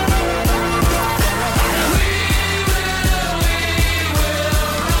 We will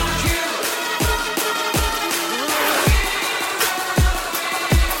rock you.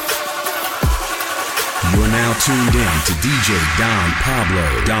 You're now tuned in to DJ Don Pablo.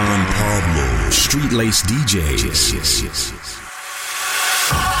 Don Pablo. Street Lace DJs.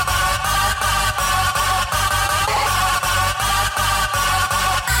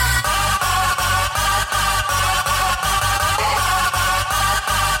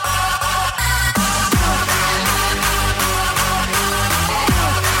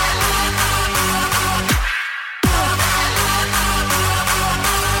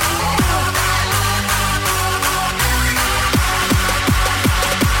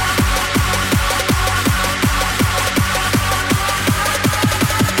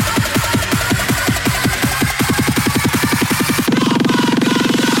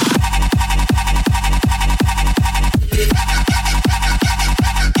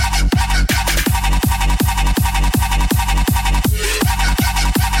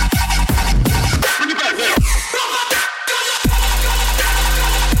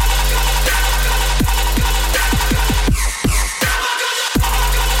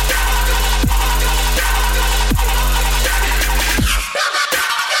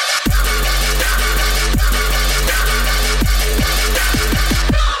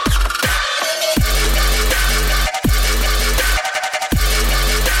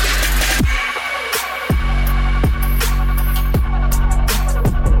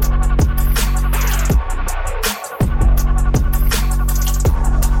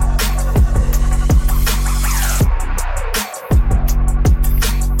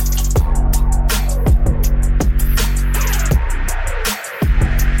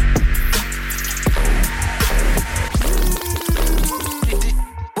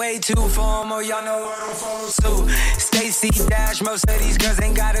 Way too formal, y'all know I don't follow suit. Stacy Dash, most of these girls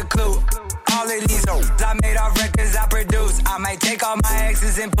ain't got a clue. All of these hoes I made off records I produce. I might take all my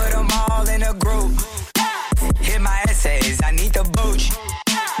exes and put them all in a group. Hit my essays, I need the booch.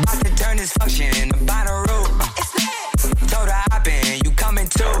 About to turn this function into Bonnaroo. Told her hop in, you coming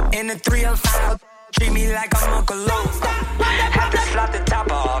too. In the 305, treat me like I'm Uncle Luke. Have to slap the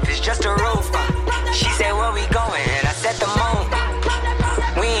top off, it's just a roof. She said, where we going? I said the moon.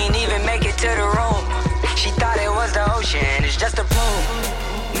 We ain't even make it to the room. She thought it was the ocean, it's just a pool.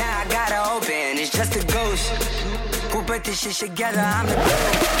 Now I gotta open, it's just a ghost. Who put this shit together? I'm the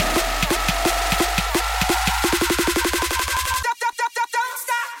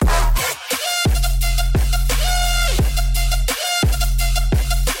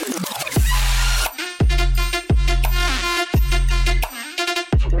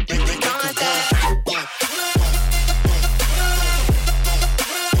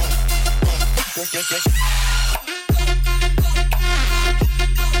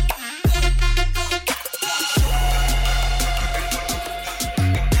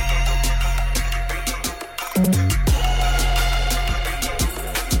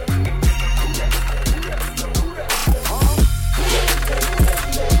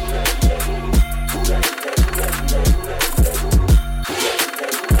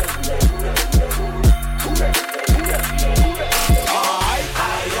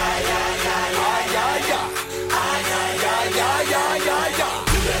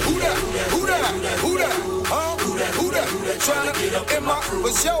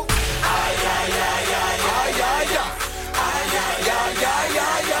was yo. Ay, ay, ay, ay, ay, ay, ay. Ay, ay, ay, ay,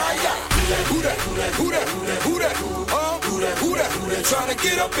 ay, ay, ay. Who that? Who that? Who that? Who that? Who that? Who that? Tryna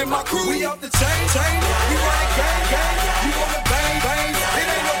get up in my crew. We up the chain. We running gang. You wanna bang. It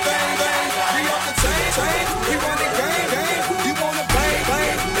ain't no bang. We up the chain. We running gang. You wanna bang.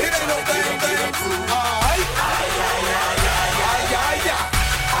 It ain't no bang. Ay, ay, ay, ay, ay, ay, ay, ay.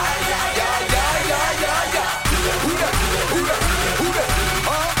 Ay, ay, ay, ay, ay, ay, ay. Who that? Who that?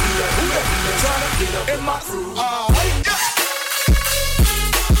 Tryna get up in my crew.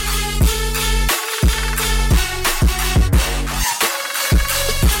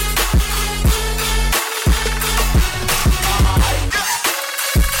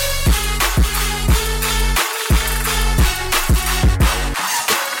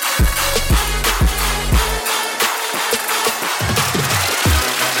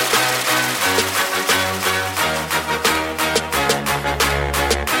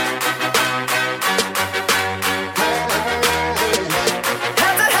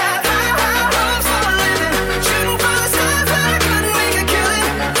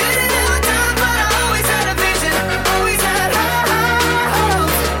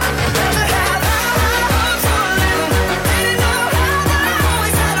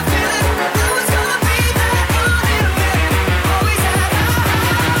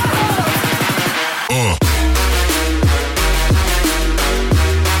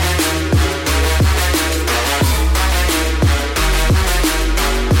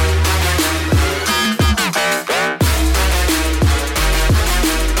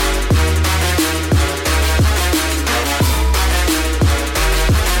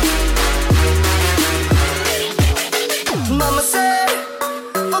 Mama said,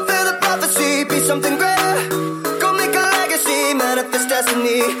 fulfill the prophecy, be something great. Go make a legacy, manifest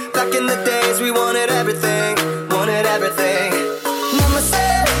destiny. Back in the days, we wanted everything. Mama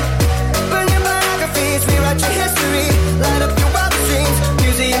said, burn your biographies, rewrite your history. Light up your wildest dreams,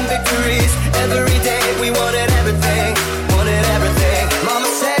 museum victories. Every day, we wanted everything. Mama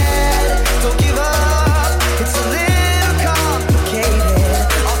said, don't give up, it's a little complicated.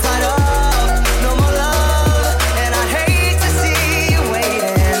 I'll fight up, no more love, and I hate to see you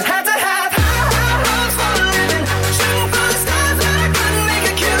waiting. Had to have high hopes for a living, shooting for the stars, but I couldn't make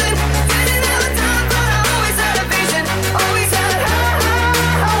a killing. Didn't have the time, but I always had a vision, always had high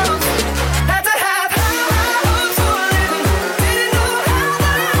hopes. Had to have high hopes for a living, didn't know how,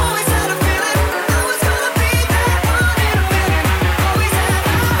 but I always had a feeling I was gonna be back on in a minute. Always had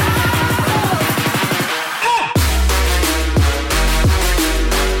high hopes.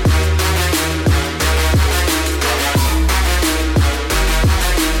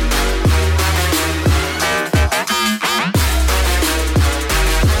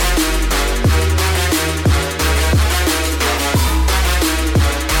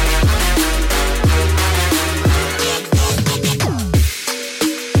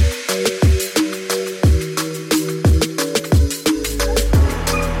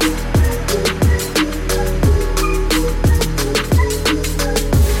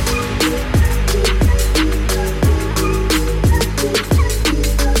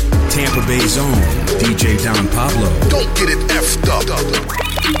 Tampa Bay's own DJ Don Pablo. Don't get it effed up.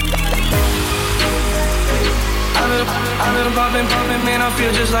 I've been popping, man, I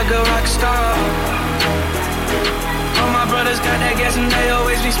feel just like a rock star. All my brothers got that gas and they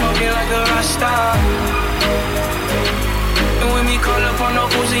always be smoking like a rock star. And when we call up on the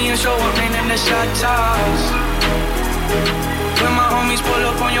Uzi and show up, man, in the shot toss. When my homies pull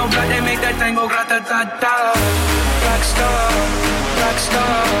up on your block, they make that thing go grata-ta-ta. Rock star, rock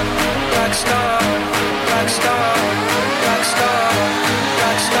star, rock star, rock star, rock star,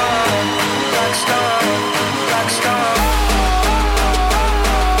 rock star, rock star, rock star.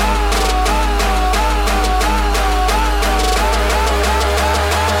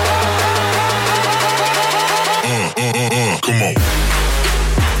 Come on.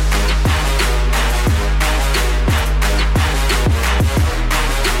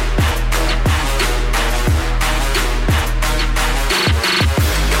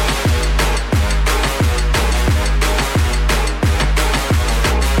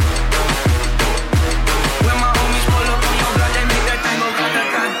 When my homies pull up on your block, they make that thing go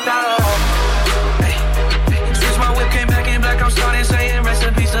grata-ta-ta. Hey, since my whip came back in black, I'm starting saying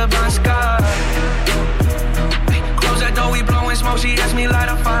recipes to Bon Scott. Hey, close that door, we blowing smoke. She asked me light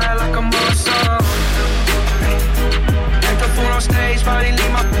a fire like a Muslim. Hey, act the fool on stage, probably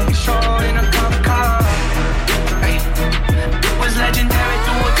leave my show in a cop car. Hey, it was legendary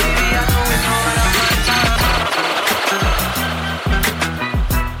through a TV. I know it's all out of my time.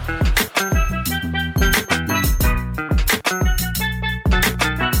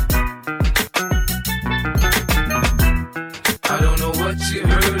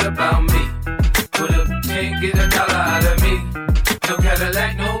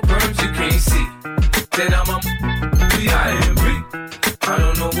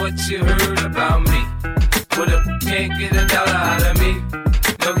 know what you heard about me. But if you can't get $1 out of me,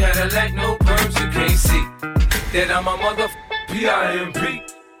 no Cadillac, no perms, you can't see that I'm a P.I.M.P.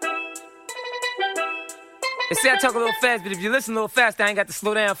 They say I talk a little fast, but if you listen a little fast, I ain't got to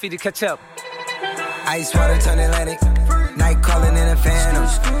slow down for you to catch up. Ice water turn Atlantic. Night calling in a phantom.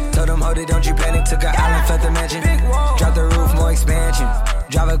 Told them, hold it, don't you panic. Took an island, felt the mansion. Drop the roof, more expansion.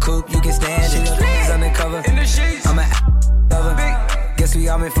 Drive a coupe, you can stand it. He's undercover. I'm a lover. Guess we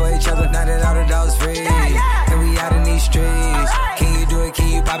all meant for each other. Now that all the dogs free. And we out in these streets. Can you do it?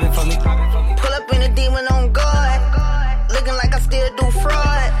 Can you pop it for me? Pull up in a demon on guard. Looking like I still do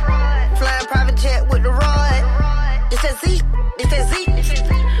fraud. Flying private jet with the rod. It's that Z. It's that Z.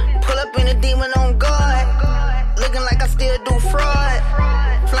 Pull up in a demon on guard. Looking like I still do fraud.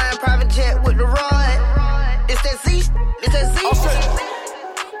 Flying private jet with the rod. It's that Z. It's that Z.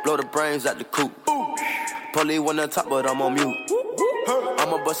 Blow the brains out the coop. Polly one on top, but I'm on mute.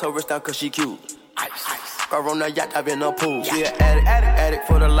 I'ma bust her wrist down cause she cute. Car on the yacht, I've been a pool. She an addict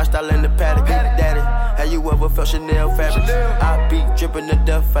for the lifestyle in the paddock. Daddy, have you ever felt Chanel fabric? I be dripping to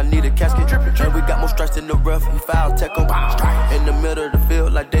death, I need a casket. And we got more strikes in the rough, we foul tech em. In the middle of the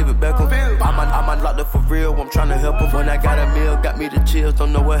field like David Beckham. I'm locked up for real, I'm trying to help him. When I got a meal, got me the chills,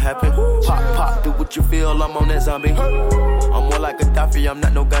 don't know what happened. Pop, do what you feel, I'm on that zombie. I'm more like Gaddafi, I'm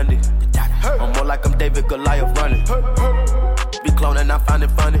not no Gandhi. I'm more like I'm David Goliath running. Be cloning, I find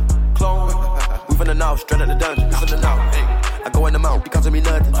it funny. Clone. We from the north, straight out the dungeon. From the north, hey. I go in the mouth, it costs me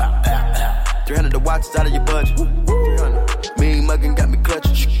nothing. 300 the watch is out of your budget. 300. Mean muggin' got me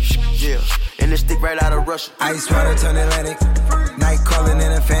clutching. Yeah, and this stick right out of Russia. Ice water turn Atlantic. Night calling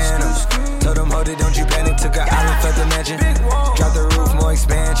in a phantom. Told them, hold it, don't you panic. Took an island, felt the mansion. Drop the roof, more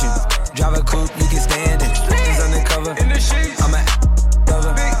expansion. Drive a coupe, you can stand it. He's undercover. I'm a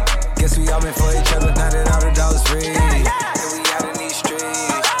lover. Guess we all meant for each other. Now that all the dogs free. And we out in these streets.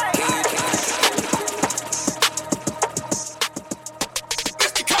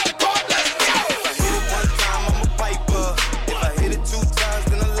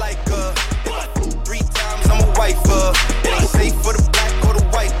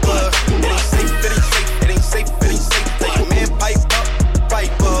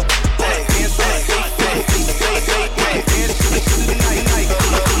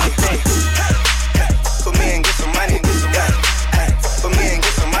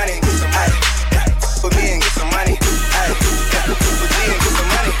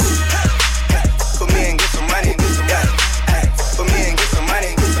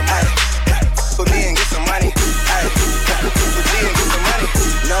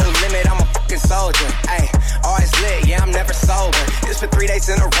 For 3 days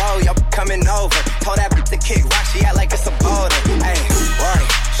in a row, y'all coming over. Told that bitch to kick rock, she act like it's a boulder. Ayy, worry,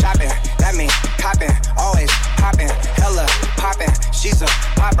 shopping, that mean copping, always popping, hella popping. She's a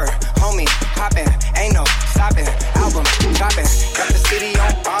popper, homie, popping, ain't no stopping. Album dropping, got the city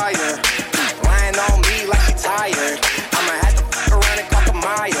on fire. Lying on me like she tired. I'ma have to fuck around and call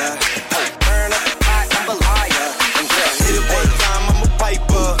Maya. Burn up the pot, I'm a liar. And yeah, hit it one time, I'm a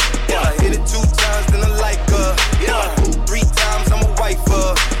piper. Yeah, hit it 2 times, then I like her. Yeah, 3 times, I'm a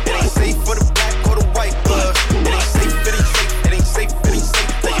wifer. It ain't safe for the black or the white blood. It ain't safe, it ain't safe, it ain't safe, it ain't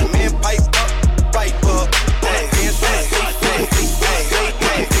safe. Let your man pipe up, pipe up. Hey, hands on the safe, hey, hey,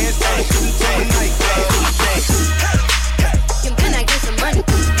 hey, hands on the shooting to a night club. Can I get some money?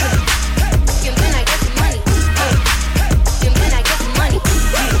 Can I get some money? Can I get some money? Can I get some money?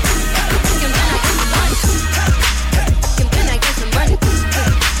 Can I get some money?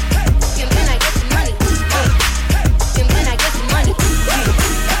 Can I get some money? Can I get some money?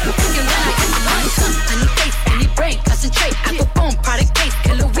 Can I get some money? I need faith, I need brain, concentrate. I go phone, product case,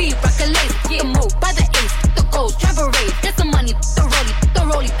 killer weed, rock a lace. Get moved by the ace, the gold, travel race. Get some money, the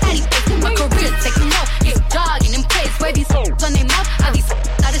rollie, patty face. My career taking off, yeah, jogging in place. Where these hoes on their mouth, all these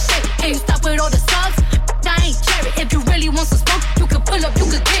out of shape. Can you stop with all the slugs? I ain't cherry. If you really want some smoke, you can pull up, you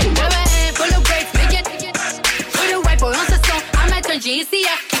can get it. Grab a hand, full of brakes, make it. Put a white boy on the song, I'm at turn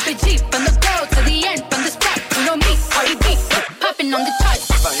GCF. Keep it Jeep from the road to the end, from the spot. You know me, Cardi B, popping on the charts.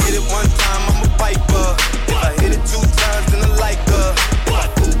 If I hit it 1 time, I'm a piper. If I hit it 2 times, then I like her. If I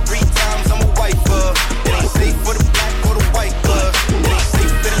do 3 times, I'm a wifer. It ain't safe for the black or the white blood. It ain't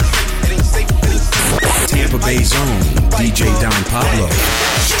safe, it ain't safe, it ain't safe, it ain't safe. Tampa Bay's own DJ Don Pablo,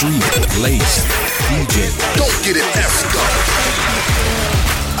 street laced DJ. Don't get it, let's go.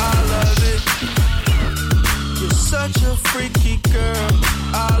 I love it. You're such a freaky girl.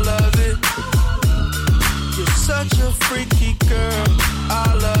 I love it. You're such a freaky girl.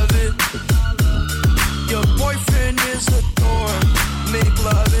 I love it. Your boyfriend is a dork. Make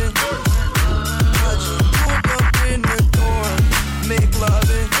love it. I just pulled up in the door. Make love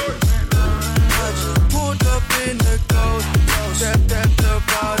it. London. I just pulled up in the ghost. Stepped up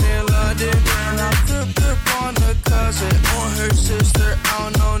in London. And I flip on the cousin, on her sister. I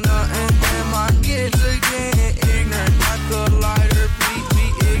don't know nothing. And my kids are getting ignorant. Like a lighter, be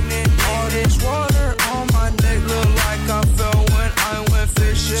ignorant. All this water on my neck look like I fell when I went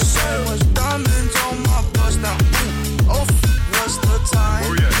fishing. So much diamonds on my bust now. Oh, what's the time?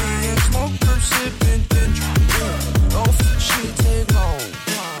 Me and smoke her sipping ginger. Oh, she take long.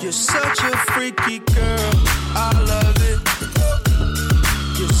 You're such a freaky girl. I love it.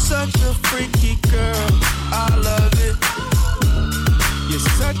 You're such a freaky girl. I love it. You're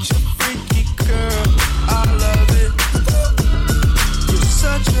such a freaky girl. I love it. You're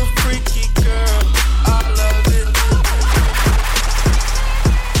such a freaky girl. I love it.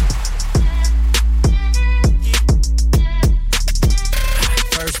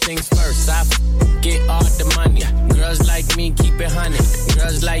 First things first, I get all the money. Girls like me, keep it honey.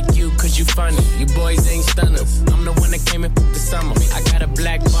 Girls like you, cause you funny. You boys ain't stunners. I'm the one that came in the summer. I got a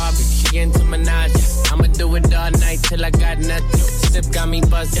black Barbie, she into Minaj. I'ma do it all night till I got nothing. Sip got me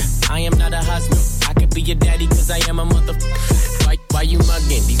buzzing. I am not a husband. I could be your daddy, cause I am a motherfucker. Why you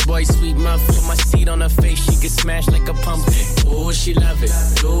mugging? These boys sweet muff. Put my seed on her face, she get smashed like a pumpkin. Ooh, she love it.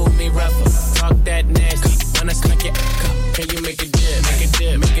 Do me rougher. Talk that nasty. When I smack it, can you make a dip? Make a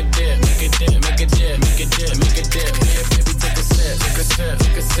dip, make a dip, make a dip, make a dip, make a dip, make a dip. Yeah, baby, take a sip, take a sip,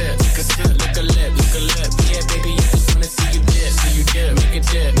 take a sip, take a sip. Lick a lip, lick a lip. Yeah, baby, I just wanna see you dip, see you dip. Make a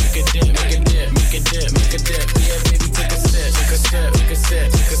dip, make a dip, make a dip, make a dip, make a dip. Yeah, baby, take a sip, take a sip, take a sip,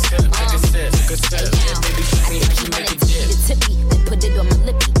 take a sip, take a sip, take a sip. Yeah, baby, show me how you make a dip. Tippy, then put it on my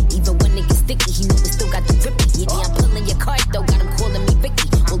lippy. Even when it gets sticky, he know we still got the grippy. Yeah, I'm pulling your card though, got him calling me Vicky.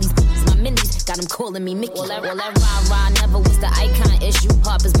 All these b****s, my minis, got him calling me Mickey. All that rah-rah never was the icon issue.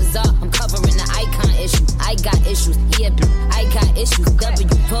 Harper's Bazaar, I'm covering the icon issue. I got issues, yeah, I got issues. W,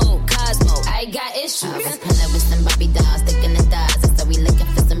 Vogue, Cosmo, I got issues. I was pulling with some Bobby dolls, sticking the stars. And so we looking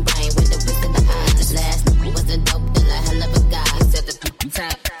for some brain with the whisk of the eyes. This last was a dope dealer, hell of a guy. He said the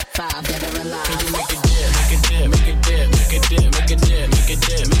top 5 dead or alive. Can you make a dip, make a dip, make a dip, make a dip, make a dip, make a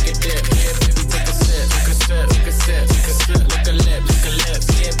dip, make a dip. Yeah, baby, take a sip, take a sip, take a sip, take a sip. Lick a lip, lick a lip.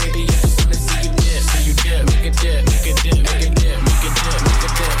 Yeah, baby, I just wanna see you dip, see you dip. Make a dip, make a dip, make a dip, make a dip, make a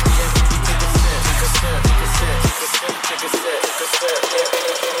dip. Yeah, baby, take a sip, take a sip, take a sip, take a sip, take a sip, take a sip. Yeah,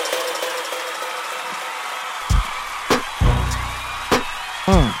 baby.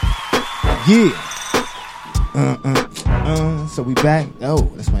 Yeah. So we back. Oh,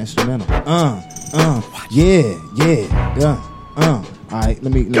 that's my instrumental. Yeah. All right,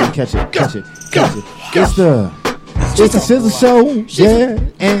 let me catch it. It's the Shizzle Show. Yeah,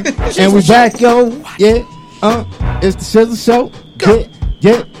 and we back, yo. Yeah. It's the Shizzle Show.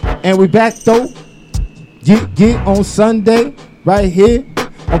 Yeah, and we back though. Yeah, on Sunday right here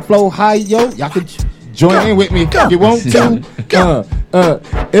on Flow High, yo. Y'all can join in with me if you want to.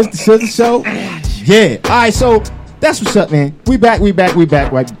 It's the Shizzle Show. Yeah. All right, so that's what's up, man. We back. Right,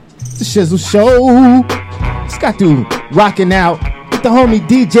 the Shizzle Show. It's got to rocking out with the homie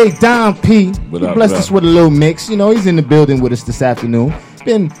DJ Don P. He blessed us with a little mix. You know, he's in the building with us this afternoon.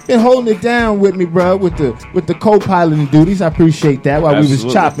 Been holding it down with me, bro, with the co-piloting duties. I appreciate that while we was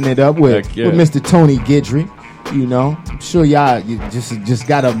chopping it up with Mr. Tony Guidry. You know, I'm sure y'all just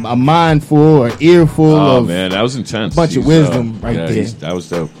got a mind full or ear full of. Oh man, that was intense. Bunch of wisdom right there. That was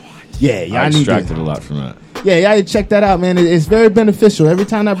dope. Yeah, y'all I extracted a lot from that. Yeah, y'all need to check that out, man. It's very beneficial. Every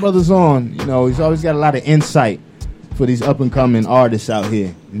time that brother's on, you know, he's always got a lot of insight for these up and coming artists out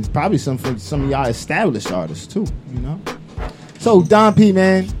here, and probably some of y'all established artists too. You know. So Don P,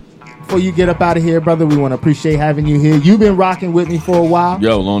 man, before you get up out of here, brother, we want to appreciate having you here. You've been rocking with me for a while.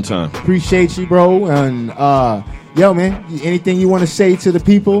 Yo, long time. Appreciate you, bro. And yo, man, anything you want to say to the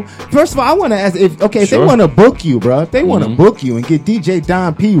people? First of all, I want to ask if they want to book you, bro. If they want to book you and get DJ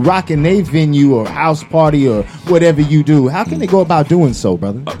Don P rocking their venue or house party or whatever you do, how can they go about doing so,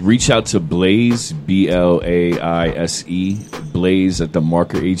 brother? Reach out to Blaze, Blaise, Blaze at the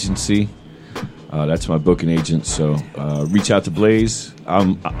Marker Agency. That's my booking agent. So reach out to Blaze.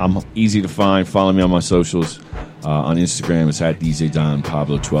 I'm easy to find. Follow me on my socials. On Instagram, it's at DJ Don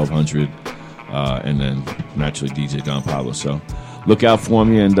Pablo 1200. And then naturally DJ Don Pablo. So look out for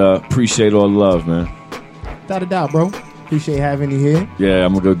me and appreciate all the love, man. Without a doubt, bro. Appreciate having you here. Yeah,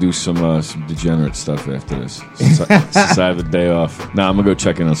 I'm gonna go do some degenerate stuff after this. Since I have a day off. Nah, I'm gonna go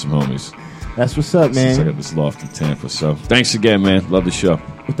check in on some homies. That's what's up, man. Since I got this loft in Tampa. So thanks again, man. Love the show.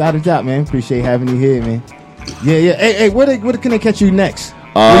 Without a doubt, man. Appreciate having you here, man. Yeah. Hey, where can they catch you next?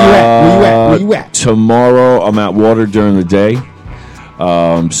 Where you at? Tomorrow, I'm at Water during the day.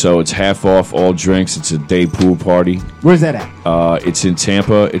 So it's half off all drinks. It's a day pool party. Where's that at? It's in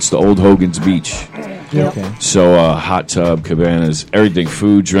Tampa. It's the old Hogan's Beach. Yeah. Okay. So hot tub, cabanas, everything,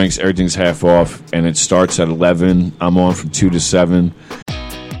 food, drinks, everything's half off. And it starts at 11. I'm on from 2 to 7.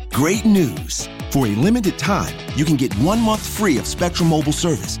 Great news. For a limited time, you can get 1 month free of Spectrum Mobile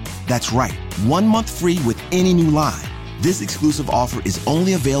service. That's right, 1 month free with any new line. This exclusive offer is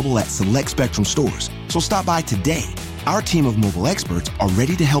only available at select Spectrum stores. So stop by today. Our team of mobile experts are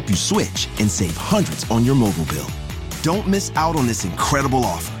ready to help you switch and save hundreds on your mobile bill. Don't miss out on this incredible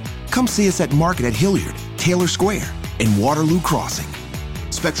offer. Come see us at Market at Hilliard, Taylor Square, and Waterloo Crossing.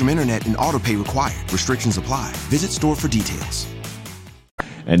 Spectrum Internet and autopay required. Restrictions apply. Visit store for details.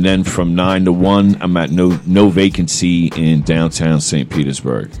 And then from 9 to 1, I'm at no vacancy in downtown St.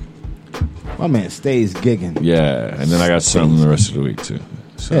 Petersburg. My man stays gigging. Yeah, and then I got something the rest of the week, too.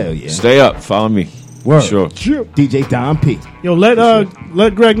 So Hell yeah. Stay up. Follow me. Word. Sure. DJ Don P. Yo,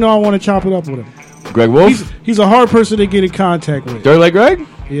 let Greg know I want to chop it up with him. Greg Wolf? He's a hard person to get in contact with. Dirty Leg Greg?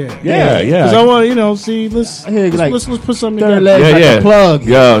 Yeah. Yeah. Because I want to, let's put something together. a plug.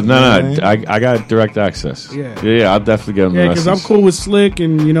 Yo, no. I got direct access. Yeah. I'll definitely get him Yeah, the because I'm message. cool with Slick,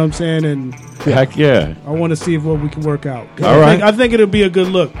 and you know what I'm saying, and Heck yeah. I want to see what we can work out. All right. I think it'll be a good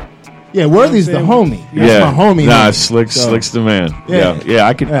look. Yeah, Worthy's the homie. That's my homie. Nah, man. Slick's the man. Yeah.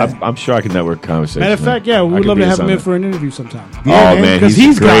 I can. I'm sure I can network conversation. Matter of fact, man. we I would could love be to his have him in son. for an interview sometime. Yeah, man, because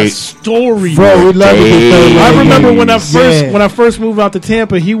he's got great. stories. Bro, we'd love to get I remember when Yeah. I first moved out to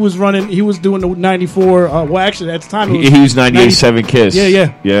Tampa, he was doing the 94. Well, actually, at the time He was 98.7 Kiss.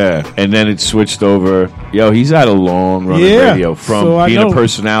 Yeah. Yeah. And then it switched over. Yo, he's had a long run of radio from So I being a know.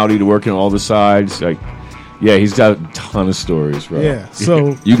 personality to working all the sides. Like, yeah, he's got a ton of stories, bro. Yeah,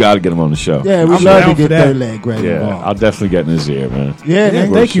 so- you got to get him on the show. Yeah, we'd I'm love down to for get that. Third Leg Greg Yeah, involved. I'll definitely get in his ear, man. Yeah, man.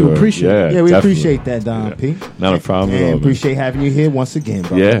 For Thank you. sure. Appreciate it. Yeah, Yeah, we definitely. appreciate that, Don P. Not a problem at all. man. Appreciate having you here once again,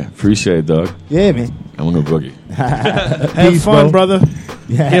 bro. Yeah, appreciate it, dog. Yeah, man. I'm gonna boogie. Have Peace, fun, bro. brother.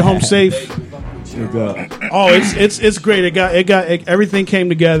 Yeah. Get home safe. Oh, it's great. It got everything came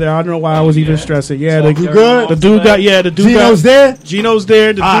together. I don't know why I was even stressing. Yeah, You good? The dude got Gino's there? Gino's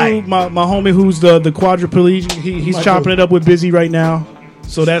there. The Aye. dude, my homie who's the quadriplegic, he's chopping it up with Busy right now.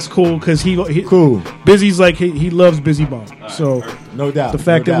 So that's cool because he Cool. Busy's like he loves Busy Bone. So No doubt. the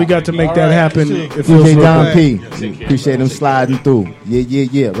fact no that we doubt. got to make that happen, it feels DJ real Don good. P. Appreciate him sliding through.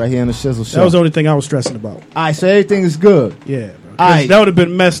 Yeah. Right here on the Shizzle Show. That was the only thing I was stressing about. All right, so everything is good. Yeah. All right. That would have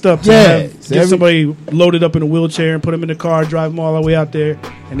been messed up to Yeah. So get somebody loaded up in a wheelchair and put him in the car, drive him all the way out there,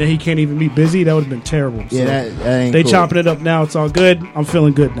 and then he can't even be busy. That would have been terrible. Yeah, that ain't they cool. chopping it up now. It's all good. I'm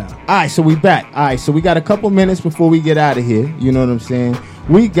feeling good now. All right, so we back. All right, so we got a couple minutes before we get out of here. You know what I'm saying?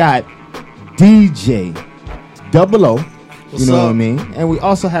 We got DJ Double O. You know what I mean? And we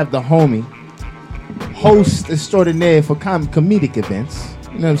also have the homie, host extraordinaire for comedic events.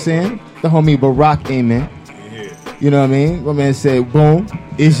 You know what I'm saying? The homie Barak Amen. You know what I mean? My man said, boom,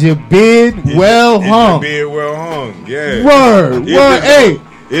 is your beard well hung? Beard well hung, yeah. Word.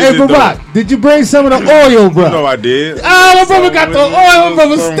 Hey, Barak, did you bring some of the oil, bro? No, I did. Ah, my brother got the oil. My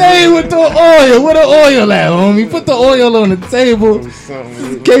brother stayed with the oil. Where the oil at, homie? Put the oil on the table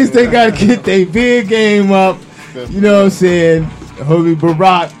in case they got to get their beard game up. You know what I'm saying? Homie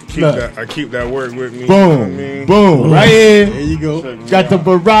Barak. I keep that work with me. Boom. You know what I mean? Boom. Right here. There you go. Got the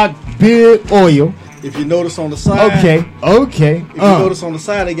Barak beard oil. If you notice on the side. Okay. If you notice on the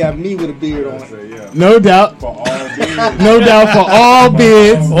side, they got me with a beard on it. No doubt. For all beards. No doubt for all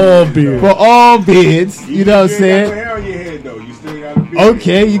beards. All beards. For all beards. You know what I'm saying? Hair on your head, though. You still got a beard.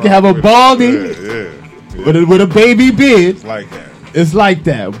 Okay, you can have a baldy with a baby beard. It's like that. It's like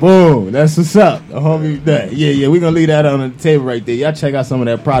that. Boom. That's what's up. The homie, that. Yeah. We're going to leave that on the table right there. Y'all check out some of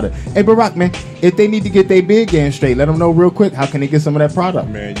that product. Hey, Barak, man, if they need to get their beard game straight, let them know real quick. How can they get some of that product?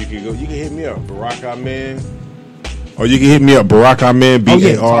 Man, you can hit me up, Barak Amen. Or you can hit me up, Barak Amen,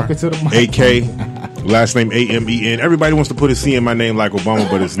 talking to the mic. B-A-R-A-K, last name A-M-E-N. Everybody wants to put a C in my name like Obama,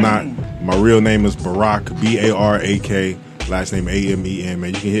 but it's not. My real name is Barak, B-A-R-A-K. Last name A-M-E-N,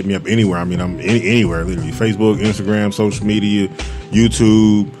 man. You can hit me up anywhere. I mean, I'm anywhere, literally. Facebook, Instagram, social media,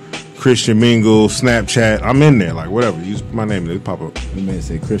 YouTube, Christian Mingle, Snapchat. I'm in there, like whatever. Use my name, they pop up. The man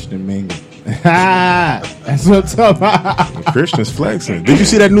say Christian Mingle. That's what's up. Christian's flexing. Did you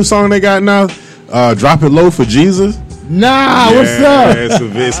see that new song they got now? Drop It Low for Jesus. Nah, what's up?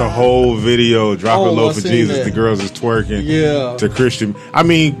 It's a whole video. Drop It Low I for seen Jesus. that. The girls is twerking. Yeah. To Christian. I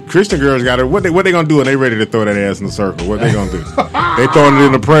mean, Christian girls got it. What they gonna do when they ready to throw that ass in the circle? What they gonna do? They throwing it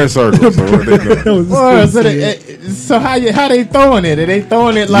in the prayer circle. So what they doing? So how they throwing it? Are they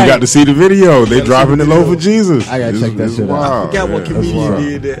throwing it like? You got to see the video. They dropping it low for Jesus. I gotta check that shit out. Wild. I forgot what Yeah, that's comedian wild.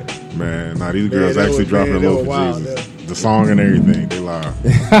 did that. Man, these girls that actually was- dropping man, it low that for was wild, Jesus. The song and everything, they live.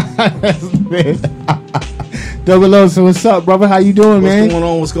 Double O, so what's up, brother? How you doing, man?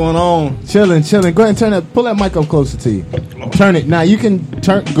 What's going on? Chilling. Go ahead and turn that. Pull that mic up closer to you. Turn it. Now you can You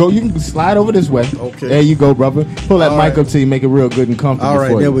can slide over this way. Okay. There you go, brother. Pull that mic up to you. Make it real good and comfortable. All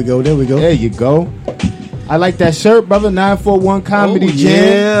right, for there you. we go. There you go. I like that shirt, brother. 941 Comedy Jam.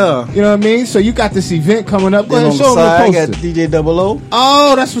 Yeah. You know what I mean? So you got this event coming up. Go Then ahead on and the show them side, I the got poster. DJ Double O.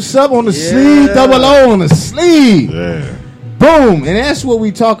 Oh, that's what's up on the sleeve. Double O on the sleeve. Yeah. Boom. And that's what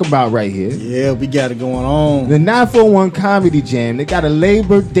we talk about right here. Yeah, we got it going on. The 941 Comedy Jam. They got a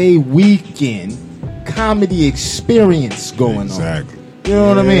Labor Day weekend comedy experience going Exactly. on. You know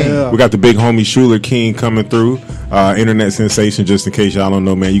what I mean? We got the big homie Schuler King coming through. Internet sensation, just in case y'all don't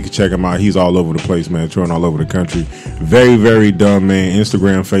know, man. You can check him out. He's all over the place, man. Touring all over the country. Very, very dumb, man.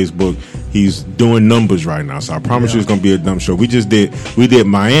 Instagram, Facebook. He's doing numbers right now. So I promise you it's going to be a dumb show. We did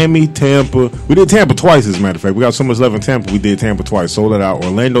Miami, Tampa. We did Tampa twice, as a matter of fact. We got so much love in Tampa. We did Tampa twice. Sold it out.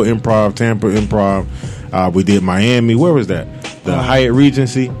 Orlando Improv, Tampa Improv. We did Miami. Where was that? The Hyatt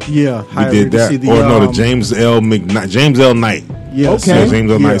Regency. Yeah, we did that. The James L. Knight. Yeah, okay.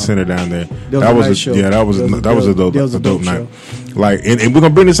 James L. Knight Center down there. That was a nice show. Yeah, that was a dope night. Like, and we're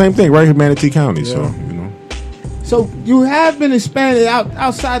gonna bring the same thing right here in Manatee County. So you know. So you have been expanded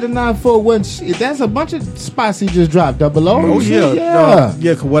outside the 941. That's a bunch of spots he just dropped. Double O. Oh yeah.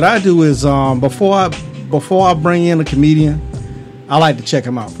 'Cause what I do is before I bring in a comedian, I like to check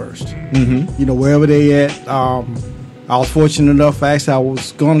them out first. Mm-hmm. You know, wherever they at. I was fortunate enough. Actually, I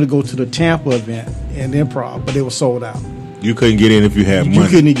was going to go to the Tampa event in Improv, but it was sold out. You couldn't get in if you had money. You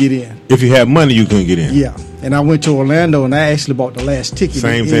couldn't get in. If you had money, you couldn't get in. Yeah, and I went to Orlando, and I actually bought the last ticket.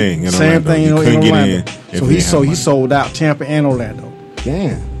 Same thing. Same thing. You couldn't get in. So he sold out Tampa and Orlando.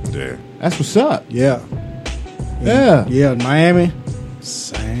 Damn. Yeah. That's what's up. Yeah. Yeah. Miami,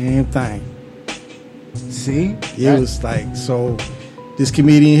 same thing. See, it was like so. This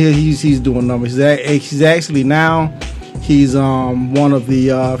comedian here, he's doing numbers. He's actually now. He's one of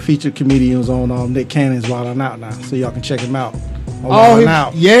the featured comedians on Nick Cannon's Wildin' Out now, so y'all can check him out. Wildin'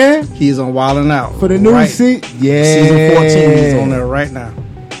 Out. Yeah, he's on Wildin' Out for the new season. Yeah, season 14. He's on there right now.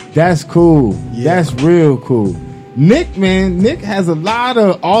 That's cool. Yeah. That's real cool. Nick has a lot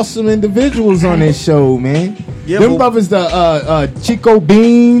of awesome individuals on this show, man. Yeah, them brothers, the Chico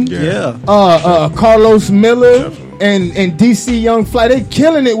Bean, Carlos Miller. And DC Young Fly, they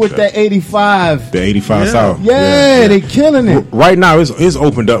killing it with that 85. The 85 South. Yeah, they killing it. Right now, it's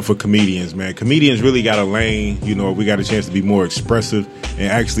opened up for comedians, man. Comedians really got a lane. You know, we got a chance to be more expressive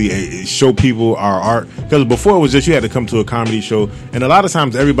and actually show people our art. Because before it was just you had to come to a comedy show. And a lot of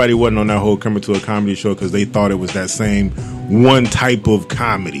times everybody wasn't on that whole coming to a comedy show because they thought it was that same one type of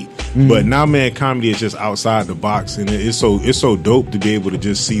comedy. Mm-hmm. But now, man, comedy is just outside the box. And it's so dope to be able to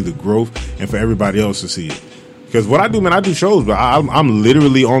just see the growth and for everybody else to see it. Because what I do, man, I do shows, but I'm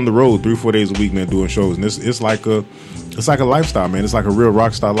literally on the road 3-4 days a week, man, doing shows, and it's like a lifestyle, man. It's like a real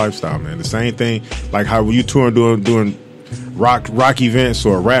rock star lifestyle, man. The same thing, like how you touring doing rock events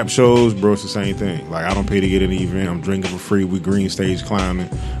or rap shows, bro. It's the same thing. Like I don't pay to get in the event. I'm drinking for free. We green stage clowning.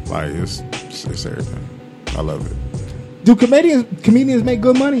 Like it's everything. I love it. Do comedians make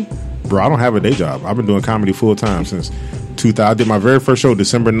good money? Bro, I don't have a day job. I've been doing comedy full time since 2000. I did my very first show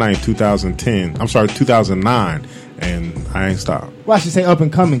December 9th, 2009, and I ain't stopped. Well, I should say up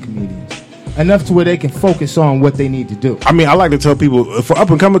and coming comedians. Enough to where they can focus on what they need to do. I mean, I like to tell people, for up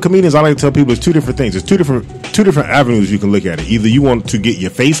and coming comedians, I like to tell people it's two different things. It's two different avenues you can look at it. Either you want to get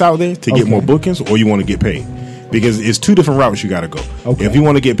your face out there to get more bookings, or you want to get paid. Because it's two different routes you got to go. Okay. If you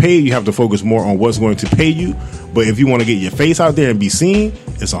want to get paid, you have to focus more on what's going to pay you. But if you want to get your face out there and be seen,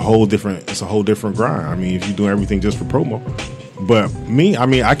 it's a whole different grind. I mean, if you're doing everything just for promo. But me, I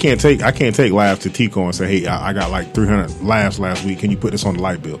mean, I can't take laughs to Tico and say, hey, I got like 300 laughs last week. Can you put this on the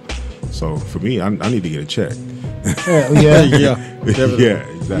light bill? So for me, I need to get a check. Hell yeah. Yeah, exactly.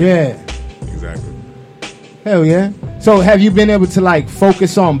 Yeah. Exactly. Hell yeah. So have you been able to like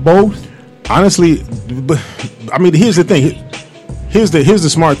focus on both? Honestly, I mean, here's the thing. Here's the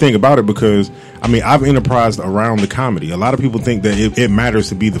smart thing about it, because I mean, I've enterprised around the comedy. A lot of people think that it matters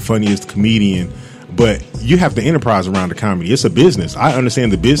to be the funniest comedian, but you have to enterprise around the comedy. It's a business. I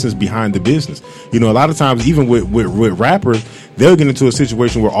understand the business behind the business. You know, a lot of times, even with rappers, they'll get into a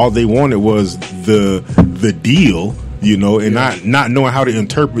situation where all they wanted was the deal. You know, and not knowing how to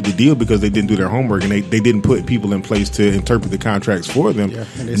interpret the deal because they didn't do their homework and they didn't put people in place to interpret the contracts for them.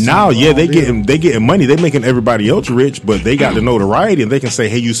 Now, they getting money. They making everybody else rich, but they got the notoriety and they can say,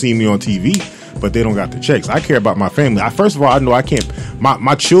 "Hey, you seen me on TV," but they don't got the checks. I care about my family. First of all, I know I can't.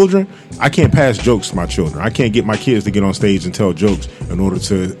 My children, I can't pass jokes to my children. I can't get my kids to get on stage and tell jokes in order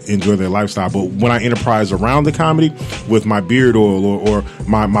to enjoy their lifestyle. But when I enterprise around the comedy with my beard oil or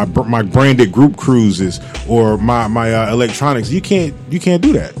my branded group cruises or my electronics, you can't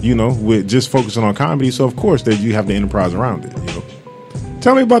do that. With just focusing on comedy. So of course that you have to enterprise around it.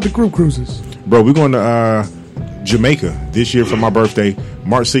 Tell me about the group cruises, bro. We're going to Jamaica this year for my birthday,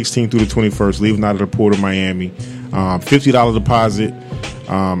 March 16th through the 21st. Leaving out of the port of Miami. $50 deposit.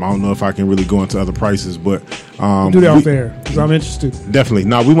 I don't know if I can really go into other prices, but do that off air because I'm interested. Definitely.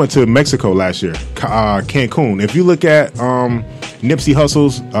 No, we went to Mexico last year, Cancun. If you look at Nipsey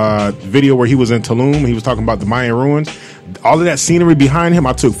Hussle's video where he was in Tulum, he was talking about the Mayan ruins. All of that scenery behind him,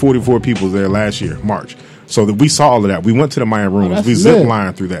 I took 44 people there last year, March. So that we saw all of that. We went to the Mayan ruins. We zip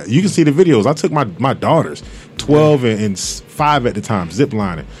lined through that. You can see the videos. I took my daughters, 12 and 5 at the time, zip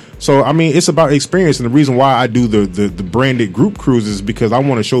lining. So, I mean, it's about experience. And the reason why I do the branded group cruises is because I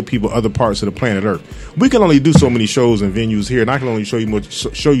want to show people other parts of the planet Earth. We can only do so many shows and venues here, and I can only show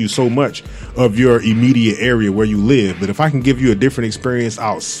you so much of your immediate area where you live. But if I can give you a different experience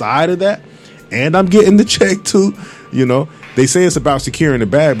outside of that, and I'm getting the check too, they say it's about securing the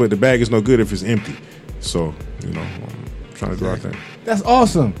bag, but the bag is no good if it's empty. So, I'm trying to go out there. That's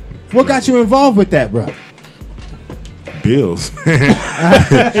awesome. What got you involved with that, bro? Bills. Bills.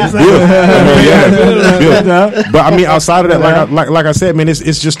 But I mean, outside of that, like I said, man,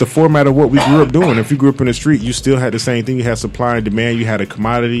 it's just the format of what we grew up doing. If you grew up in the street, you still had the same thing. You had supply and demand. You had a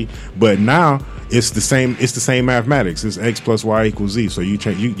commodity. But now it's the same. It's the same mathematics. It's X plus Y equals Z. So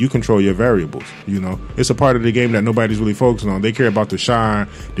you control your variables. It's a part of the game that nobody's really focusing on. They care about the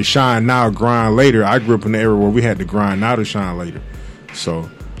shine now, grind later. I grew up in the era where we had to grind now to shine later. So.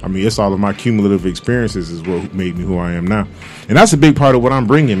 I mean, it's all of my cumulative experiences is what made me who I am now. And that's a big part of what I'm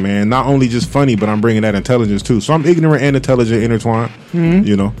bringing, man. Not only just funny, but I'm bringing that intelligence, too. So I'm ignorant and intelligent intertwined.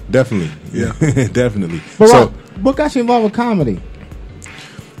 Mm-hmm. Definitely. Yeah, definitely. But so, what got you involved with comedy?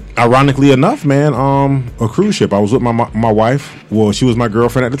 Ironically enough, man, a cruise ship. I was with my wife. Well, she was my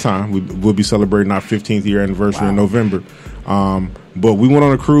girlfriend at the time. We'll be celebrating our 15th year anniversary in November. But we went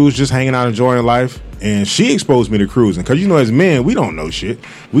on a cruise, just hanging out, enjoying life. And she exposed me to cruising. Because, as men, we don't know shit.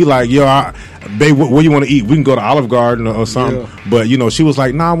 We like, babe, what you want to eat? We can go to Olive Garden or something. Yeah. But, she was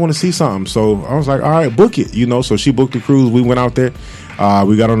like, nah, I want to see something. So I was like, all right, book it. So she booked the cruise. We went out there.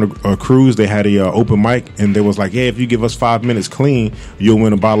 We got on a cruise. They had a open mic. And they was like, yeah, if you give us 5 minutes clean, you'll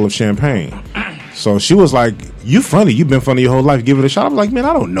win a bottle of champagne. So she was like, you funny. You've been funny your whole life. Give it a shot. I was like, man,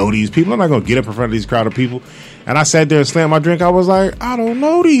 I don't know these people. I'm not going to get up in front of these crowd of people. And I sat there and slammed my drink. I was like, I don't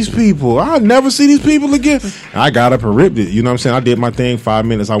know these people. I'll never see these people again. And I got up and ripped it. You know what I'm saying? I did my thing. 5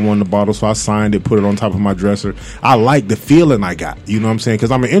 minutes. I won the bottle. So I signed it, put it on top of my dresser. I like the feeling I got. You know what I'm saying?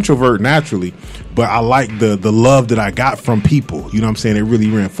 Because I'm an introvert naturally. But I like the love that I got from people. You know what I'm saying? It really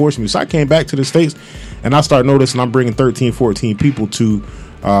reinforced me. So I came back to the States and I started noticing I'm bringing 13, 14 people to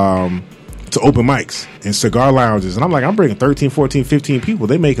open mics and cigar lounges. And I'm like, I'm bringing 13, 14, 15 people.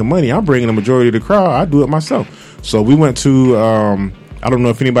 They making money. I'm bringing the majority of the crowd. I do it myself. So we went to, I don't know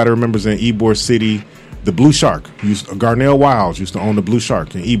if anybody remembers in Ybor City, the Blue Shark. Garnell Wiles used to own the Blue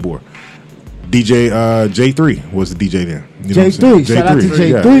Shark in Ybor. DJ J3 was the DJ then. J3. Shout out to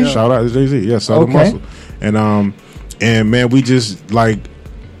J3. Yeah. Shout out to Jay-Z. Yeah, Southern Muscle. And man, we just like,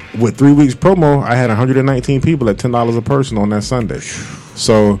 with 3 weeks promo, I had 119 people at $10 a person on that Sunday.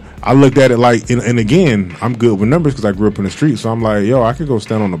 So I looked at it like, and again, I'm good with numbers because I grew up in the street. So I'm like, I could go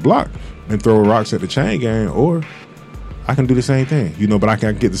stand on the block and throw rocks at the chain gang, or I can do the same thing, but I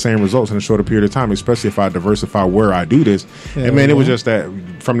can get the same results in a shorter period of time, especially if I diversify where I do this. Yeah, and man, it was just that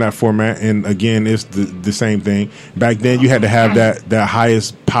from that format. And again, it's the same thing. Back then, you had to have that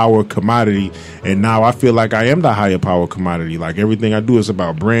highest power commodity. And now I feel like I am the higher power commodity. Like everything I do is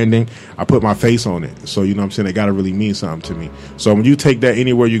about branding. I put my face on it. So, you know what I'm saying? It got to really mean something to me. So when you take that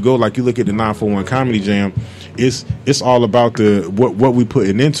anywhere you go, like you look at the 941 Comedy Jam, it's all about what we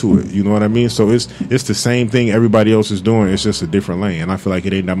putting into it. You know what I mean? So it's the same thing everybody else is doing. It's just a different lane. And I feel like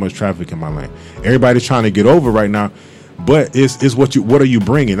it ain't that much traffic in my lane. Everybody's trying to get over right now. But it's what are you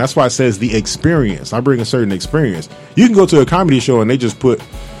bringing? That's why it says the experience. I bring a certain experience. You can go to a comedy show and they just put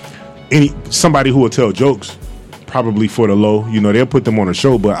somebody who will tell jokes, probably for the low. They'll put them on a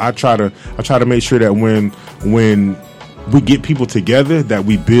show. But I try to make sure that when we get people together, that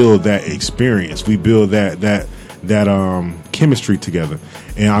we build that experience. We build that chemistry together.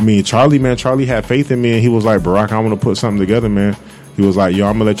 And I mean, Charlie had faith in me, and he was like, Barak, I want to put something together, man. He was like, I'm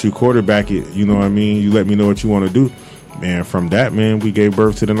gonna let you quarterback it. You know what I mean? You let me know what you want to do. And from that, man, we gave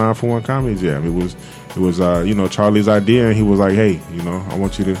birth to the 941 Comedy Jam. It was Charlie's idea, and he was like, hey, I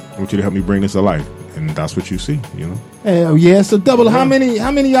want you to help me bring this to life. and that's what you see. You know. Hell yeah! So double. How many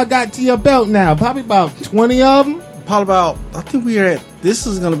y'all got to your belt now? Probably about 20 of them. Probably about. I think we are at. This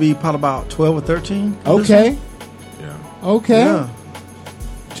is going to be probably about 12 or 13. Okay. Okay. Yeah.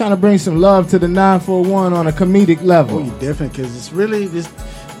 Trying to bring some love to the 941 on a comedic level. Oh, you definitely, because it's really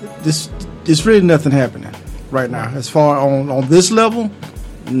this really nothing happening right now as far on this level.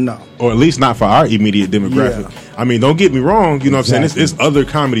 No, or at least not for our immediate demographic. Yeah. I mean, don't get me wrong. You know what I'm Exactly. saying? It's other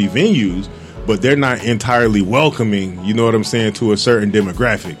comedy venues, but they're not entirely welcoming. You know what I'm saying, to a certain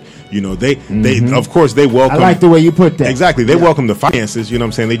demographic. You know, they of course they welcome. I like the way you put that. Exactly, they welcome the finances. You know what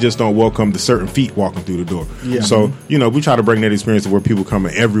I'm saying? They just don't welcome the certain feet walking through the door. Yeah. So you know, we try to bring that experience to where people come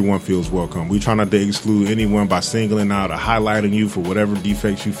and everyone feels welcome. We try not to exclude anyone by singling out or highlighting you for whatever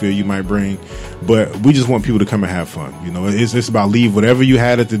defects you feel you might bring. But we just want people to come and have fun. You know, it's about leave whatever you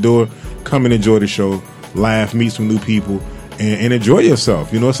had at the door, come and enjoy the show, laugh, meet some new people. And enjoy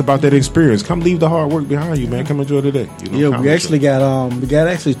yourself. You know, it's about that experience. Come leave the hard work behind you, man. Come enjoy the day. You know, Yeah, we actually got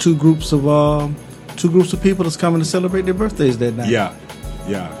actually two groups of people that's coming to celebrate their birthdays that night. Yeah.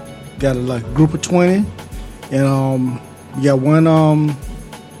 Got a group of 20, and we got one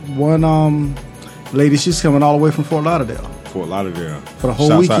lady. She's coming all the way from Fort Lauderdale For the whole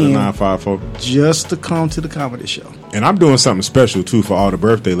Shouts weekend, out to 954. just to come to the comedy show. And I'm doing something special too for all the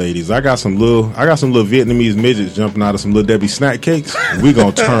birthday ladies. I got some little Vietnamese midgets jumping out of some little Debbie snack cakes. We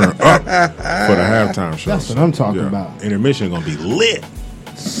gonna turn up for the halftime show. That's what I'm talking about. Intermission gonna be lit.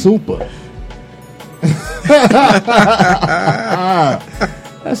 Super.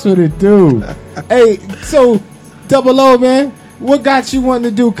 That's what it do. Hey, so Double O, man, what got you wanting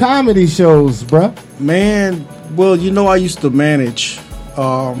to do comedy shows, bruh? Man, well, you know, I used to manage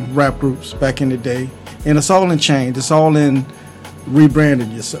rap groups back in the day, and it's all in change. It's all in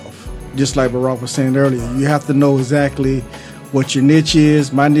rebranding yourself. Just like Barak was saying earlier, you have to know exactly what your niche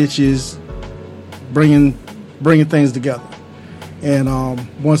is. My niche is bringing things together. And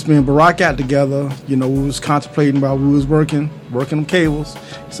once me and Barak got together, you know, we was contemplating while we was working them cables.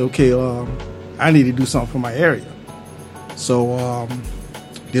 It's okay. I need to do something for my area. So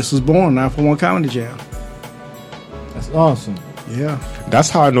this was born, 941 Comedy Jam. That's awesome. Yeah. That's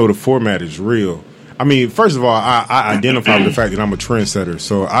how I know the format is real. I mean, first of all, I identify with the fact that I'm a trendsetter.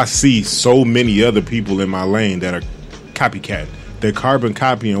 So I see so many other people in my lane that are copycat. They're carbon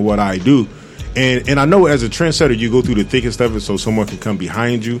copying what I do. And I know as a trendsetter, you go through the thickest of it so someone can come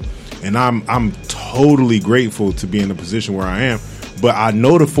behind you. And I'm totally grateful to be in the position where I am. But I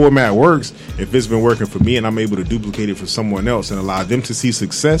know the format works if it's been working for me and I'm able to duplicate it for someone else and allow them to see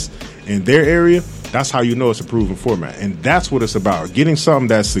success in their area. That's how you know it's a proven format. And that's what it's about. Getting something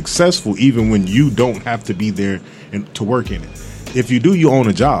that's successful even when you don't have to be there to work in it. If you do, you own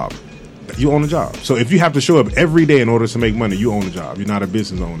a job. You own a job. So if you have to show up every day in order to make money, you own a job. You're not a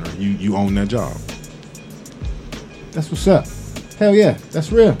business owner. You own that job. That's what's up. Hell yeah,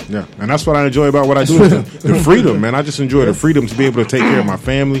 that's real. Yeah, and that's what I enjoy about what I do. Is the freedom, man. I just enjoy the freedom to be able to take care of my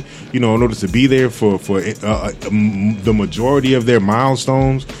family. You know, in order to be there for the majority of their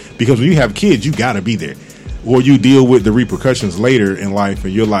milestones. Because when you have kids, you got to be there, or you deal with the repercussions later in life,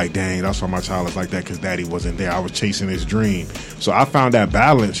 and you're like, dang, that's why my child is like that because daddy wasn't there. I was chasing his dream. So I found that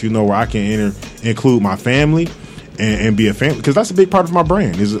balance, you know, where I can include my family. And be a family, because that's a big part of my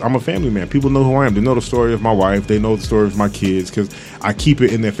brand. I'm a family man. People know who I am. They know the story of my wife. They know the story of my kids because I keep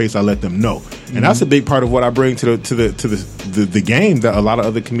it in their face. I let them know, and that's a big part of what I bring to the game that a lot of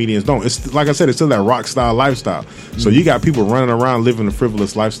other comedians don't. It's like I said, it's still that rock style lifestyle. So you got people running around living a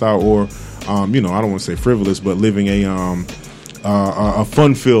frivolous lifestyle, or you know, I don't want to say frivolous, but living a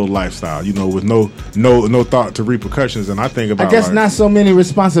fun-filled lifestyle, you know, with no thought to repercussions. And I think about, I guess, not so many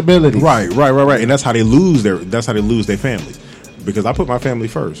responsibilities. Right. And that's how they lose their families. Because I put my family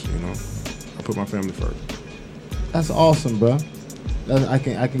first, you know. I put my family first. That's awesome, bro. I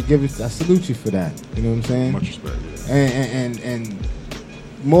can give it. I salute you for that. You know what I'm saying? Much respect. Yeah. And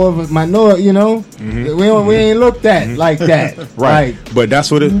more of a minority, you know. We ain't looked at like that, right? Like, but that's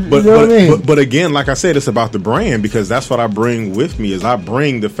what it. But you know what I mean? but again, like I said, it's about the brand, because that's what I bring with me. Is I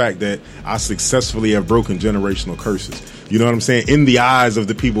bring the fact that I successfully have broken generational curses. You know what I'm saying? In the eyes of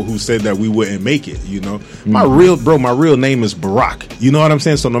the people who said that we wouldn't make it. You know, my real name is Barak. You know what I'm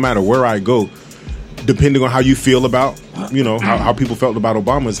saying? So no matter where I go, depending on how you feel about, you know, how people felt about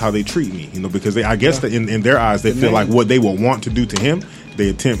Obama is how they treat me. You know, because I guess that in their eyes, they feel like what they would want to do to him, they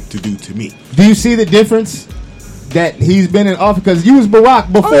attempt to do to me. Do you see the difference that he's been in office? Because you was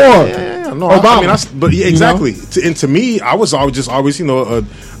Barack before No, Obama. but yeah, exactly. You know? And to me, I was always, you know,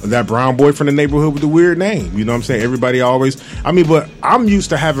 that brown boy from the neighborhood with the weird name. You know what I'm saying? Everybody always. But I'm used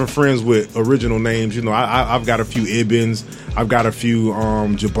to having friends with original names. You know, I've got a few Ibns. I've got a few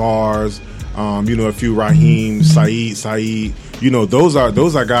Jabars. You know, a few Raheem, Saeed. You know, those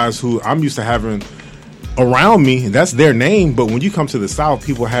are guys who I'm used to having around me. That's their name. But when you come to the South,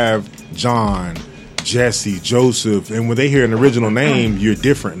 people have John, Jesse, Joseph, and when they hear an original name, you're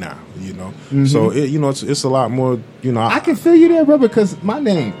different now. You know, so it's a lot more. You know, I can feel you there, brother, because my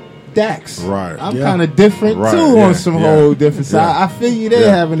name Dax. Right. I'm kind of different too on some whole different side. I feel you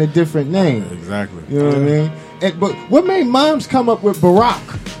there having a different name. Exactly. You know what I mean? But what made moms come up with Barak?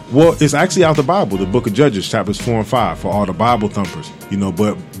 Well, it's actually out the Bible, the Book of Judges, chapters 4 and 5, for all the Bible thumpers. You know,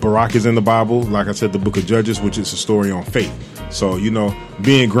 but Barak is in the Bible. Like I said, the Book of Judges, which is a story on faith. So, you know,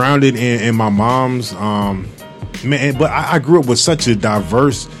 being grounded in my mom's, but I grew up with such a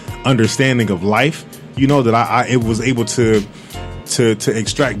diverse understanding of life, you know, that I was able to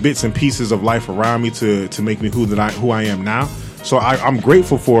extract bits and pieces of life around me to make me who I am now. So I'm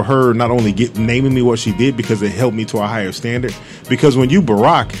grateful for her not only naming me what she did, because it helped me to a higher standard. Because when you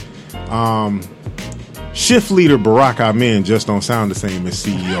Barak, shift leader Barak Amen just don't sound the same as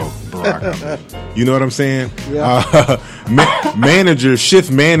CEO Barak Amen. You know what I'm saying? Yeah.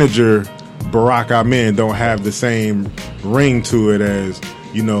 Shift manager Barak Amen don't have the same ring to it as,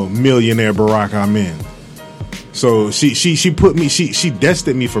 you know, millionaire Barak Amen. So she put me, she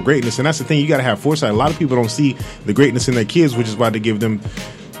destined me for greatness, and that's the thing. You got to have foresight. A lot of people don't see the greatness in their kids, which is why they give them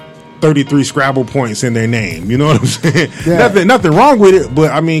 33 Scrabble points in their name. You know what I'm saying? Yeah. Nothing wrong with it, but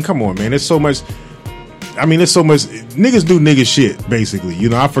I mean, come on, man. There's so much. Niggas do nigga shit, basically. You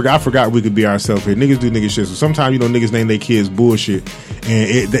know, I forgot we could be ourselves here. Niggas do nigga shit. So sometimes, you know, niggas name their kids bullshit,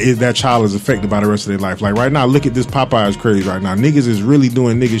 and that child is affected by the rest of their life. Like right now, look at this Popeye's craze right now. Niggas is really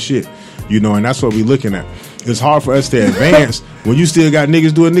doing nigga shit, you know, and that's what we looking at. It's hard for us to advance when you still got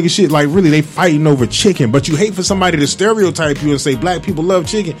niggas doing nigga shit. Like really, they fighting over chicken, but you hate for somebody to stereotype you and say black people love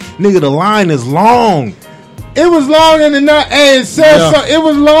chicken. Nigga, the line is long. It was long in the night. Hey, it said so. It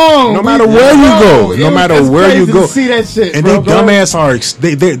was long. No matter where you go, no matter where you go, see that shit. And they dumbass are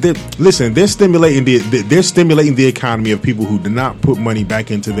listen. They're stimulating the economy of people who do not put money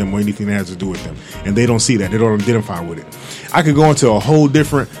back into them or anything that has to do with them, and they don't see that. They don't identify with it. I could go into a whole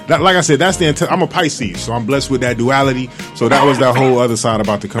different. Like I said, that's I'm a Pisces, so I'm blessed with that duality. So that was that whole other side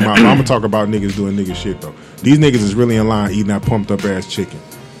about to come out. But I'm gonna talk about niggas doing nigga shit though. These niggas is really in line eating that pumped up ass chicken.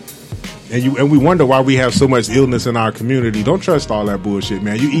 And we wonder why we have so much illness in our community. Don't trust all that bullshit,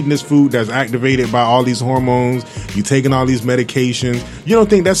 man. You eating this food that's activated by all these hormones. You taking all these medications. You don't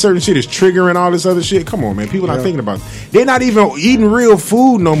think that certain shit is triggering all this other shit? Come on, man. People not thinking about it. They're not even eating real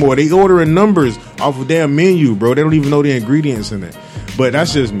food no more. They ordering numbers off of damn menu, bro. They don't even know the ingredients in it. But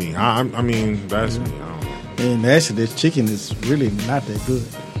that's just me. I mean, that's me. I don't know. And actually, this chicken is really not that good.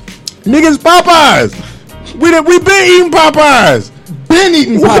 Niggas, Popeyes. We been eating Popeyes. Been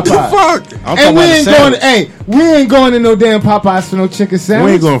eating Popeyes. What the fuck? And we ain't going to no damn Popeyes for no chicken sandwich.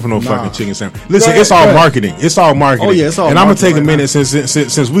 We ain't going for no fucking chicken sandwich. Listen, it's all marketing. It's all marketing. Oh yeah, it's all. And I'm gonna take a minute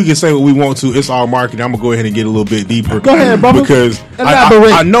since we can say what we want to. It's all marketing. I'm gonna go ahead and get a little bit deeper. Go ahead, brother. Because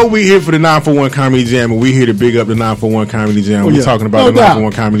I know we here for the 941 Comedy Jam, and we here to big up the 941 Comedy Jam. We're talking about the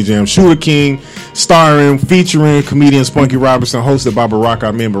 941 Comedy Jam. Shooter King, starring, featuring comedian Spunky Robinson, hosted by Barak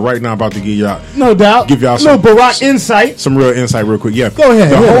Amen. But right now, I'm about to give y'all some Barak insight, some real insight, real quick. Yeah, go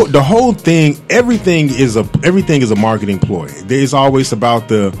ahead. The whole thing, everything is a marketing ploy. It's always about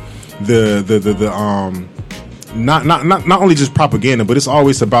the not only just propaganda, but it's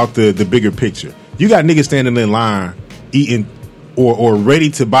always about the bigger picture. You got niggas standing in line eating or ready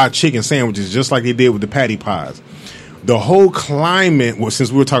to buy chicken sandwiches just like they did with the patty pies. The whole climate,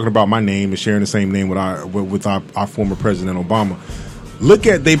 since we were talking about my name and sharing the same name with our former President Obama, look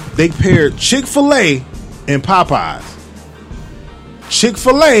at they paired Chick-fil-A and Popeyes.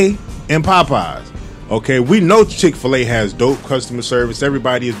 Chick-fil-A and Popeyes. Okay, we know Chick-fil-A has dope customer service.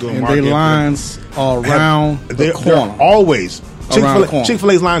 Everybody is doing marketing. And their lines are around the corner. They're always.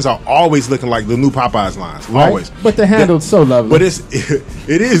 Chick-fil-A's lines are always looking like the new Popeyes lines. Right? Always. But they're handled so lovely. But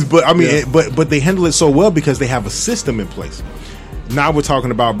it is. But I mean, but they handle it so well because they have a system in place. Now we're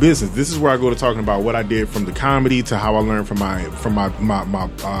talking about business. This is where I go to talking about what I did from the comedy to how I learned from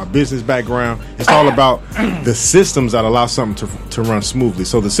my business background. It's all about the systems that allow something to run smoothly.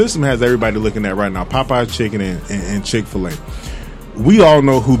 So the system has everybody looking at right now: Popeye's chicken and Chick-fil-A. We all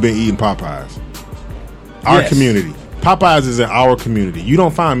know who been eating Popeyes. Our community. Popeyes is in our community. You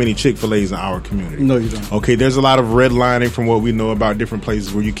don't find many Chick-fil-A's in our community. No, you don't. Okay, there's a lot of redlining from what we know about different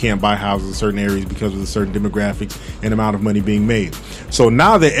places where you can't buy houses in certain areas because of the certain demographics and amount of money being made. So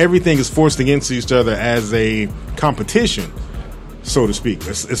now that everything is forced against each other as a competition, so to speak,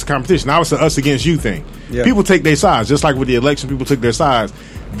 it's a competition. Now it's an us against you thing. Yeah. People take their sides, just like with the election, people took their sides.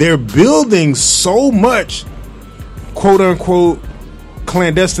 They're building so much, quote unquote,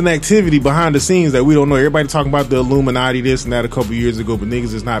 clandestine activity behind the scenes that we don't know. Everybody talking about the Illuminati, this and that a couple years ago, but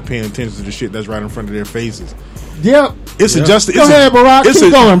niggas is not paying attention to the shit that's right in front of their faces. Yep. It's a Go ahead, Barak.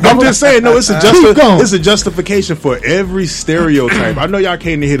 Keep going, bro. I'm just saying, no, Keep going. it's a justification for every stereotype. I know y'all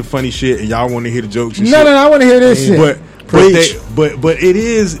came to hear the funny shit and y'all want to hear the jokes and shit. No, I want to hear this shit. But it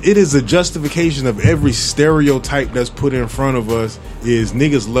is a justification of every stereotype that's put in front of us. Is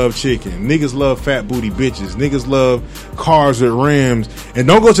niggas love chicken, niggas love fat booty bitches, niggas love cars with rims, and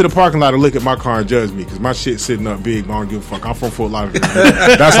don't go to the parking lot and look at my car and judge me because my shit's sitting up big. But I don't give a fuck. I'm from Fort Lauderdale.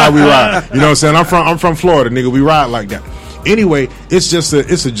 That's how we ride. You know what I'm saying? I'm from Florida, nigga. We ride like that. Anyway, it's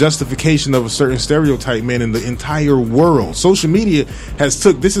a justification of a certain stereotype, man, in the entire world. Social media has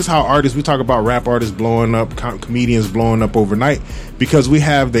this is how artists, we talk about rap artists blowing up, comedians blowing up overnight, because we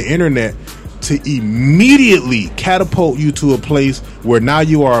have the internet to immediately catapult you to a place where now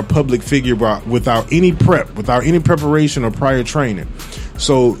you are a public figure without any preparation or prior training.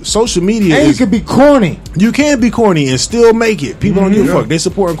 So social media you could be corny. You can be corny and still make it. People don't give a fuck. They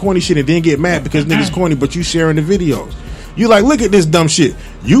supporting corny shit and then get mad because niggas corny, but you sharing the videos. You like, look at this dumb shit.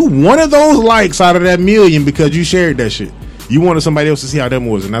 You one of those likes out of that million because you shared that shit. You wanted somebody else to see how them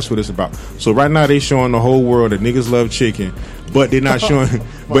was, and that's what it's about. So right now they showing the whole world that niggas love chicken, but they're not showing.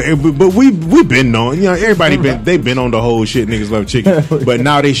 But we been on, you know, everybody they've been on the whole shit. Niggas love chicken, but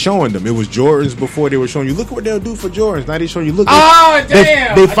now they showing them. It was Jordans before they were showing you. Look what they'll do for Jordans. Now they showing you. Look,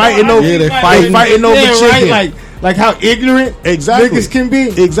 damn! They fighting over. They fighting over chicken. Right? Like how ignorant niggas can be.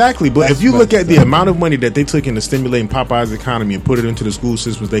 Exactly. But if you look at the amount of money that they took into stimulating Popeye's economy and put it into the school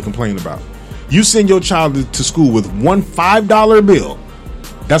systems they complain about. You send your child to school with one $5 bill.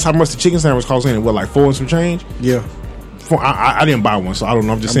 That's how much the chicken sandwich costs in it. What, like 4 and some change? Yeah. I didn't buy one, so I don't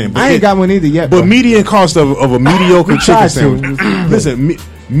know. I'm just saying. But I ain't got one either yet. But median cost of a mediocre chicken sandwich. Listen,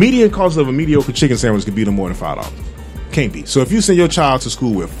 median cost of a mediocre chicken sandwich could be no more than $5. Can't be. So if you send your child to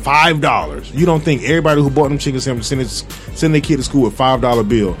school with $5, you don't think everybody who bought them chicken sandwiches send their kid to school with $5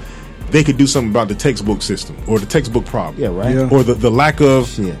 bill, they could do something about the textbook system or the textbook problem, yeah, right, yeah. Or the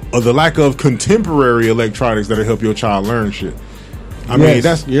lack of contemporary electronics that'll help your child learn shit. I mean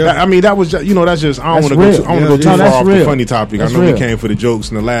that was just, that's just I don't want to go too far off the funny topic. That's I know real. we came for the jokes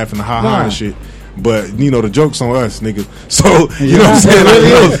and the laugh and the ha and shit. But the joke's on us, nigga. So you know what I'm saying?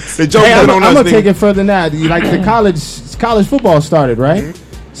 The joke on us. I'm gonna take it further now. Like the college football started, right? Mm-hmm.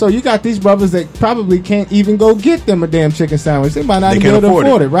 So you got these brothers that probably can't even go get them a damn chicken sandwich. They might not even be able to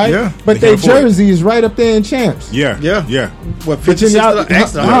afford it, right? Yeah, but their jersey is right up there in champs. Yeah. What,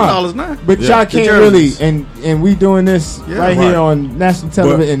 $100 now? But y'all can't really, and we doing this here on national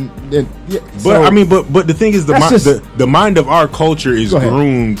television. But the thing is, the mind of our culture is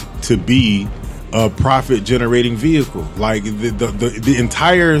groomed to be a profit generating vehicle. Like the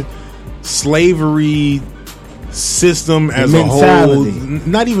entire slavery system as a whole,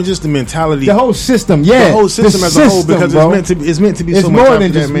 not even just the mentality, the whole system, the whole system as a whole, because it's meant to be it's so more much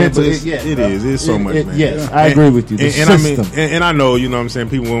than just that, man, mental. It's so much, man. Yes, I agree with you. And I know, what I'm saying,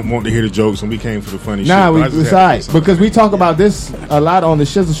 people want to hear the jokes, and we came for the funny shit. Nah, because we talk about this a lot on the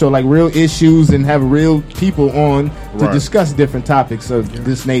Shizzle Show, like real issues, and have real people on to discuss different topics of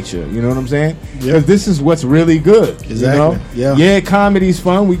this nature. You know what I'm saying? Because this is what's really good. Exactly. Yeah, comedy's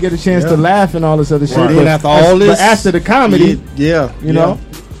fun. We get a chance to laugh and all this other shit. And after all this, but after the comedy, you know,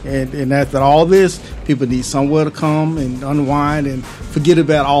 and after all this, people need somewhere to come and unwind and forget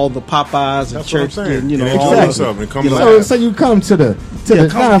about all the Popeyes and church and all so you come to the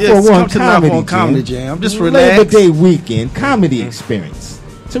 941 comedy jam. Just relax. Labor Day weekend comedy experience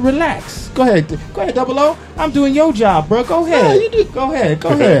to relax. Go ahead, Double O. I'm doing your job, bro. Go ahead. Go ahead.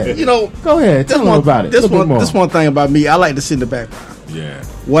 Go ahead. Tell them about it. This one thing about me, I like to sit in the background. Yeah.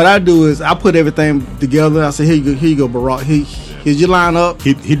 What I do is I put everything together. I say, here you go, Barak. Here's your lineup.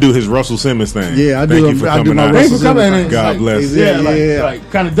 He do his Russell Simmons thing. Yeah, I do. Thank you for coming my out. Russell Simmons thing. God bless.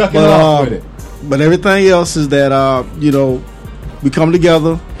 Like kind of ducking off with it. But everything else is that we come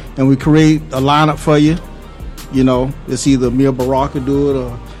together and we create a lineup for you. It's either me or Barak will do it,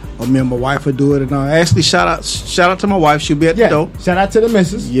 or me and my wife will do it. And actually, shout out to my wife. She'll be at the door. Shout out to the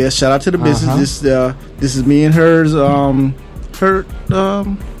missus. Yeah, shout out to the missus. This is me and hers.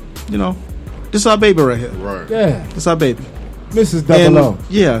 This is our baby right here. Right. Yeah, this is our baby. Mrs. Double O.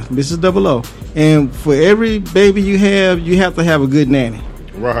 Yeah, Mrs. Double O. And for every baby you have to have a good nanny.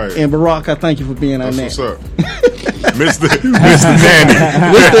 Right. And Barak, I thank you for being our nanny. What's up? Mr. Nanny.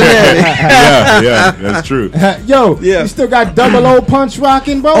 Mr. Nanny. Yeah, that's true. Yo, you still got Double O Punch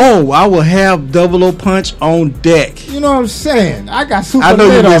rocking, bro? Oh, I will have Double O Punch on deck. You know what I'm saying? I got super I know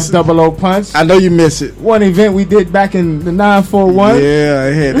lit you off miss it. Double O Punch. I know you miss it. One event we did back in the 941. Yeah,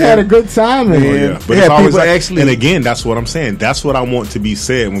 I had we had a good time in Oh, it. yeah. But it's always like, and again, that's what I'm saying. That's what I want to be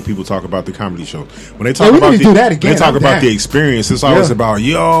said when people talk about the comedy show. When they talk we about need to do that again. when they talk I'm about down. the experience, it's always about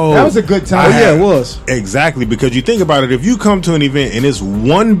That was a good time. Yeah, it was. Exactly, because you think about it, if you come to an event and it's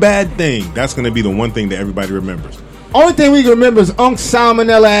one bad thing, that's going to be the one thing that everybody remembers. Only thing we can remember is Unc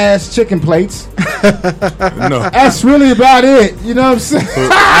salmonella ass chicken plates. No, that's really about it. You know what I'm saying?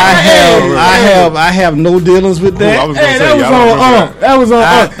 I have no dealings with that. That was on Unc. That was on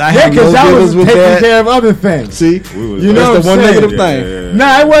Unc. I have no y'all dealings was with taking that. care of other things. See, you know that's what the I'm one saying? negative thing.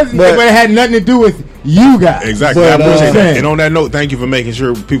 Nah, it wasn't. But- But it had nothing to do with you guys. Exactly. I appreciate that. And on that note, thank you for making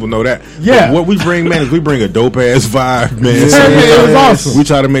sure people know that. Yeah. But what we bring, man, is we bring a dope ass vibe, man. Yeah, it was awesome. We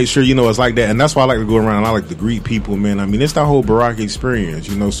try to make sure, it's like that. And that's why I like to go around. I like to greet people, man. I mean, it's that whole Barak experience,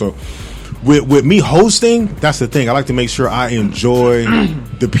 So with me hosting, that's the thing. I like to make sure I enjoy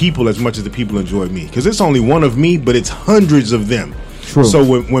the people as much as the people enjoy me. Because it's only one of me, but it's hundreds of them. True. So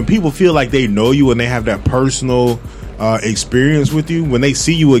when people feel like they know you and they have that personal experience with you, when they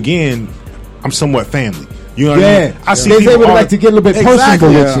see you again, I'm somewhat family. You know what I mean? I see They people would all- like to get a little bit personable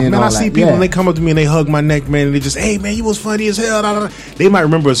with you. And Man, all I see that. people Yeah. and they come up to me and they hug my neck, man, and they just, hey, man, you was funny as hell. Da, da, da. They might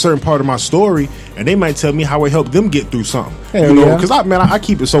remember a certain part of my story, and they might tell me how I helped them get through something. Hell yeah. Because I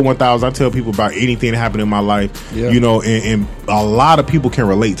keep it so 1,000. I tell people about anything that happened in my life. Yeah. And a lot of people can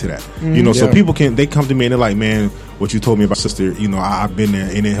relate to that. So people they come to me and they're like, man, what you told me about sister, I've been there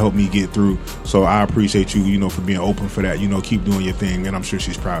and it helped me get through. So I appreciate you, for being open for that. Keep doing your thing, and I'm sure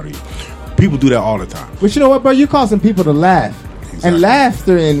she's proud of you. People do that all the time. But you know what, bro? You're causing people to laugh. And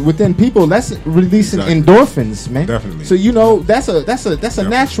laughter within people, that's releasing endorphins, man. Definitely. So that's a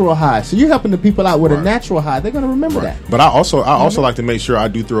natural high. So you're helping the people out with a natural high. They're gonna remember that. But I also like to make sure I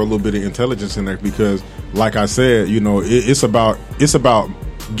do throw a little bit of intelligence in there because, like I said, it's about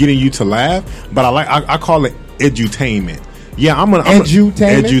getting you to laugh. But I call it edutainment. Yeah, I'm gonna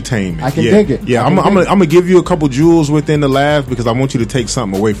edutainment. I can dig it. Yeah, I'm gonna give you a couple jewels within the laugh because I want you to take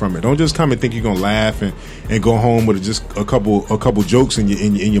something away from it. Don't just come and think you're gonna laugh and go home with just a couple jokes in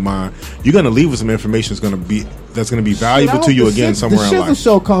your mind. You're gonna leave with some information that's gonna be valuable to you again somewhere in The life. Shizzle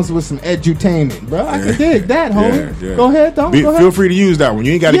show comes with some edutainment, bro. I can dig that, homie. Yeah. Go ahead, Don. Go ahead. Feel free to use that one.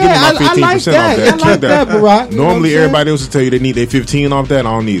 You ain't got to give me my 15% I like off that. that. I like Keep that, Barak. You know what I'm Normally, saying? everybody else will tell you they need their 15 off that. I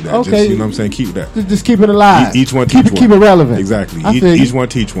don't need that. Okay. Just, you know what I'm saying? Keep that. Just keep it alive. Each one teach one. Keep it relevant. Exactly. I feel Each you. one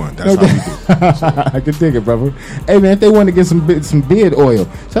teach one. That's how we do. I can dig it, brother. Hey, man, if they want to get some beard oil,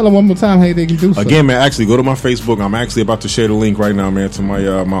 tell them one more time how they can do so. Again, man, actually, go to my Facebook. I'm actually about to share the link right now, man, to my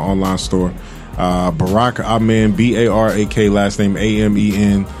my online store. Barak Amen, Barak, last name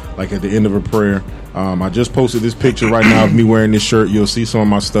Amen, like at the end of a prayer. I just posted this picture right now of me wearing this shirt. You'll see some of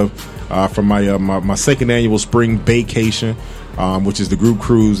my stuff from my second annual spring vacation, which is the group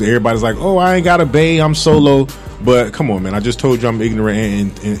cruise. Everybody's like, oh, I ain't got a bay, I'm solo. But come on, man, I just told you I'm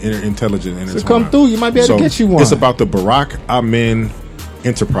ignorant and intelligent. And So come through, you might be able to get you one. It's about the Barak Amen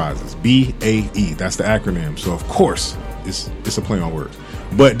Enterprises, BAE. That's the acronym. So of course, it's a play on words.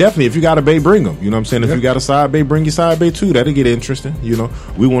 But definitely, if you got a bay, bring them. You know what I'm saying? If you got a side bay, bring your side bay too. That'll get interesting.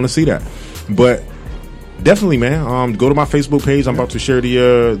 We want to see that. But definitely, man, go to my Facebook page. I'm about to share the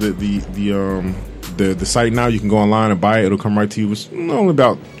site now. You can go online and buy it. It'll come right to you. It's only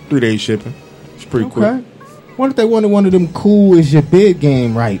about 3 days shipping. It's pretty quick. What if they wanted one of them cool is your bid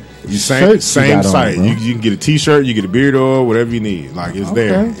game right? Same got on, site. bro. You can get a T-shirt, you get a beard oil, whatever you need. Like it's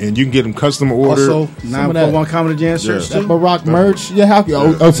there, and you can get them custom ordered. Also, 941 Comedy Jam shirts That too. Barak merch.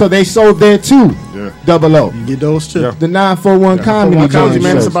 So they sold there too. Yeah. Double O. You get those too. Yeah. The 941 comedy Comedy, jam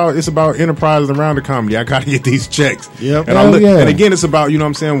man, shirts. it's about enterprises around the comedy. I gotta get these checks. Yep. And again, it's about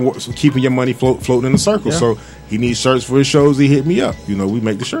keeping your money floating in the circle. Yeah. So he needs shirts for his shows. He hit me up. We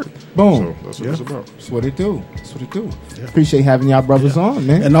make the shirt. Boom. So that's what it's about. That's what it do. Appreciate having y'all brothers on,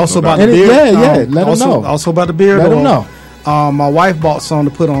 man. And also No about doubt. the beard. Let them know. Also about the beard. Let them oil. know. My wife bought some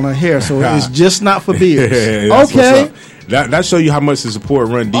to put on her hair, so it's just not for beards. That's what's up. That show you how much the support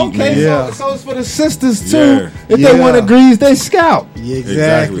run deep, man. Yeah. So it's for the sisters too. Yeah. If they want to grease, they scalp. Yeah,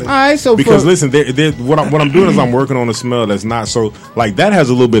 exactly. All right, so Because listen, what I'm doing is I'm working on a smell that's not so like that has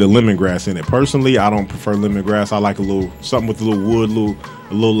a little bit of lemongrass in it. Personally, I don't prefer lemongrass. I like a little something with a little wood, a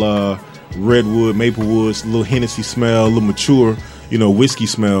little redwood, maple woods, a little Hennessy smell, a little mature, whiskey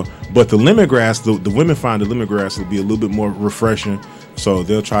smell. But the lemongrass, the women find the lemongrass will be a little bit more refreshing. So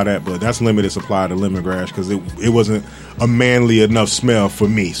they'll try that, but that's limited supply to lemongrass because it wasn't a manly enough smell for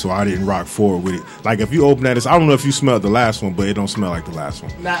me, so I didn't rock forward with it. Like if you open that, I don't know if you smelled the last one, but it don't smell like the last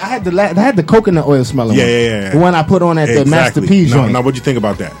one. Now I had the coconut oil smelling one. Yeah. The one I put on at the Master P joint. Now what'd you think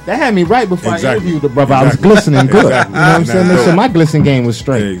about that? That had me right before I Exactly. interviewed the brother. I was glistening good. Exactly. You know what I'm saying? Make sure my glistening game was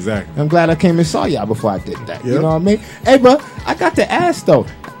straight. Yeah, exactly. I'm glad I came and saw y'all before I did that. You Yep. know what I mean? Hey, bro, I got to ask though,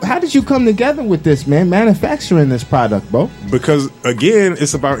 how did you come together with this, man? Manufacturing this product, bro. Because again,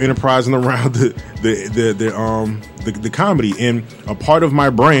 it's about enterprising around the comedy, and a part of my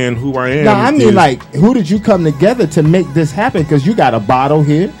brand, who I am. No, I mean, like, who did you come together to make this happen? Because you got a bottle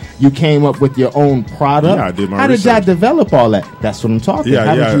here. You came up with your own product. Yeah, I did my How did research. y'all develop all that? That's what I'm talking. Yeah,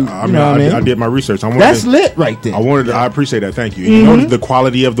 How yeah. Did you, I you mean, know what I mean? I did my research. That's lit right there. I appreciate that. Thank you. You know the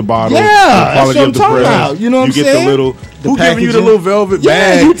quality of the bottle. Yeah, the that's quality what I'm of the talking present. about. You know what I'm get saying? the little. Who giving you the packaging. little velvet Yeah,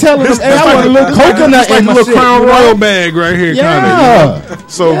 bag? you telling them, hey, I want a little coconut It's like in a my little shit, Crown you know? Royal bag right here. Yeah. Kinda, you know?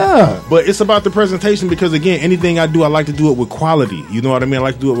 So, Yeah. but it's about the presentation because again, anything I do, I like to do it with quality. You know what I mean? I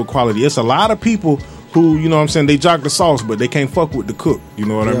like to do it with quality. It's a lot of people who, you know what I'm saying, they jock the sauce, but they can't fuck with the cook. You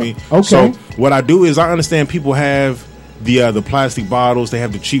know what I mean? Okay. So what I do is I understand people have the plastic bottles, they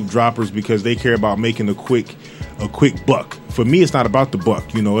have the cheap droppers because they care about making a quick buck. For me, it's not about the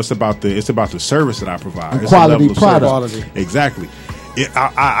buck. You know, it's about the service that I provide. And It's a quality level of product. service. Exactly.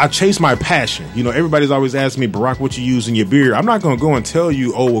 I chase my passion. You know, everybody's always asking me, Barak, what you use in your beard? I'm not going to go and tell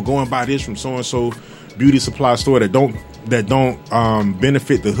you, oh, well, go and buy this from so and so beauty supply store that don't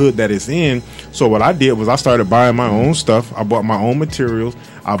benefit the hood that it's in. So what I did was I started buying my own stuff. I bought my own materials.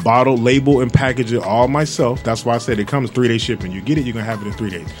 I bottle, label, and package it all myself. That's why I said it comes 3-day shipping. You get it, you're going to have it in 3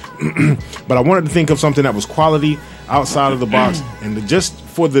 days. But I wanted to think of something that was quality, outside of the box, and just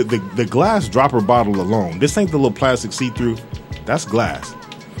for the glass dropper bottle alone. This ain't the little plastic see-through. That's glass.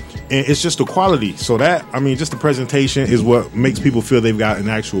 And it's just the quality. So that, I mean, just the presentation is what makes people feel they've got an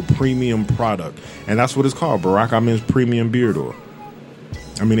actual premium product. And that's what it's called, Barak Amen's Premium Beard Oil.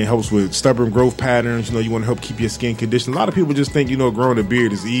 I mean, it helps with stubborn growth patterns. You know, you want to help keep your skin conditioned. A lot of people just think, you know, growing a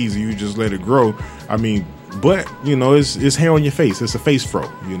beard is easy. You just let it grow. I mean, but, you know, it's hair on your face. It's a face fro,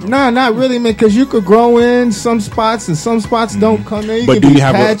 you know. Nah, not really, man, because you could grow in some spots and some spots don't come in. But can do be you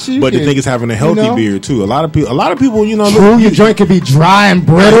have patchy, but the can- thing is having a healthy you know? beard too. A lot of people, you know, True, your joint could be dry and It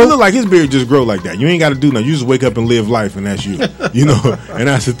brittle. look like his beard just grow like that. You ain't got to do nothing. You just wake up and live life, and that's you. You know, and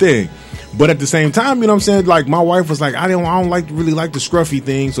that's the thing. But at the same time, you know what I'm saying? Like, my wife was like, I don't really like the scruffy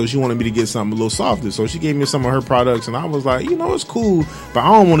thing, so she wanted me to get something a little softer. So she gave me some of her products, and I was like, you know, it's cool, but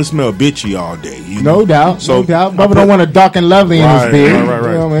I don't want to smell bitchy all day. You know? No doubt, So no doubt. I Bubba put- don't want to dark and lovely in his beard.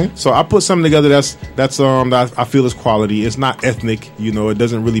 Right. You know what I mean? So I put something together that I feel is quality. It's not ethnic, you know. It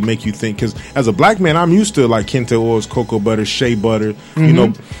doesn't really make you think, because as a black man, I'm used to like Kente oils, cocoa butter, shea butter, you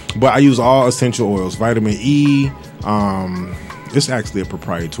know. But I use all essential oils, vitamin E. It's actually a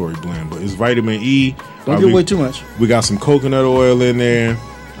proprietary blend, but it's vitamin E. Don't give away too much. We got some coconut oil in there.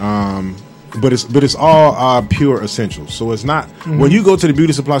 But it's all pure essentials. So it's not when you go to the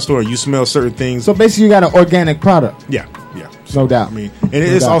beauty supply store, you smell certain things. So basically, you got an organic product. Yeah. No doubt. I mean, and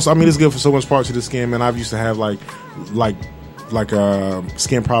it's also, I mean, it's good for so much parts of the skin, man. I've used to have like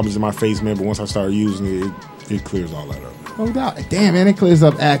skin problems in my face, man. But once I started using it, it clears all that up. No doubt. Damn, man, it clears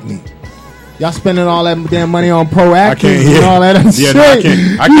up acne. Y'all spending all that damn money on pro I acne can't, and all that other yeah, shit. no,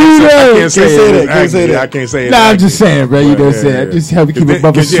 I can't say that. Can't say that. I can't say it. Nah, I'm just saying, bro. You don't say that. Just help you keep it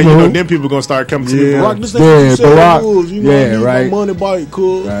bumping Yeah, you know, smooth. then people gonna start coming to me. Yeah. Barack, this ain't Yeah, what you said it Barack. was, you know, Yeah, I need right. my money bite,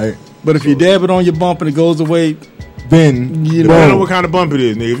 cool. Right. But if you dab it on your bump and it goes away, Then you Depending on know. what kind of bump it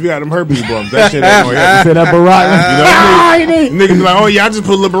is, nigga. If you got them herpes bumps, that shit ain't gonna help. Say that Barack. You know, niggas be like, oh yeah, I just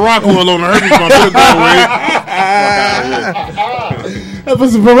put a little Barack oil on the herpes bump. It'll go away. I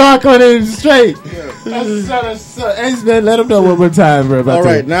put some Barack on it straight. That's Ace, man, let him know one more time, bro. All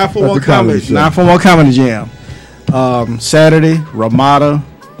right, 941 Comedy, 941 Comedy Jam. Saturday, Ramada,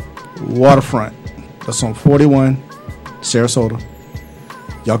 Waterfront. That's on 41, Sarasota.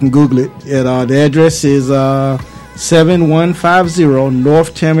 Y'all can Google it. The address is 7150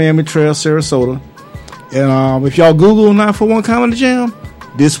 North Tamiami Trail, Sarasota. And if y'all Google 941 Comedy Jam,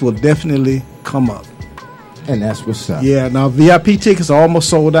 this will definitely come up. And that's what's up. Yeah, now VIP tickets are almost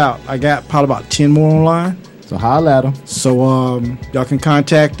sold out. I got probably about 10 more online. So holla at them. So y'all can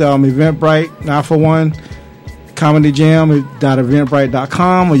contact Eventbrite 941 Comedy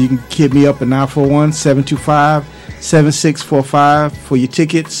Jam.eventbrite.com, or you can hit me up at 941-725-7645 for your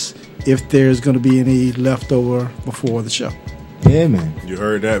tickets if there's going to be any leftover before the show. Yeah, man. You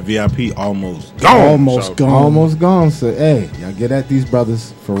heard that? VIP almost gone. Almost gone. Almost gone. So, hey, y'all get at these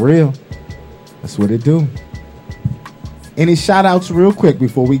brothers for real. That's what it do. Any shout outs real quick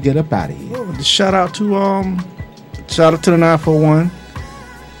before we get up out of here? Well, shout out to the 941.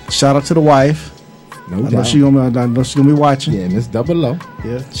 Shout out to the wife. No I know doubt. she gonna be watching. Yeah, Miss Double O.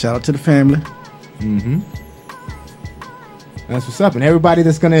 Yeah. Shout out to the family. Mm-hmm. That's what's up. And everybody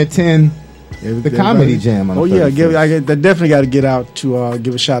that's going to attend the comedy jam on the 31st. I definitely got to get out to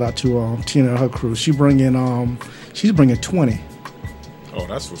give a shout out to Tina and her crew. She's bringing 20. Oh,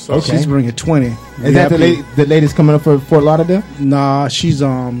 that's what's up. Okay. She's bringing 20. Is that the latest coming up for Fort Lauderdale? Nah, she's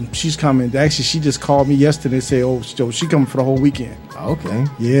coming. Actually, she just called me yesterday and said, "Oh, she coming for the whole weekend." Okay.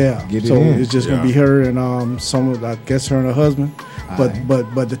 Yeah. Get it so in. it's just gonna be her and some of, I guess, her and her husband. But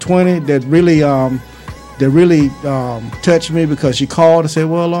Alright. but the 20 that really touched me because she called and said,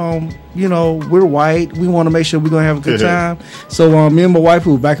 "Well, we're white. We want to make sure we're gonna have a good time." So me and my wife,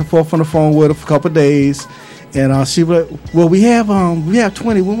 we were back and forth on the phone with her for a couple of days. And she was like, "Well, we have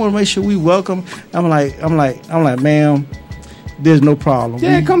 20. We want to make sure we welcome." I'm like, "Ma'am, there's no problem.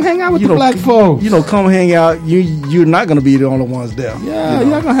 Yeah, come hang out with the black folks. Come hang out. You're not going to be the only ones there. Yeah,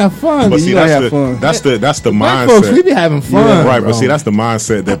 y'all gonna have fun. But see, you that's have the fun. that's the Black mindset. folks, we be having fun. Yeah, right, bro. but see, that's the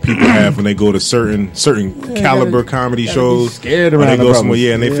mindset that people have when they go to certain caliber comedy gotta shows. be scared when around they the go somewhere,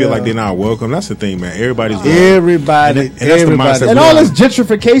 brothers. and they feel Yeah. like they're not welcome. That's the thing, man. Everybody's welcome. Everybody, and that's the mindset. And we all want. this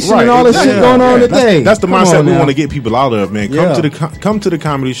gentrification Right, and all this exactly. shit going on Yeah, today. That's the Come mindset on we now. want to get people out of, man. Yeah. Come to the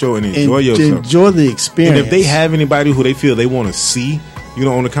comedy show and enjoy yourself. Enjoy the experience. And if they have anybody who they feel they want to see,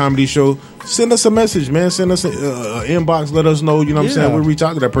 on the comedy show, send us a message, man. Send us an inbox. Let us know. You know what I'm saying? We'll reach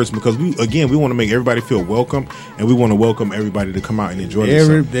out to that person because we want to make everybody feel welcome, and we want to welcome everybody to come out and enjoy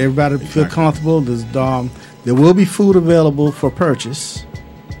themselves. Everybody feel comfortable. There will be food available for purchase.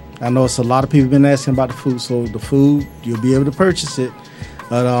 I know it's a lot of people been asking about the food, so the food you'll be able to purchase it.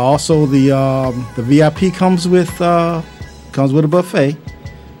 But also the VIP comes with a buffet.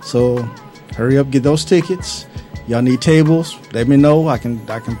 So hurry up, get those tickets. Y'all need tables? Let me know. I can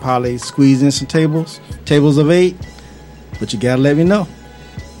probably squeeze in some tables of 8. But you gotta let me know.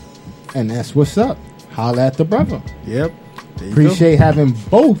 And that's what's up. Holla at the brother. Yep. There you Appreciate having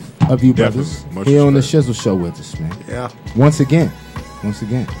both of you Definitely. brothers Much here on the respect. Shizzle Show with us, man. Yeah. Once again.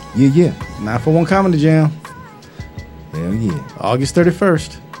 Yeah. 941 Comedy Jam, Hell yeah. August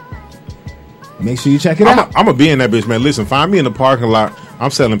 31st. Make sure you check it out. I'm gonna be in that bitch, man. Listen, find me in the parking lot. I'm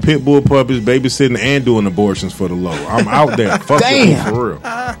selling pit bull puppies, babysitting, and doing abortions for the low. I'm out there. Fuck Damn. it, for real.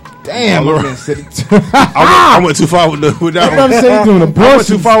 Damn. All I right. said it. I went too far with that one. I'm saying doing I went abortions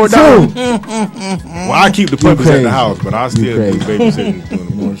too far with that too. one. Well, I keep the puppies at crazy. the house, but I still do crazy. babysitting. Doing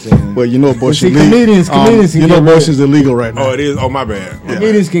abortions. Well, abortion. see, comedians can get abortion's illegal right now. Oh, it is. Oh, my bad.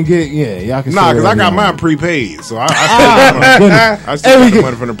 Comedians can get, y'all can Nah, say because I got whatever mine prepaid, so I goodness. still Hey, got the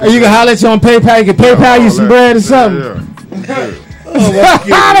money from the you prepaid. can holler at you on PayPal. You can PayPal you some bread or something.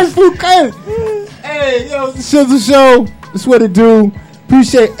 Yeah. That's too good. Hey, yo, the Shizzle Show. That's what it do.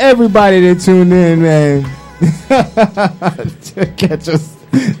 Appreciate everybody that tuned in, man. Catch us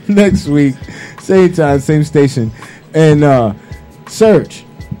next week. Same time, same station. And Serge,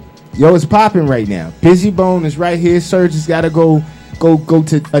 yo, it's popping right now. Busy Bone is right here. Serge has got to go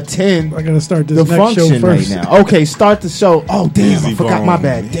to attend I gotta start this the next show function right first. now. Okay, start the show. Oh, damn, I Busy forgot Bone. my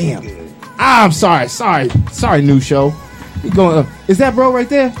bad. Damn. I'm sorry, new show. You going? Is that bro right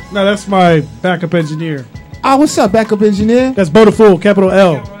there? No, that's my backup engineer. Oh, what's up, backup engineer? That's Bo the Fool, capital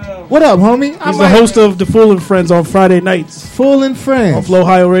L. What up, homie? He's the host of The Fool and Friends on Friday nights Fool and Friends on Flow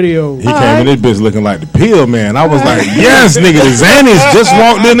Ohio Radio. He came in this bitch looking like the pill man. I was like, yes, nigga, the Xannies just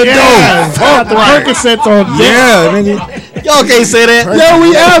walked in the door. Got the Percocets on deck. Yeah, nigga. Y'all can't say that. Yo,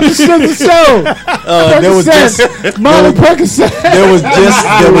 we out the Shizzle Show. There was Percocet, Molly Percocet. There was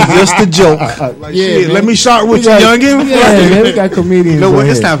just a joke. Shit, man. let me shot with We you, got- youngin. Yeah, man, we got comedians. You know what? on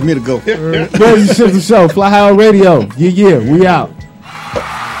It's here. time for me to go. Yo, the Shizzle Show, Fly High Radio. Yeah, we out.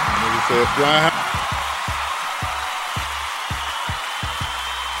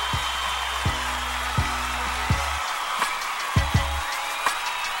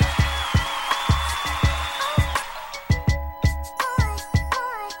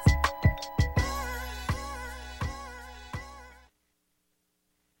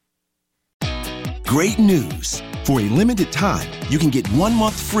 Great news. For a limited time, you can get 1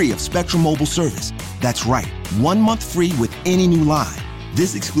 month free of Spectrum Mobile service. That's right, 1 month free with any new line.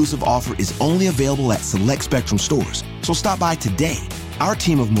 This exclusive offer is only available at select Spectrum stores, so stop by today. Our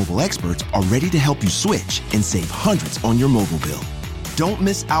team of mobile experts are ready to help you switch and save hundreds on your mobile bill. Don't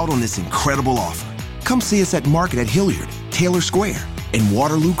miss out on this incredible offer. Come see us at Market at Hilliard, Taylor Square, and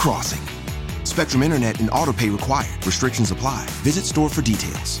Waterloo Crossing. Spectrum Internet and autopay required. Restrictions apply. Visit store for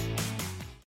details.